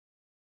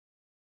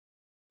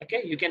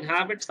 Okay, you can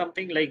have it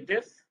something like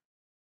this: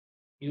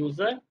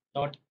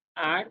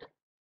 user.add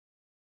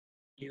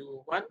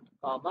u1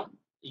 comma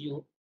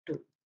u2.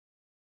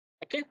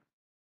 Okay,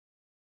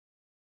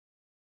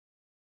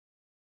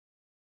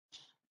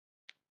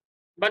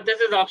 but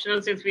this is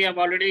optional since we have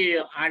already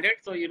added,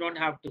 so you don't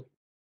have to.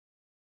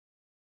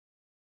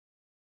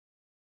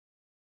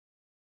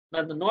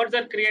 Now the nodes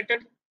are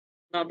created.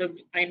 Now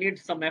I need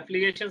some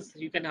affiliations.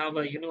 You can have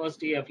a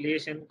university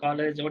affiliation,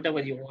 college, whatever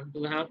you want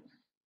to have.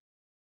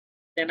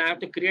 Then I have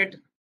to create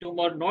two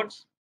more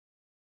nodes.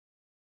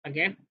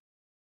 Again,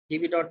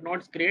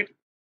 db.nodes create.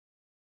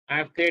 I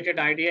have created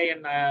IDI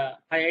and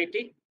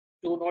IIT.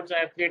 Two nodes I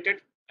have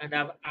created, and I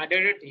have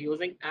added it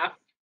using app.add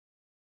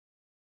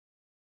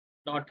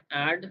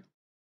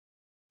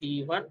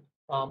b1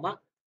 comma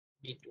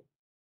b2.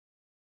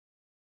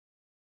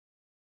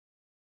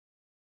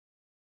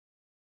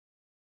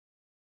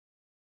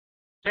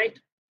 Right.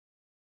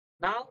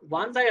 Now,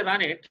 once I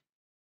run it,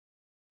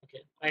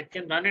 Okay, I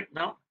can run it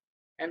now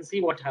and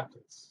see what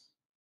happens.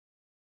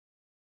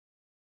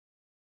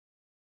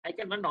 I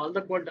can run all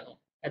the code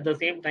at the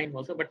same time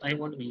also, but I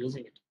won't be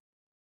using it.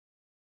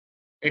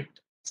 It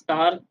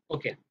star,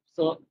 okay.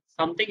 So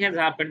something has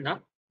happened now.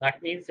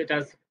 That means it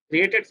has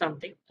created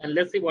something. And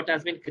let's see what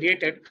has been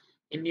created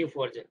in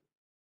Neo4j.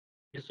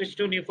 You switch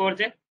to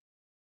Neo4j,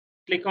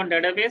 click on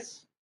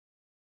database.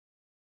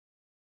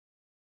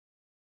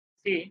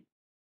 See,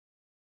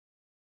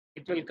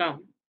 it will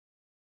come.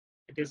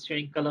 It is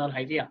showing color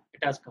idea.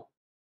 It has come.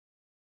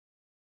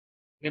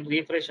 You can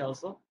refresh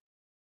also.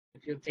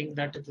 If you think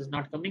that it is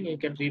not coming, you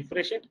can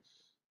refresh it.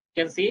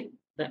 You can see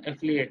the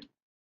affiliate.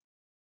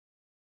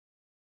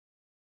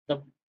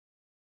 The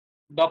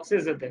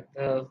boxes are there.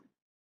 The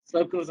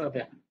circles are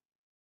there.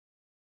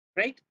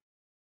 Right?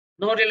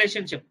 No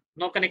relationship,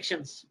 no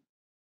connections.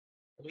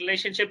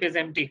 Relationship is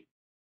empty.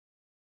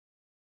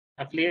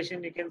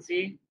 Affiliation you can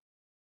see,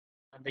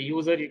 and the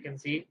user you can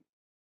see.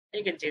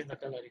 You can change the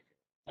color if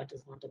that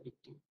is not a big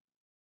deal.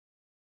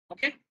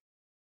 Okay.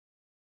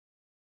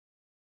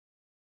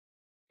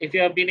 If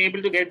you have been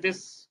able to get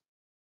this,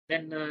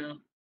 then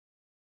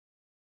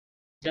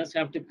just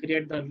have to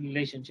create the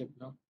relationship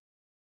now.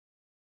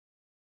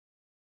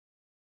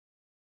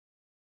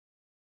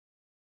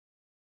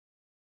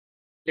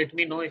 Let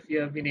me know if you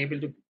have been able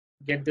to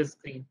get this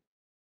screen.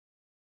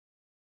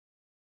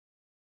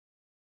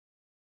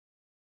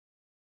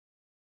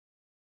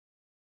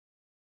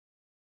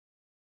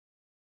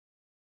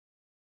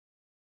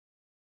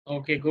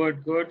 Okay,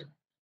 good, good.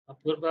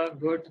 Apurva,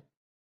 good.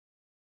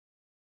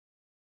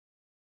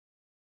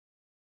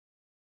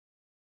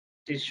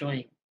 It is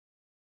showing.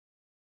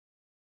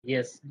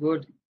 Yes,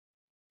 good.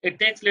 It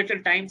takes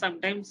little time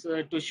sometimes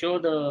to show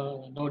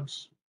the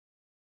nodes.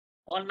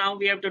 All now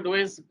we have to do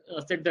is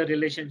set the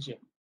relationship.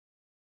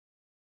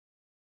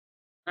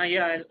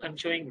 Yeah, I'm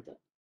showing it.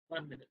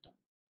 1 minute.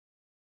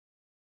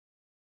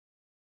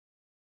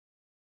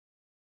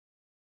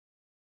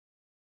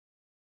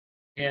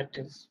 Here it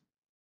is.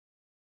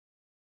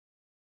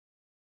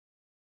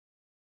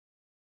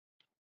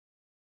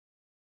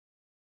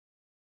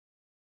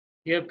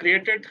 You have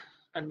created,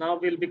 and now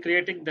we'll be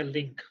creating the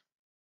link.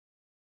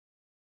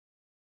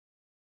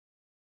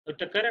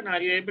 Dr. Karan,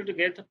 are you able to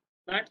get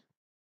that?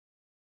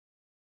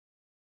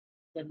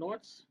 The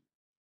notes?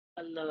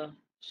 I'll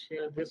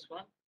share this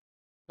one.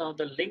 Now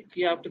the link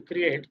you have to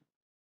create.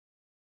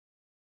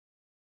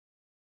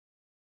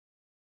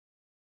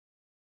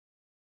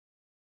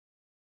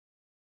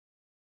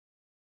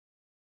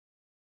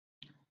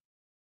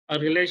 A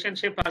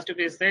relationship has to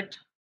be set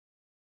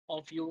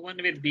of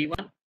U1 with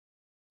B1,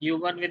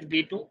 U1 with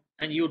B2,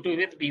 and U2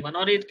 with B1,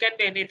 or it can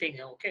be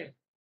anything. Okay,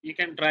 you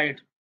can try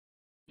it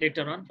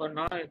later on. For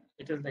now,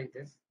 it is like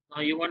this.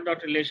 Now U1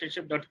 dot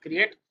relationship dot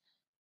create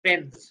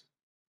friends.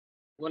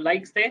 वो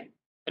likes है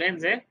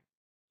friends है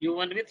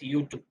U1 with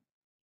U2.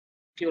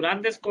 If you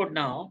run this code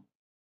now,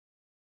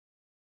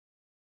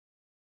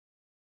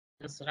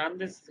 just run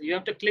this. You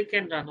have to click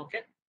and run.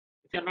 Okay.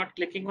 If you're not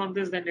clicking on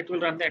this, then it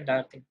will run the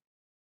entire thing.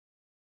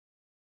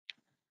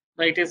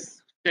 Now it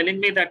is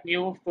telling me that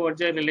new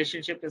 4J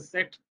relationship is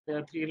set. There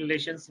are 3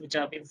 relations which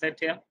have been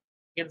set here.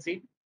 You can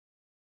see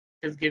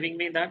it is giving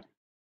me that.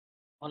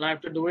 All I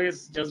have to do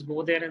is just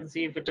go there and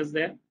see if it is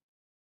there.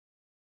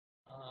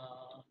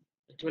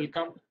 It will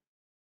come,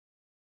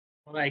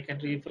 or I can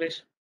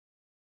refresh.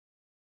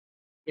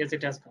 Yes,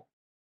 it has come.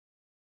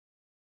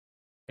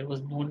 There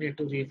was no need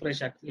to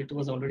refresh. Actually, it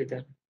was already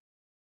there.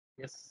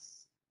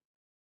 Yes.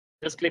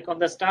 Just click on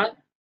the star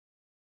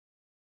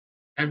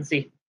and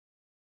see.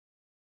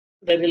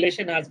 The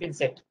relation has been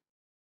set.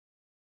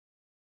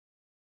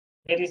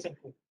 Very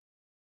simple.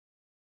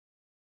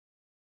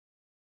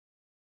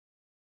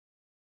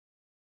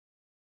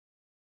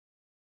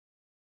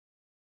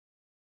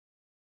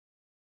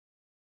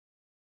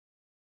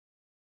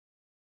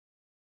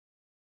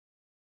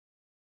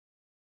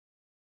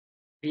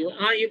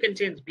 You can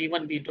change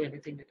B1, B2,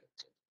 anything you can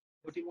change.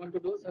 What you want to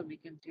do, sir, we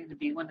can change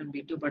B1 and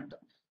B2, but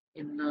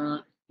in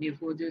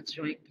Neo4j it's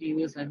showing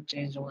previous and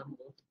changed one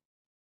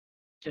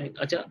both.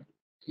 Acha,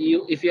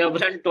 if you have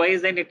run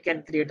twice, then it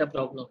can create a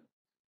problem.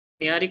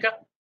 Niharika,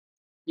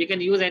 you can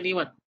use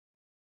anyone.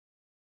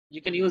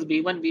 You can use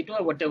B1, B2,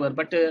 or whatever,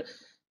 but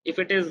if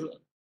it is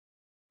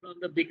from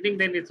the beginning,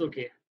 then it's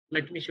okay.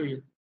 Let me show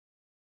you.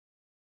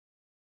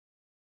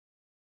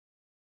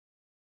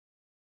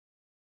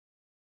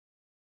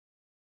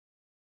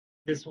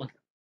 This one.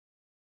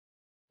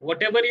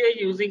 Whatever you are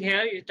using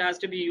here, it has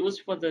to be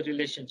used for the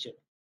relationship.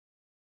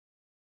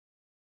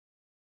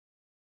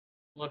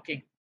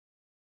 Working.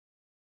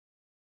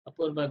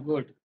 Apurva,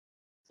 good.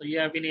 So you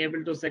have been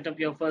able to set up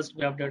your first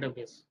graph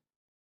database.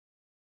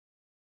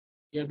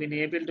 You have been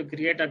able to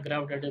create a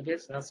graph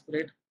database. That's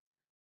great.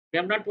 We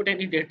have not put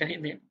any data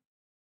in it.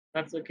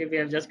 That's okay. We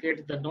have just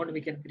created the node.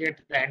 We can create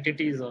the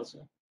entities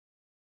also.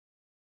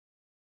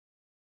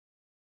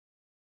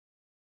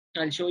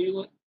 I'll show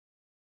you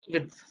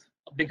with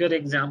a bigger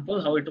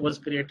example how it was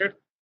created.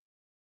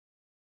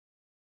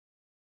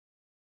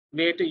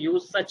 Way to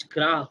use such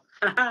graph.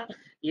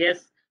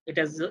 Yes,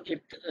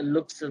 it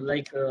looks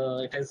like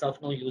it is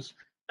of no use.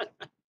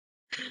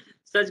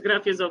 Such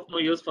graph is of no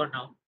use for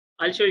now.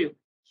 I'll show you.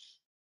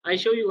 I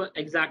show you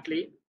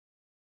exactly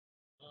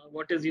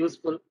what is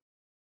useful.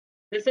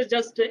 This is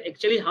just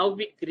actually how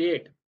we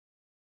create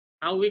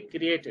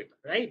it,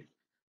 right?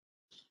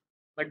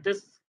 But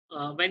this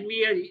when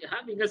we are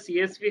having a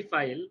CSV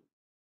file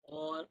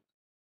or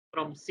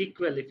from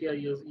SQL, if you are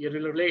using your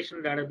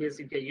relational database,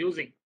 if you're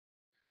using,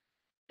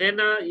 then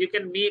you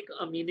can make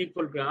a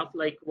meaningful graph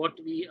like what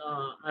we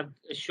have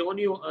shown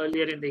you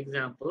earlier in the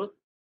example.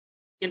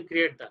 You can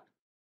create that,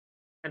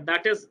 and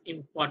that is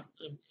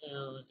important,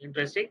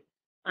 interesting,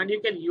 and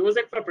you can use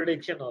it for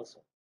prediction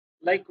also.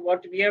 Like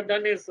what we have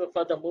done is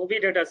for the movie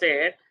data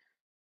set,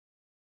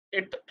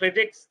 it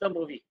predicts the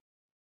movie,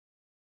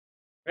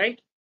 right?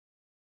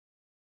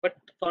 But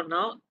for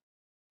now,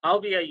 how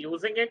we are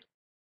using it,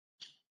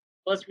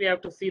 first we have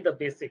to see the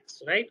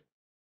basics, right?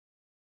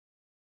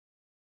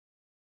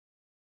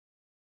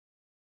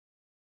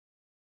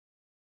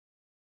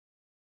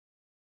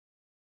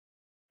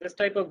 This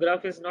type of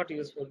graph is not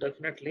useful,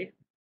 definitely,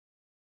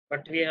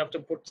 but we have to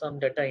put some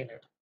data in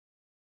it.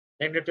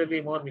 Then it will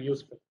be more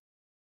useful.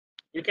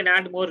 You can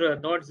add more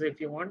nodes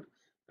if you want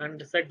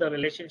and set the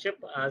relationship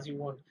as you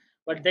want.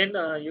 But then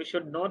you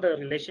should know the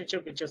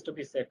relationship which has to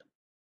be set.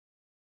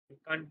 You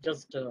can't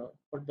just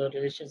put the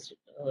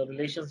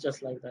relations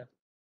just like that,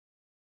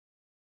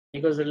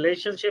 because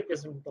relationship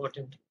is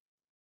important.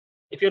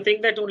 If you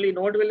think that only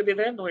node will be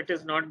there, no, it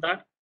is not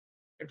that.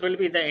 It will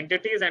be the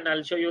entities, and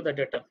I'll show you the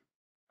data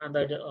and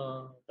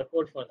the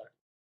code for that.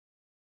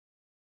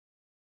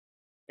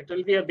 It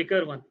will be a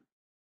bigger one.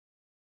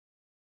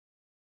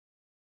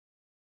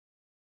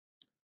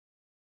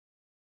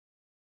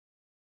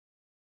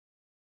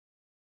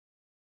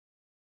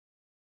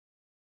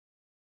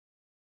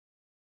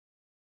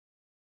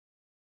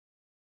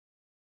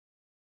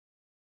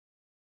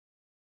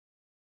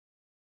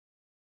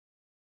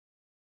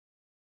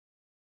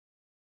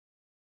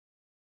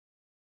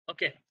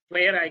 Okay,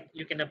 where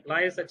you can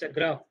apply such a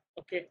graph.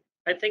 Okay,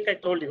 I think I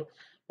told you,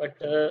 but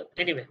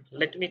anyway,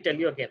 let me tell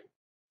you again.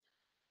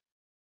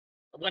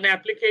 One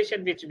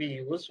application which we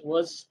used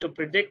was to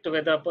predict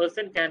whether a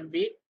person can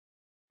be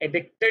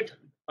addicted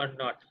or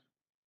not.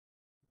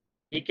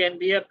 He can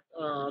be a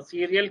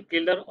serial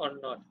killer or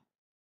not,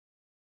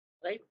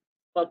 right?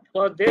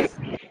 For this,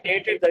 we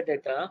created the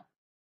data,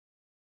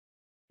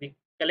 we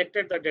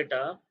collected the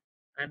data,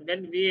 and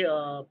when we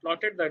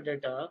plotted the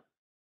data,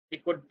 we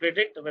could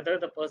predict whether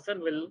the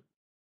person will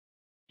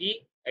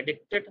be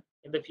addicted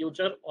in the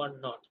future or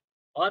not,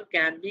 or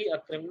can be a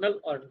criminal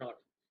or not.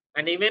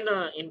 And even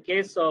in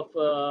case of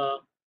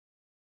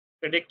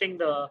predicting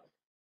the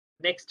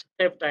next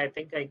theft, I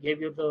think I gave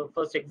you the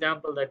first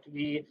example that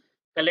we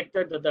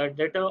collected the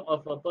data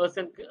of a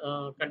person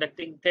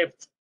conducting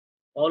thefts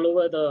all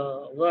over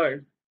the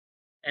world.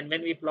 And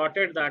when we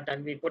plotted that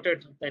and we put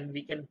it, then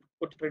we can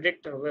put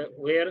predict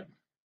where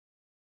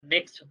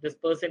next this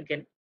person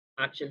can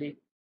actually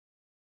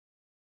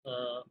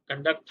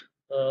conduct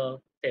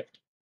theft.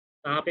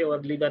 कहाँ पे वो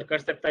अगली बार कर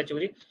सकता है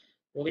चोरी,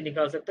 वो भी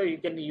निकाल सकता है. You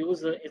can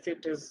use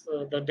it is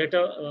the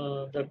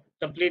data, the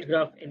complete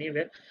graph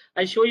anywhere.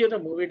 I show you the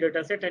movie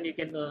data set, and you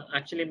can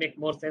actually make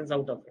more sense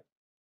out of it.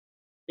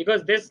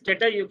 Because this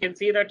data, you can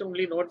see that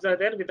only nodes are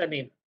there with a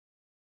name,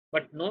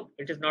 but no,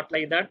 it is not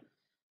like that.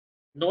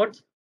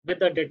 Nodes with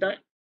the data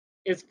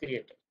is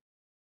created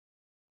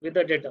with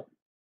the data.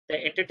 The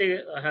entity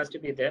has to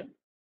be there.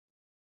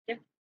 Okay,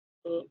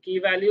 so key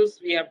values,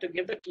 we have to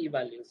give the key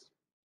values.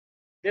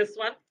 This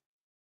one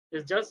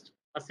is just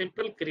a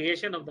simple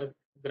creation of the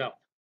graph.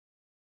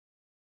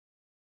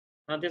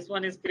 Now this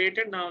one is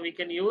created. Now we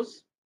can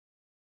use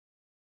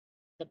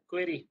the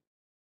query.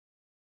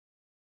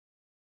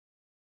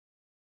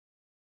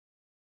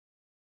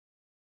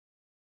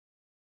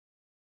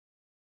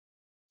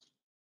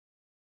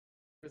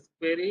 This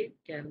query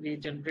can be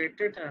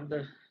generated,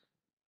 and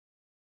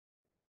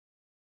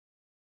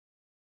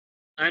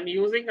I'm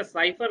using a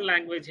cipher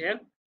language here.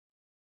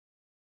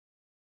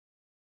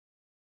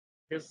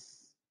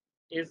 This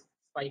is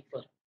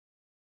cipher.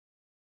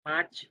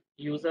 Match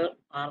user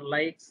r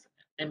likes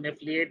and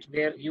affiliate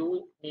where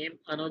you name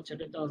Anuj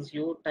returns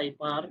you type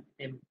r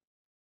m.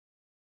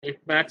 It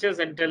matches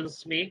and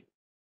tells me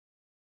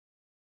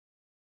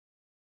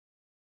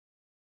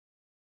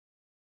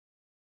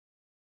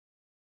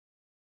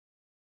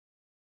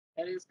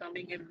there is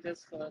coming in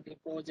this the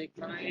project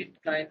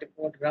client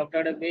report graph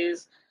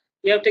database.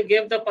 You have to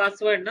give the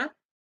password, na?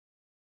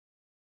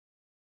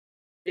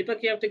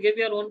 Deepak, you have to give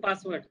your own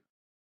password.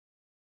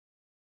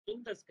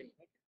 Zoom the screen.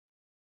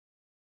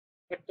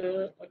 Okay. But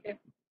okay,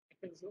 I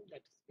can zoom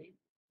that screen.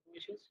 No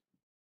issues.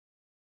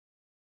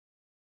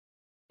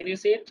 Can you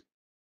see it?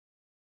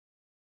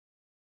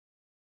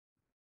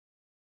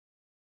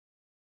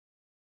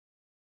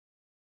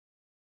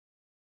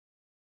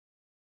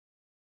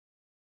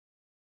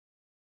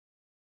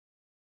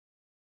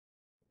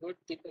 Good,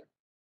 Deepak.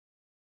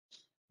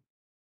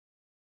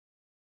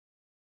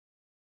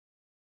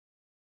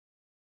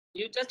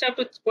 You just have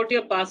to put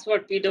your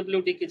password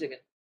PWD ki jagah.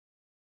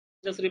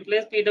 Just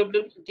replace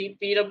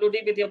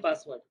PWD with your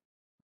password.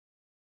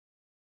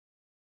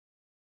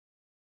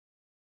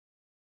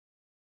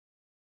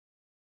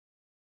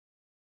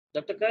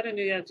 Dr. Karan,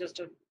 you have just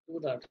to do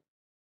that.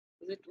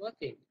 Is it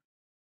working?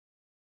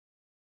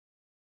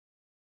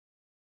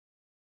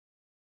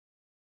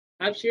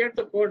 I've shared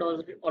the code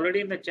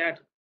already in the chat.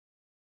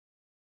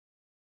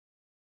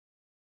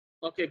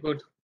 Okay,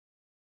 good.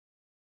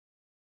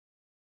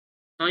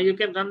 Now you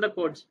can run the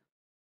codes.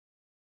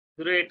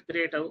 Great,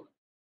 great,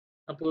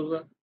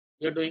 Apurva.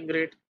 You're doing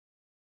great.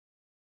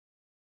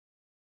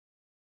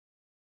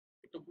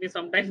 It took me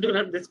some time to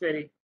run this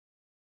query.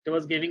 It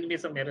was giving me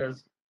some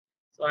errors.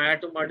 So I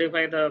had to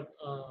modify the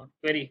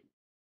query.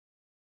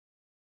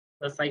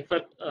 The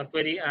cipher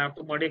query, I have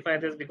to modify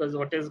this because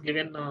what is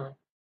given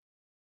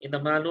in the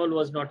manual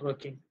was not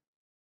working.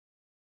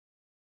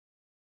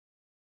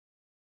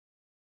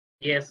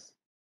 Yes.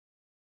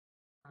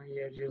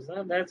 Yes,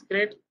 user. That's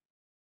great.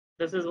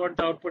 This is what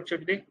the output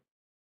should be.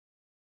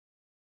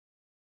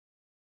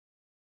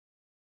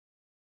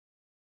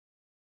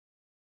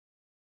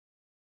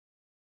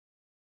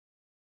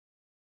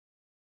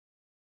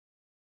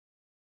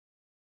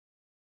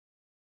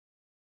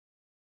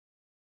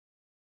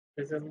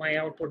 This is my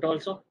output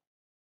also.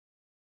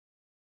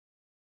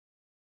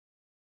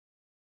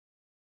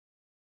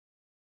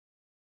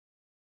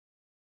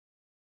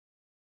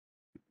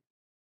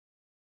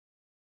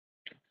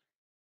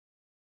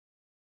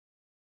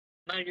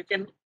 Now you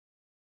can,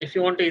 if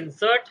you want to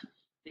insert,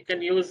 you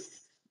can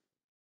use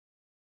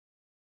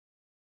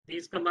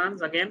these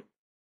commands again.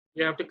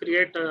 You have to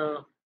create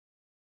a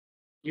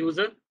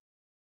user,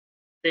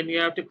 then you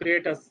have to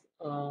create a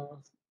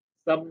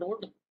sub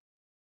node,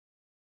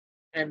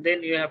 and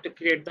then you have to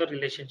create the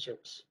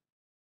relationships.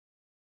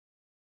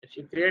 If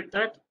you create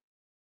that,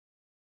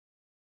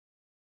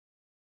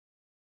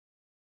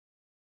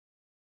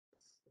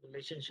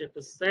 relationship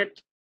is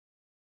set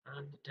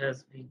and it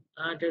has been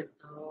added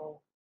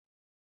now.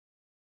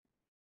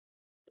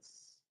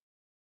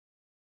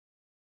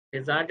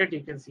 Is added,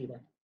 you can see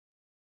that.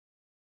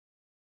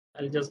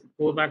 I'll just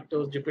go back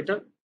to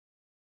Jupyter.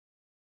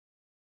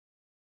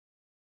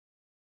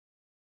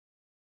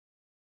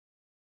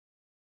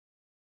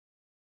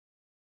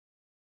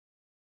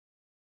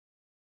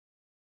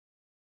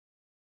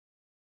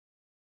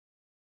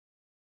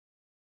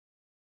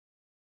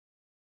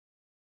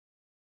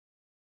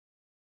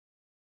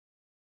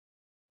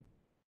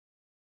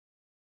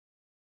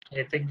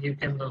 I think you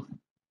can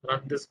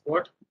run this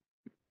code.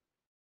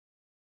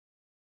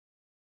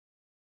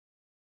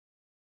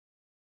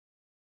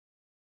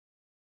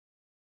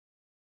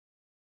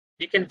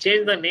 You can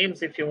change the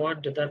names if you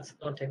want to, that's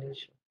not an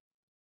issue.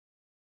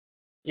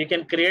 You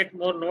can create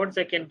more nodes,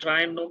 I can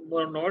try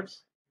more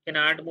nodes, you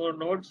can add more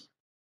nodes.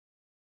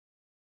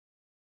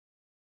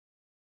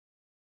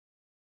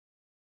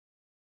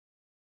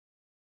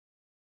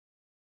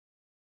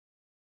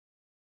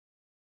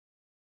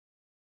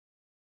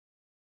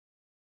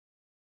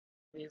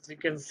 As you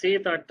can see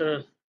that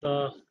the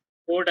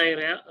code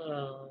I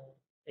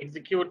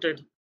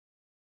executed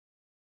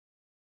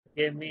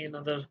gave me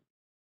another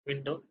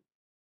window.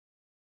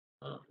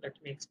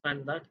 Let me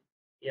expand that.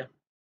 Yeah.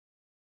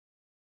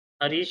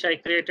 Harish, I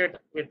created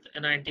with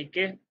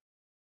NITK.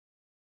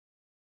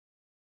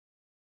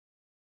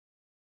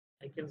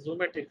 I can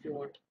zoom it if you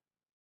want.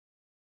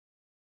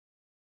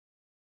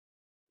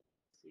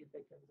 See if I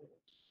can zoom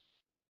it.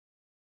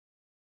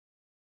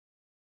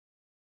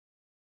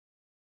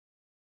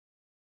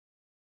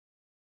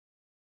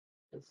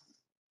 Yes.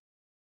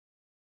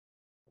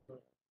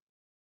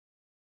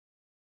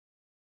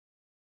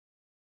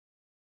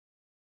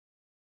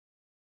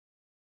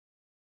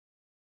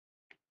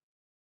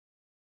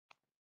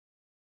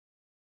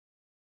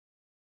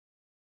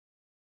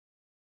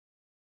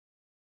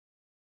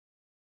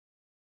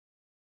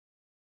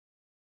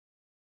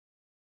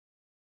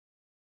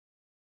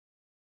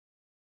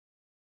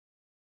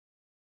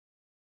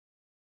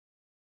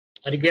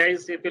 Are you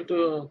guys able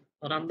to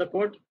run the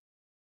code?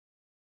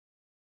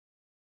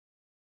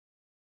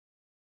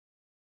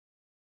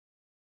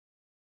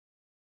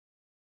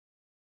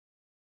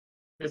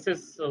 This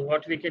is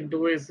what we can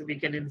do is we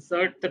can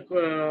insert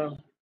the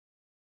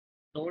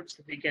nodes,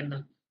 we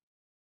can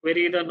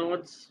query the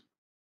nodes,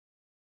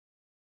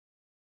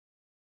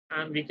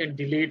 and we can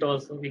delete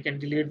also. We can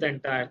delete the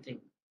entire thing.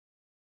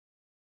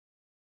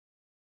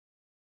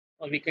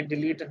 Or we can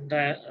delete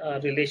entire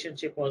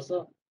relationship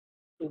also.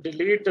 To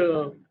delete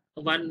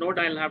one node,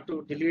 I'll have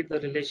to delete the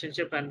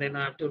relationship and then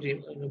I have to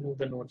remove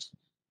the nodes.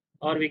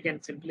 Or we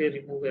can simply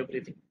remove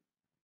everything.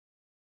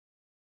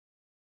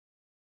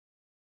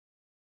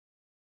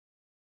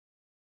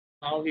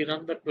 How we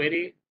run the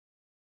query,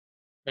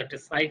 that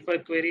is cipher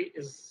query,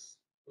 is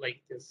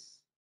like this.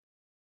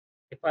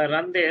 If I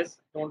run this,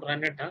 don't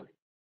run it, huh?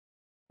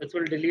 This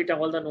will delete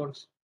all the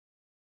nodes.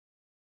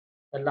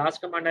 The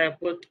last command I have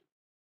put,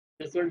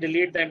 this will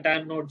delete the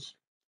entire nodes,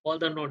 all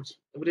the nodes,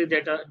 every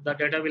data, the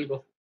data will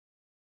go.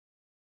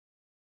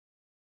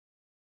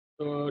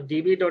 So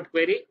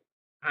db.query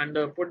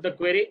and put the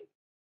query.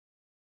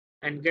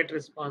 and get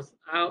response.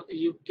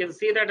 You can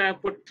see that I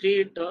have put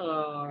three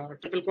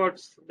triple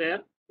quotes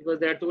there because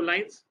there are two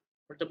lines,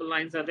 multiple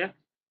lines are there.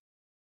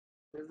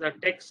 This is the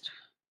text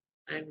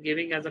I am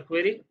giving as a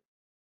query.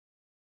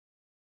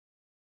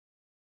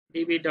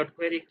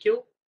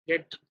 db.queryq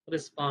get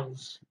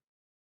response.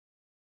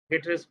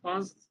 Get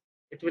response,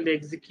 it will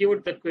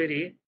execute the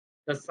query,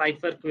 the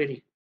cipher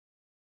query,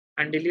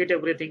 and delete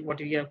everything what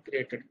you have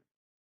created.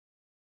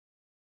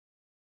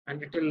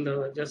 And it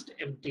will just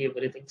empty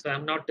everything. So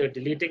I'm not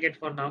deleting it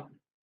for now.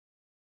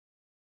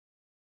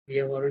 We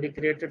have already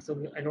created, so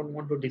I don't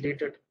want to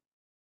delete it.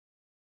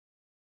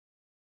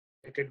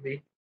 Let it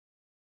be.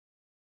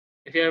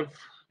 If you have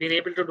been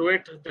able to do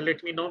it, then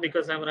let me know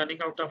because I'm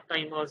running out of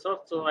time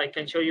also. So I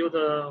can show you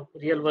the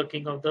real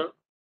working of the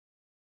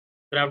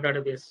graph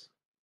database.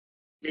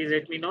 Please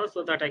let me know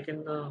so that I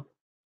can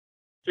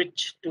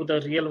switch to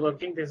the real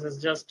working. This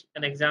is just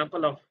an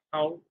example of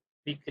how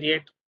we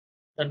create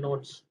the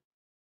nodes.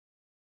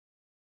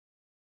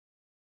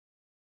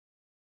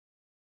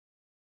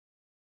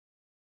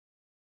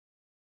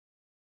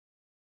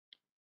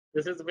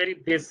 This is very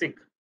basic.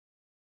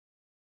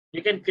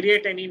 You can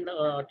create any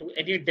to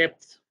any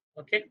depth.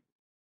 Okay,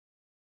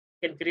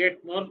 you can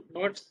create more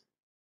nodes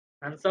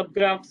and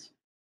subgraphs.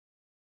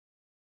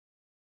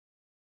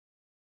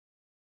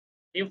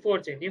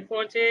 Neo4j.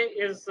 Neo4j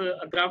is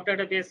a graph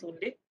database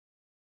only.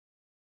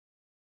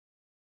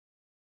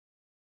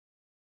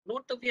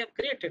 Node we have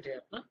created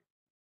here. No?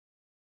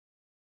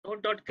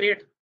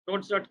 Node.create.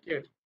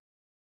 Nodes.create.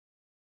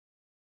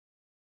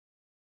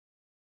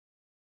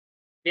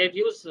 We have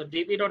used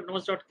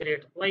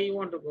db.nodes.create. Why you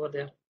want to go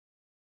there?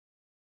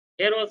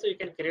 Here also you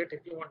can create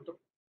if you want to.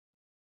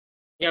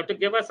 You have to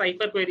give a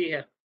cipher query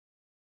here.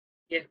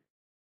 Yeah.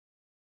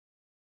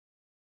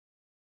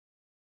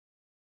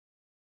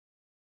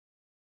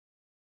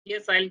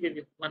 Yes, I'll give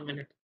you 1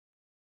 minute.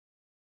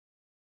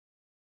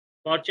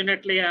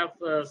 Fortunately, I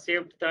have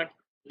saved that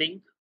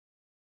link.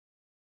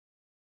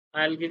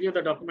 I'll give you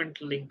the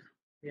document link.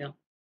 Yeah.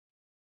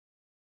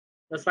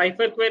 The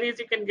cipher queries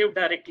you can give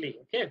directly.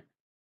 Okay.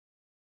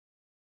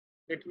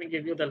 Let me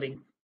give you the link.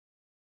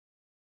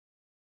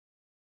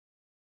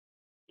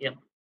 Yeah.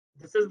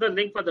 This is the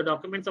link for the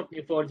documents of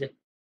Neo4j.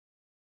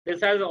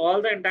 This has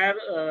all the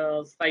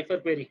entire cipher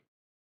query.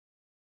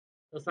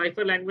 The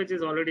cipher language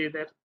is already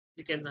there.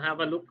 You can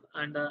have a look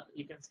and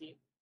you can see.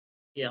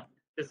 Yeah,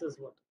 this is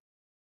what.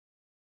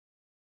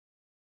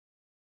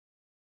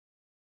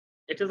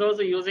 It is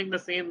also using the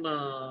same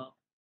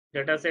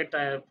data set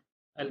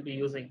I'll be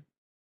using.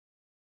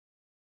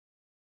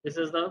 This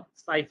is the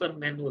cipher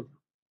manual.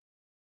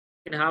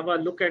 You can have a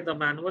look at the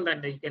manual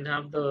and you can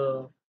have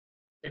the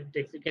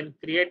syntax. You can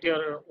create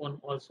your own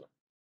also.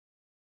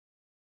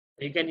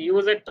 You can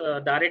use it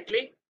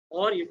directly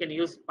or you can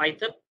use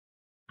Python.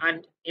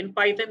 And in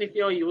Python, if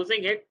you're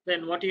using it,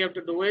 then what you have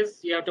to do is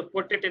you have to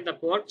put it in the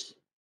quotes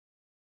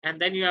and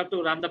then you have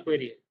to run the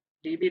query.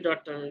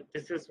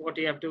 This is what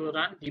you have to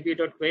run,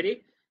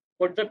 db.query.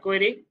 Put the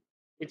query,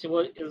 which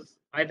is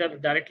either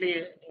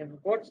directly in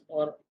quotes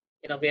or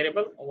in a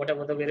variable or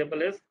whatever the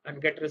variable is,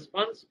 and get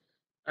response,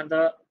 and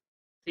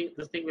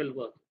this thing will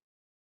work.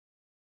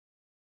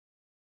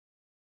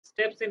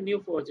 Steps in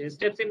Neo4j.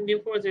 Steps in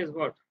Neo4j is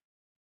what?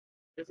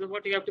 This is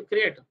what you have to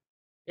create.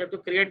 You have to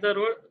create the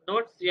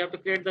nodes. You have to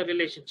create the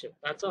relationship.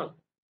 That's all.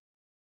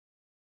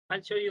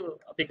 I'll show you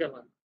a bigger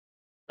one.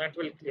 That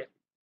will clear.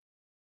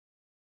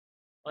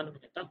 1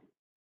 minute. Huh?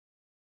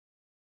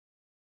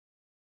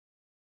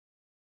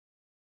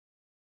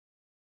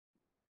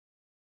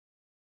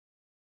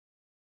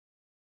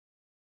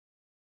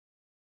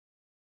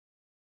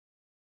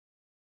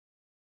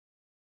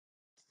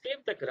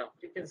 Save the graph.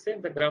 You can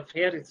save the graph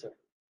here itself.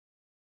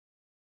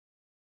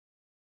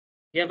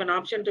 You have an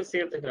option to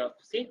save the graph.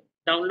 See,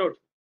 download,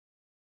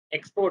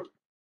 export.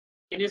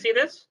 Can you see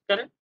this,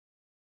 Karan?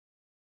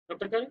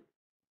 Dr. Karan?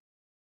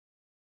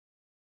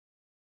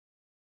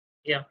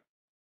 Yeah.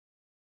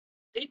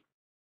 See,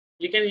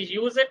 you can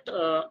use it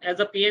as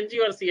a PNG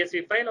or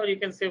CSV file, or you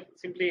can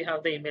simply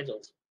have the image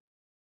also.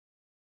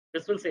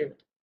 This will save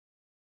it.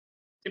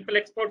 Simple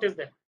export is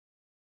there.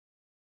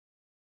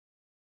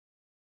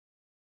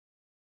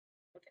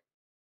 Okay.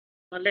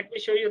 Now let me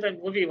show you the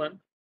movie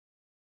one.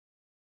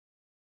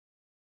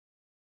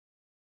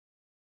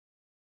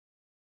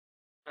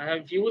 I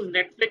have used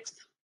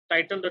Netflix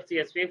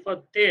title.csv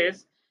for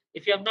this.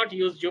 If you have not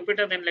used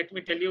Jupyter, then let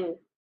me tell you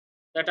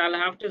that I'll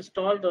have to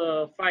install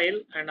the file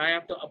and I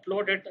have to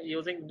upload it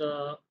using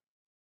the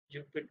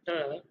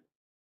Jupyter.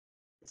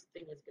 This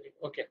thing is great.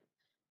 Okay.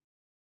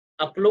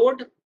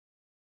 Upload.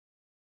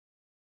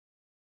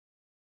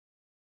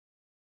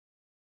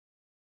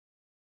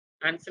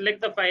 And select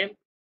the file.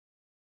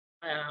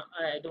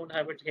 I don't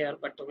have it here,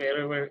 but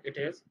wherever it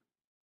is,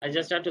 I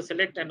just have to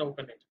select and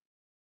open it.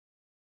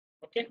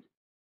 Okay.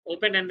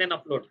 Open and then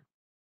upload.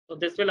 So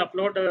this will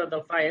upload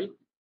the file.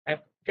 I've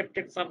kept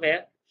it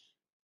somewhere.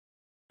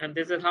 And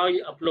this is how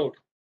you upload.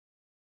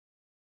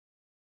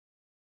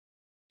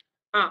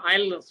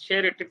 I'll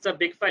share it. It's a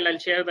big file. I'll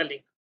share the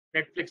link.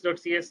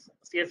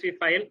 Netflix.csv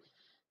file.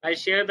 I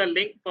share the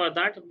link for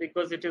that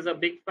because it is a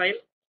big file.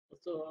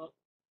 So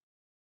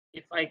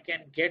if I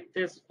can get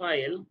this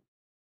file,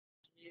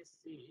 let me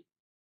see,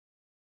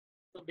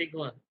 the big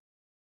one.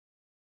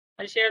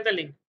 I'll share the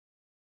link.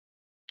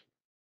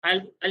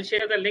 I'll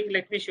share the link.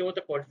 Let me show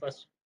the code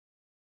first.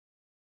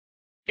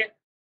 Okay.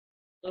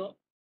 So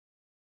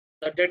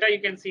the data you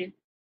can see.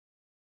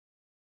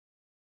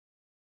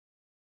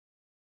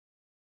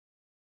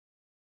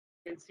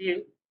 You can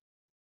see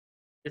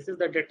this is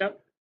the data.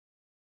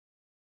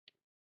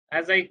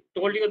 As I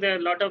told you, there are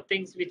a lot of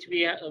things which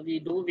we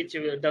do which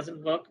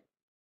doesn't work.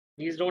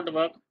 These don't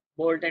work,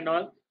 bolt and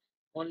all.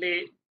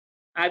 Only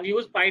I've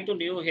used Py to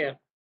new here,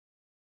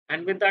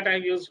 and with that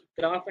I've used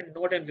graph and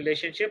node and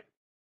relationship,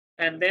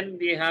 and then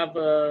we have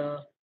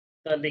the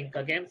link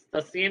again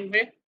the same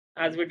way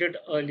as we did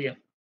earlier.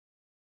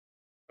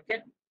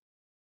 Okay.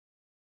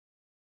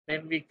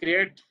 Then we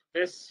create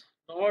this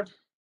node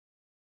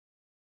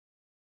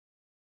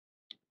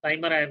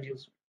timer.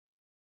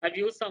 I've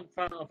used some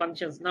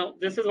functions. Now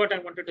this is what I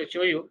wanted to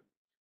show you.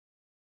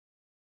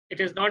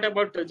 It is not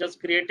about just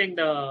creating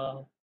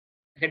the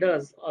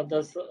headers or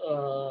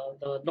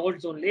the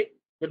nodes only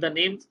with the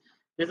names.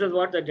 This is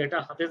what the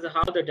data. This is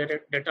how the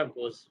data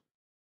goes.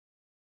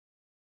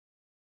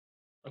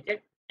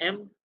 Okay.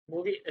 M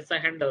movie is a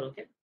handler.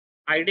 Okay.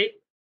 ID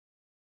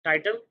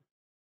title.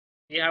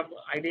 We have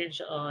ID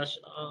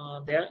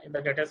there in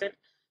the data set.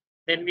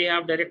 Then we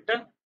have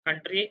director,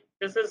 country.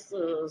 This is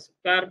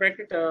square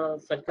bracket,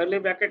 curly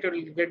bracket. You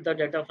will get the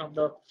data from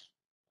the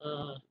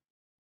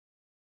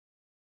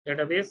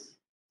database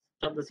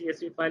from the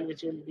CSV file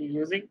which you will be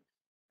using,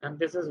 and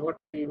this is what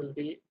we will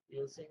be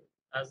using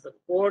as the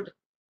code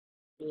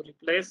to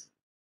replace.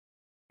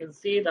 You can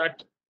see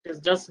that it is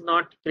just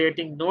not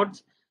creating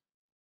nodes.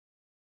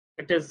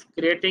 It is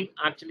creating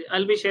actually.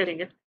 I'll be sharing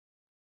it.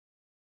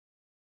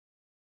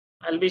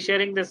 I'll be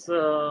sharing this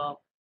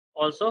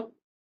also.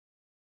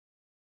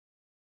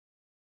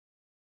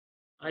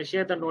 I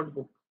share the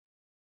notebook.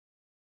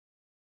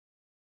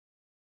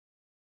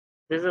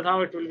 This is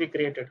how it will be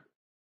created,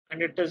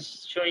 and it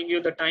is showing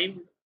you the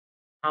time,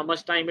 how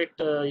much time it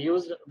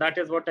used. That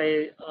is what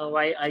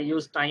why I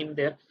use time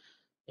there.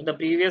 In the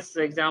previous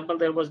example,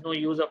 there was no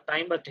use of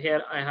time, but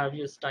here I have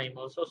used time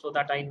also, so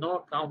that I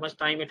know how much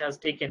time it has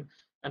taken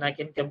and I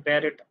can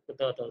compare it with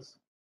the others.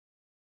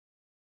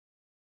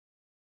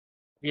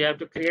 We have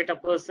to create a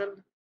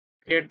person,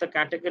 create the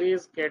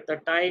categories, create the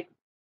type,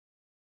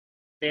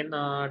 then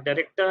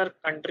director,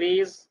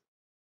 countries,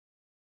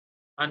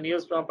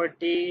 unused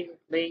property,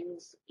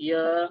 links,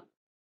 year,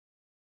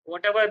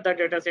 whatever the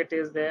data set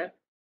is there.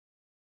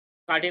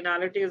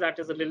 Cardinalities, that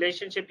is a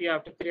relationship. You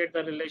have to create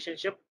the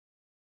relationship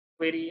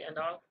query and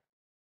all,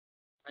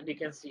 and you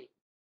can see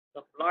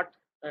the plot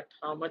that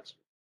how much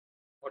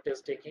what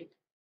is taking,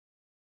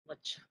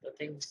 much the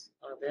things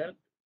are there.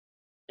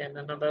 Then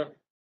another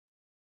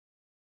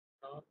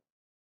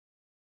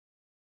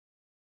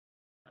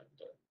and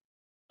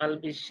I'll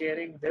be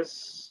sharing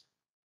this.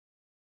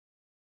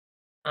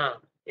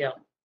 Yeah.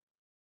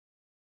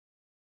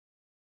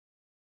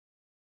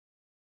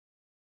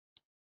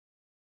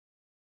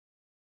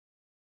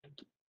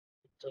 It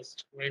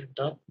just went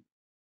up.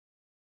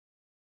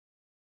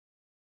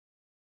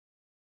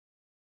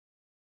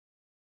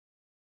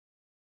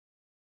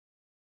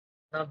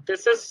 Now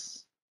this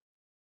is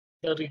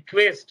the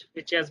request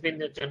which has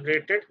been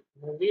generated.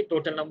 Movie,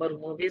 total number of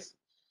movies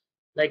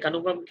like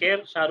Anupam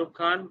Kher, Shah Rukh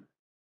Khan,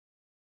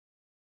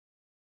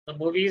 the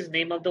movies,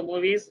 name of the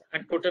movies,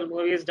 and total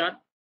movies done.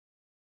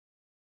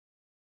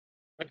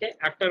 Okay,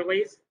 actor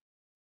wise.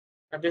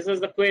 And this is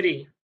the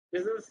query.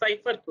 This is a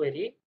cipher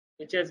query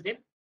which has been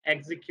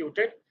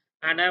executed,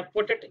 and I have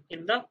put it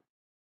in the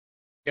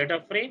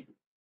data frame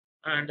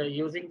and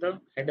using the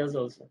headers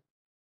also.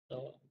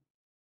 So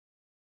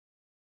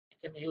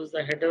you can use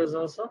the headers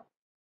also,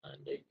 and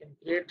you can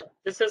create.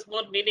 This is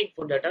more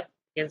meaningful data.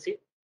 You can see.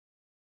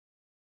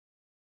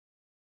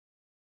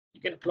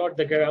 You can plot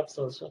the graphs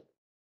also.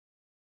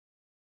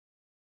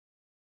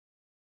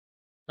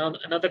 Now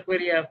another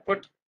query I have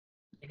put.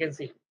 You can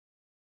see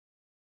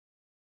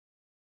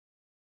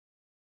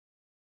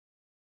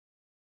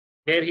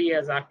where he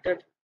has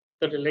acted.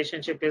 The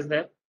relationship is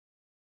there.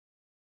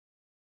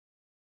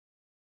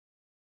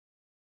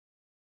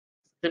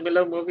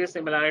 Similar movie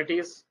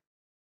similarities.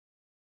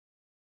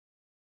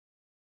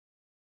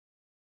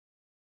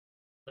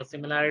 The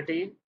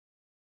similarity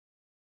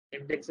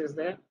index is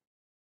there.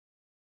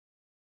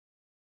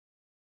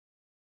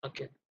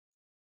 Okay.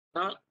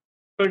 Now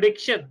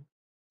prediction.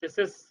 This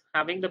is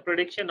having the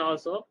prediction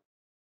also.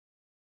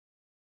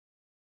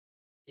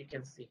 You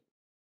can see.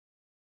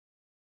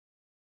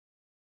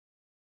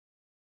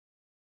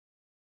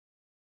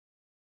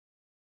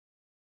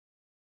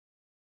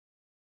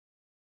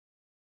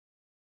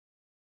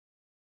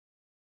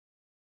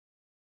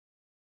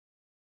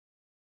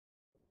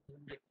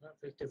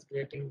 It is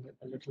creating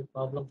a little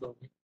problem for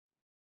me.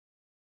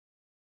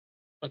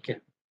 Okay.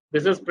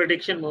 This is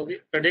prediction movie.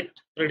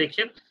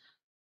 Prediction.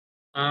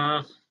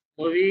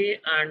 Movie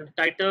and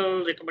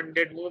title,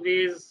 recommended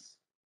movies,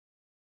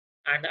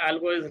 and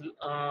algo is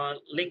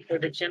link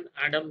prediction.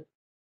 Adam,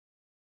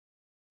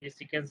 as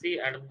you can see,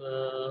 Adam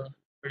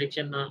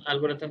prediction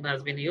algorithm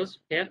has been used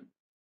here,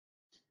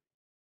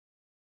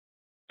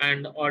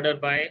 and order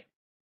by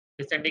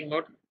descending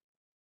mode.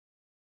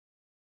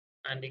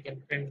 And you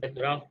can print the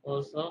graph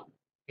also.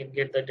 You can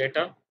get the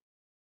data,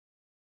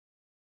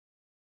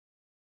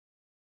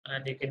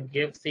 and you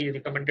can see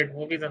recommended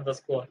movies and the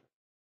score.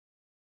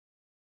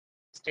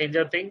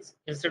 Stranger Things.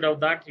 Instead of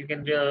that, you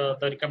can the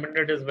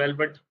recommended is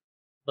Velvet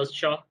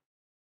Buzzsaw.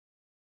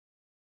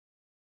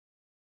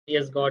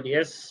 Yes, God,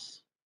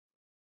 yes.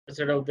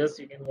 Instead of this,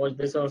 you can watch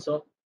this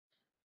also.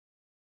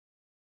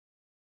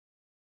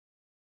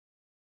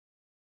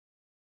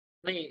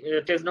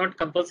 It is not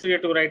compulsory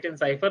to write in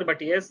Cypher,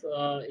 but yes,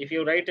 if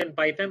you write in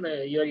Python,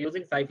 you are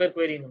using Cypher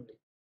query only.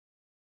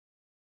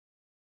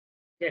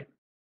 Okay,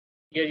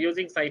 you are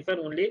using Cypher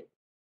only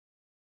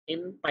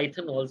in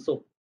Python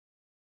also,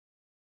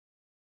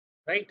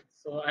 right?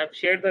 So I have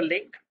shared the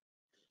link.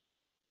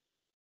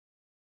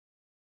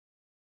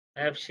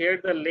 I have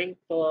shared the link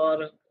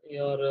for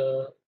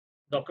your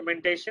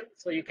documentation,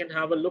 so you can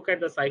have a look at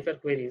the Cypher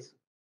queries.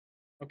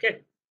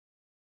 Okay.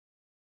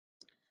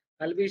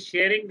 I'll be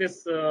sharing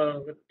this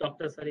with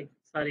Dr.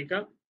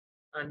 Sarika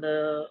and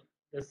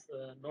this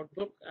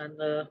notebook,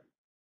 and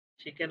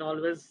she can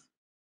always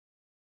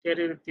share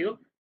it with you.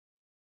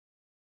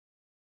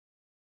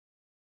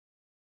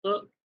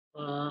 So,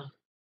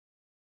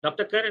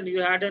 Dr. Karan,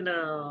 you had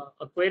a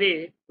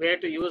query where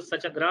to use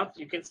such a graph.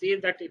 You can see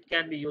that it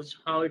can be used,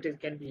 how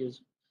can be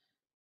used.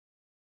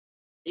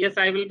 Yes,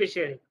 I will be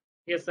sharing.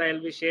 Yes, I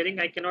will be sharing.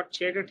 I cannot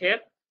share it here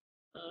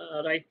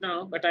right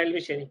now, but I will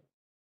be sharing.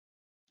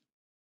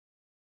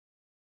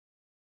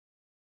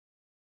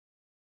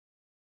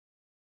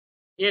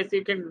 Yes,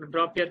 you can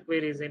drop your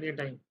queries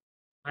anytime.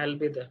 I'll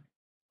be there.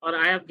 Or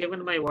I have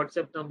given my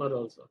WhatsApp number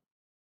also.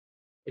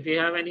 If you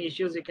have any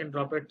issues, you can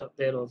drop it up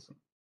there also.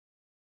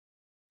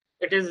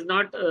 It is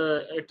not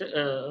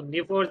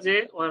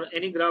Neo4j or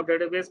any graph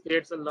database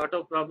creates a lot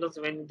of problems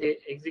when we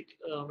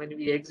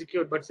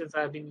execute. But since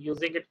I've been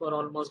using it for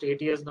almost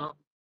 8 years now,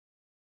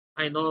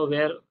 I know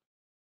where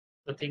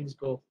the things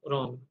go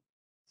wrong,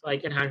 so I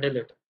can handle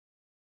it,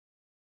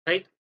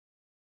 right?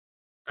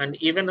 And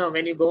even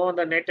when you go on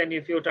the net and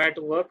if you try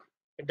to work,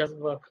 it doesn't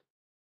work.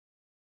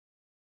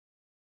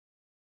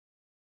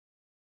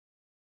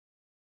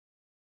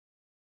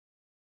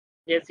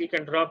 Yes, you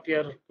can drop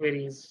your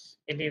queries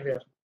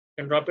anywhere. You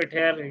can drop it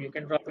here. You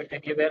can drop it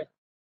anywhere.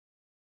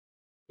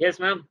 Yes,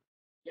 ma'am.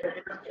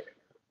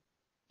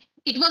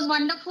 It was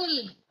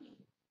wonderful.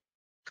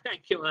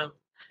 Thank you, ma'am.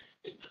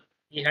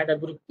 We had a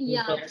group.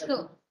 Yeah,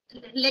 so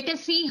let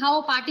us see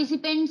how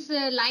participants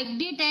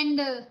liked it, and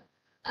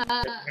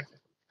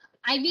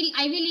I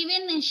will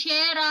even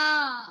share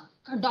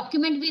a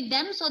document with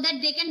them so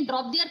that they can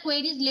drop their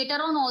queries later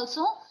on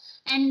also.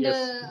 And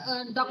Yes.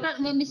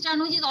 Mr.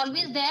 Anuj is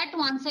always there to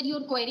answer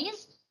your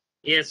queries.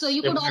 Yes. So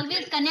you definitely. could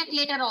always connect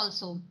later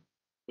also.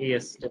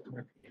 Yes,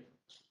 definitely.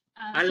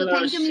 So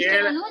thank you,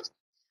 Mr. Anuj.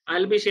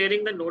 I'll be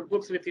sharing the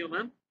notebooks with you,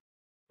 ma'am.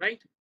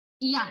 Right?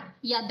 Yeah,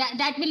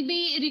 that will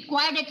be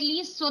required at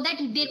least so that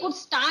they could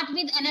start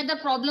with another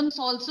problems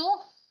also.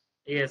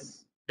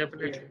 Yes,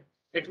 definitely.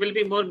 It will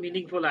be more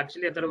meaningful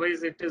actually.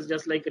 Otherwise, it is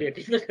just like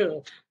creating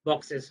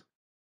boxes.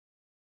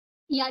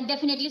 Yeah,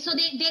 definitely. So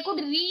they could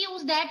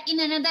reuse that in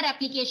another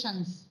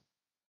applications.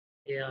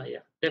 Yeah,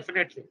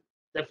 definitely.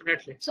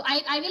 So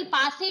I will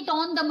pass it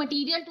on the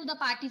material to the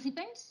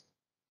participants.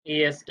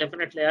 Yes,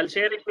 definitely. I'll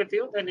share it with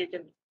you, then you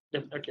can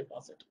definitely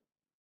pass it.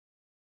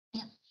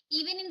 Yeah.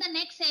 Even in the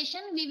next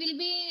session, we will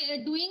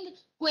be doing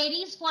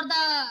queries for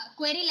the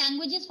query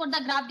languages for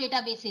the graph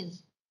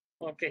databases.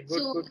 Okay, good,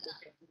 so, good.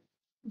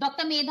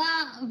 Dr.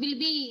 Medha will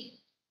be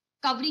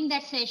covering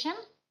that session,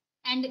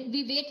 and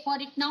we wait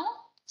for it now.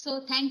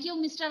 So thank you,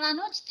 Mr.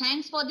 Anuj.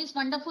 Thanks for this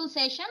wonderful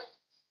session.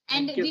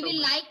 And we will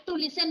like to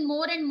listen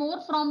more and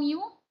more from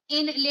you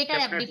in later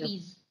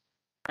FDPs.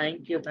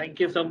 Thank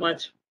you so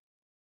much.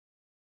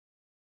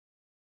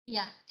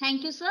 Yeah,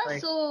 thank you, sir. Bye.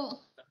 So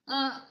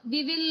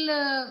we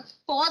will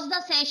pause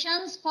the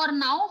sessions for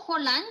now for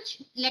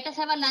lunch. Let us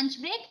have a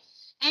lunch break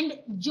and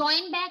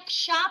join back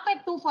sharp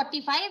at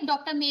 2:45.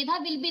 Dr. Medha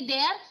will be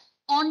there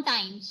on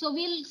time. So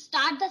we'll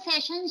start the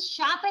sessions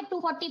sharp at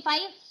 2:45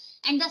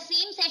 and the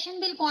same session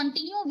will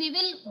continue. We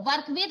will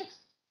work with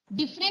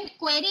different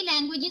query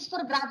languages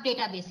for graph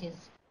databases.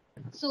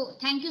 So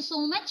thank you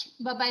so much.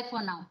 Bye-bye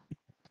for now.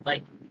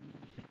 Bye.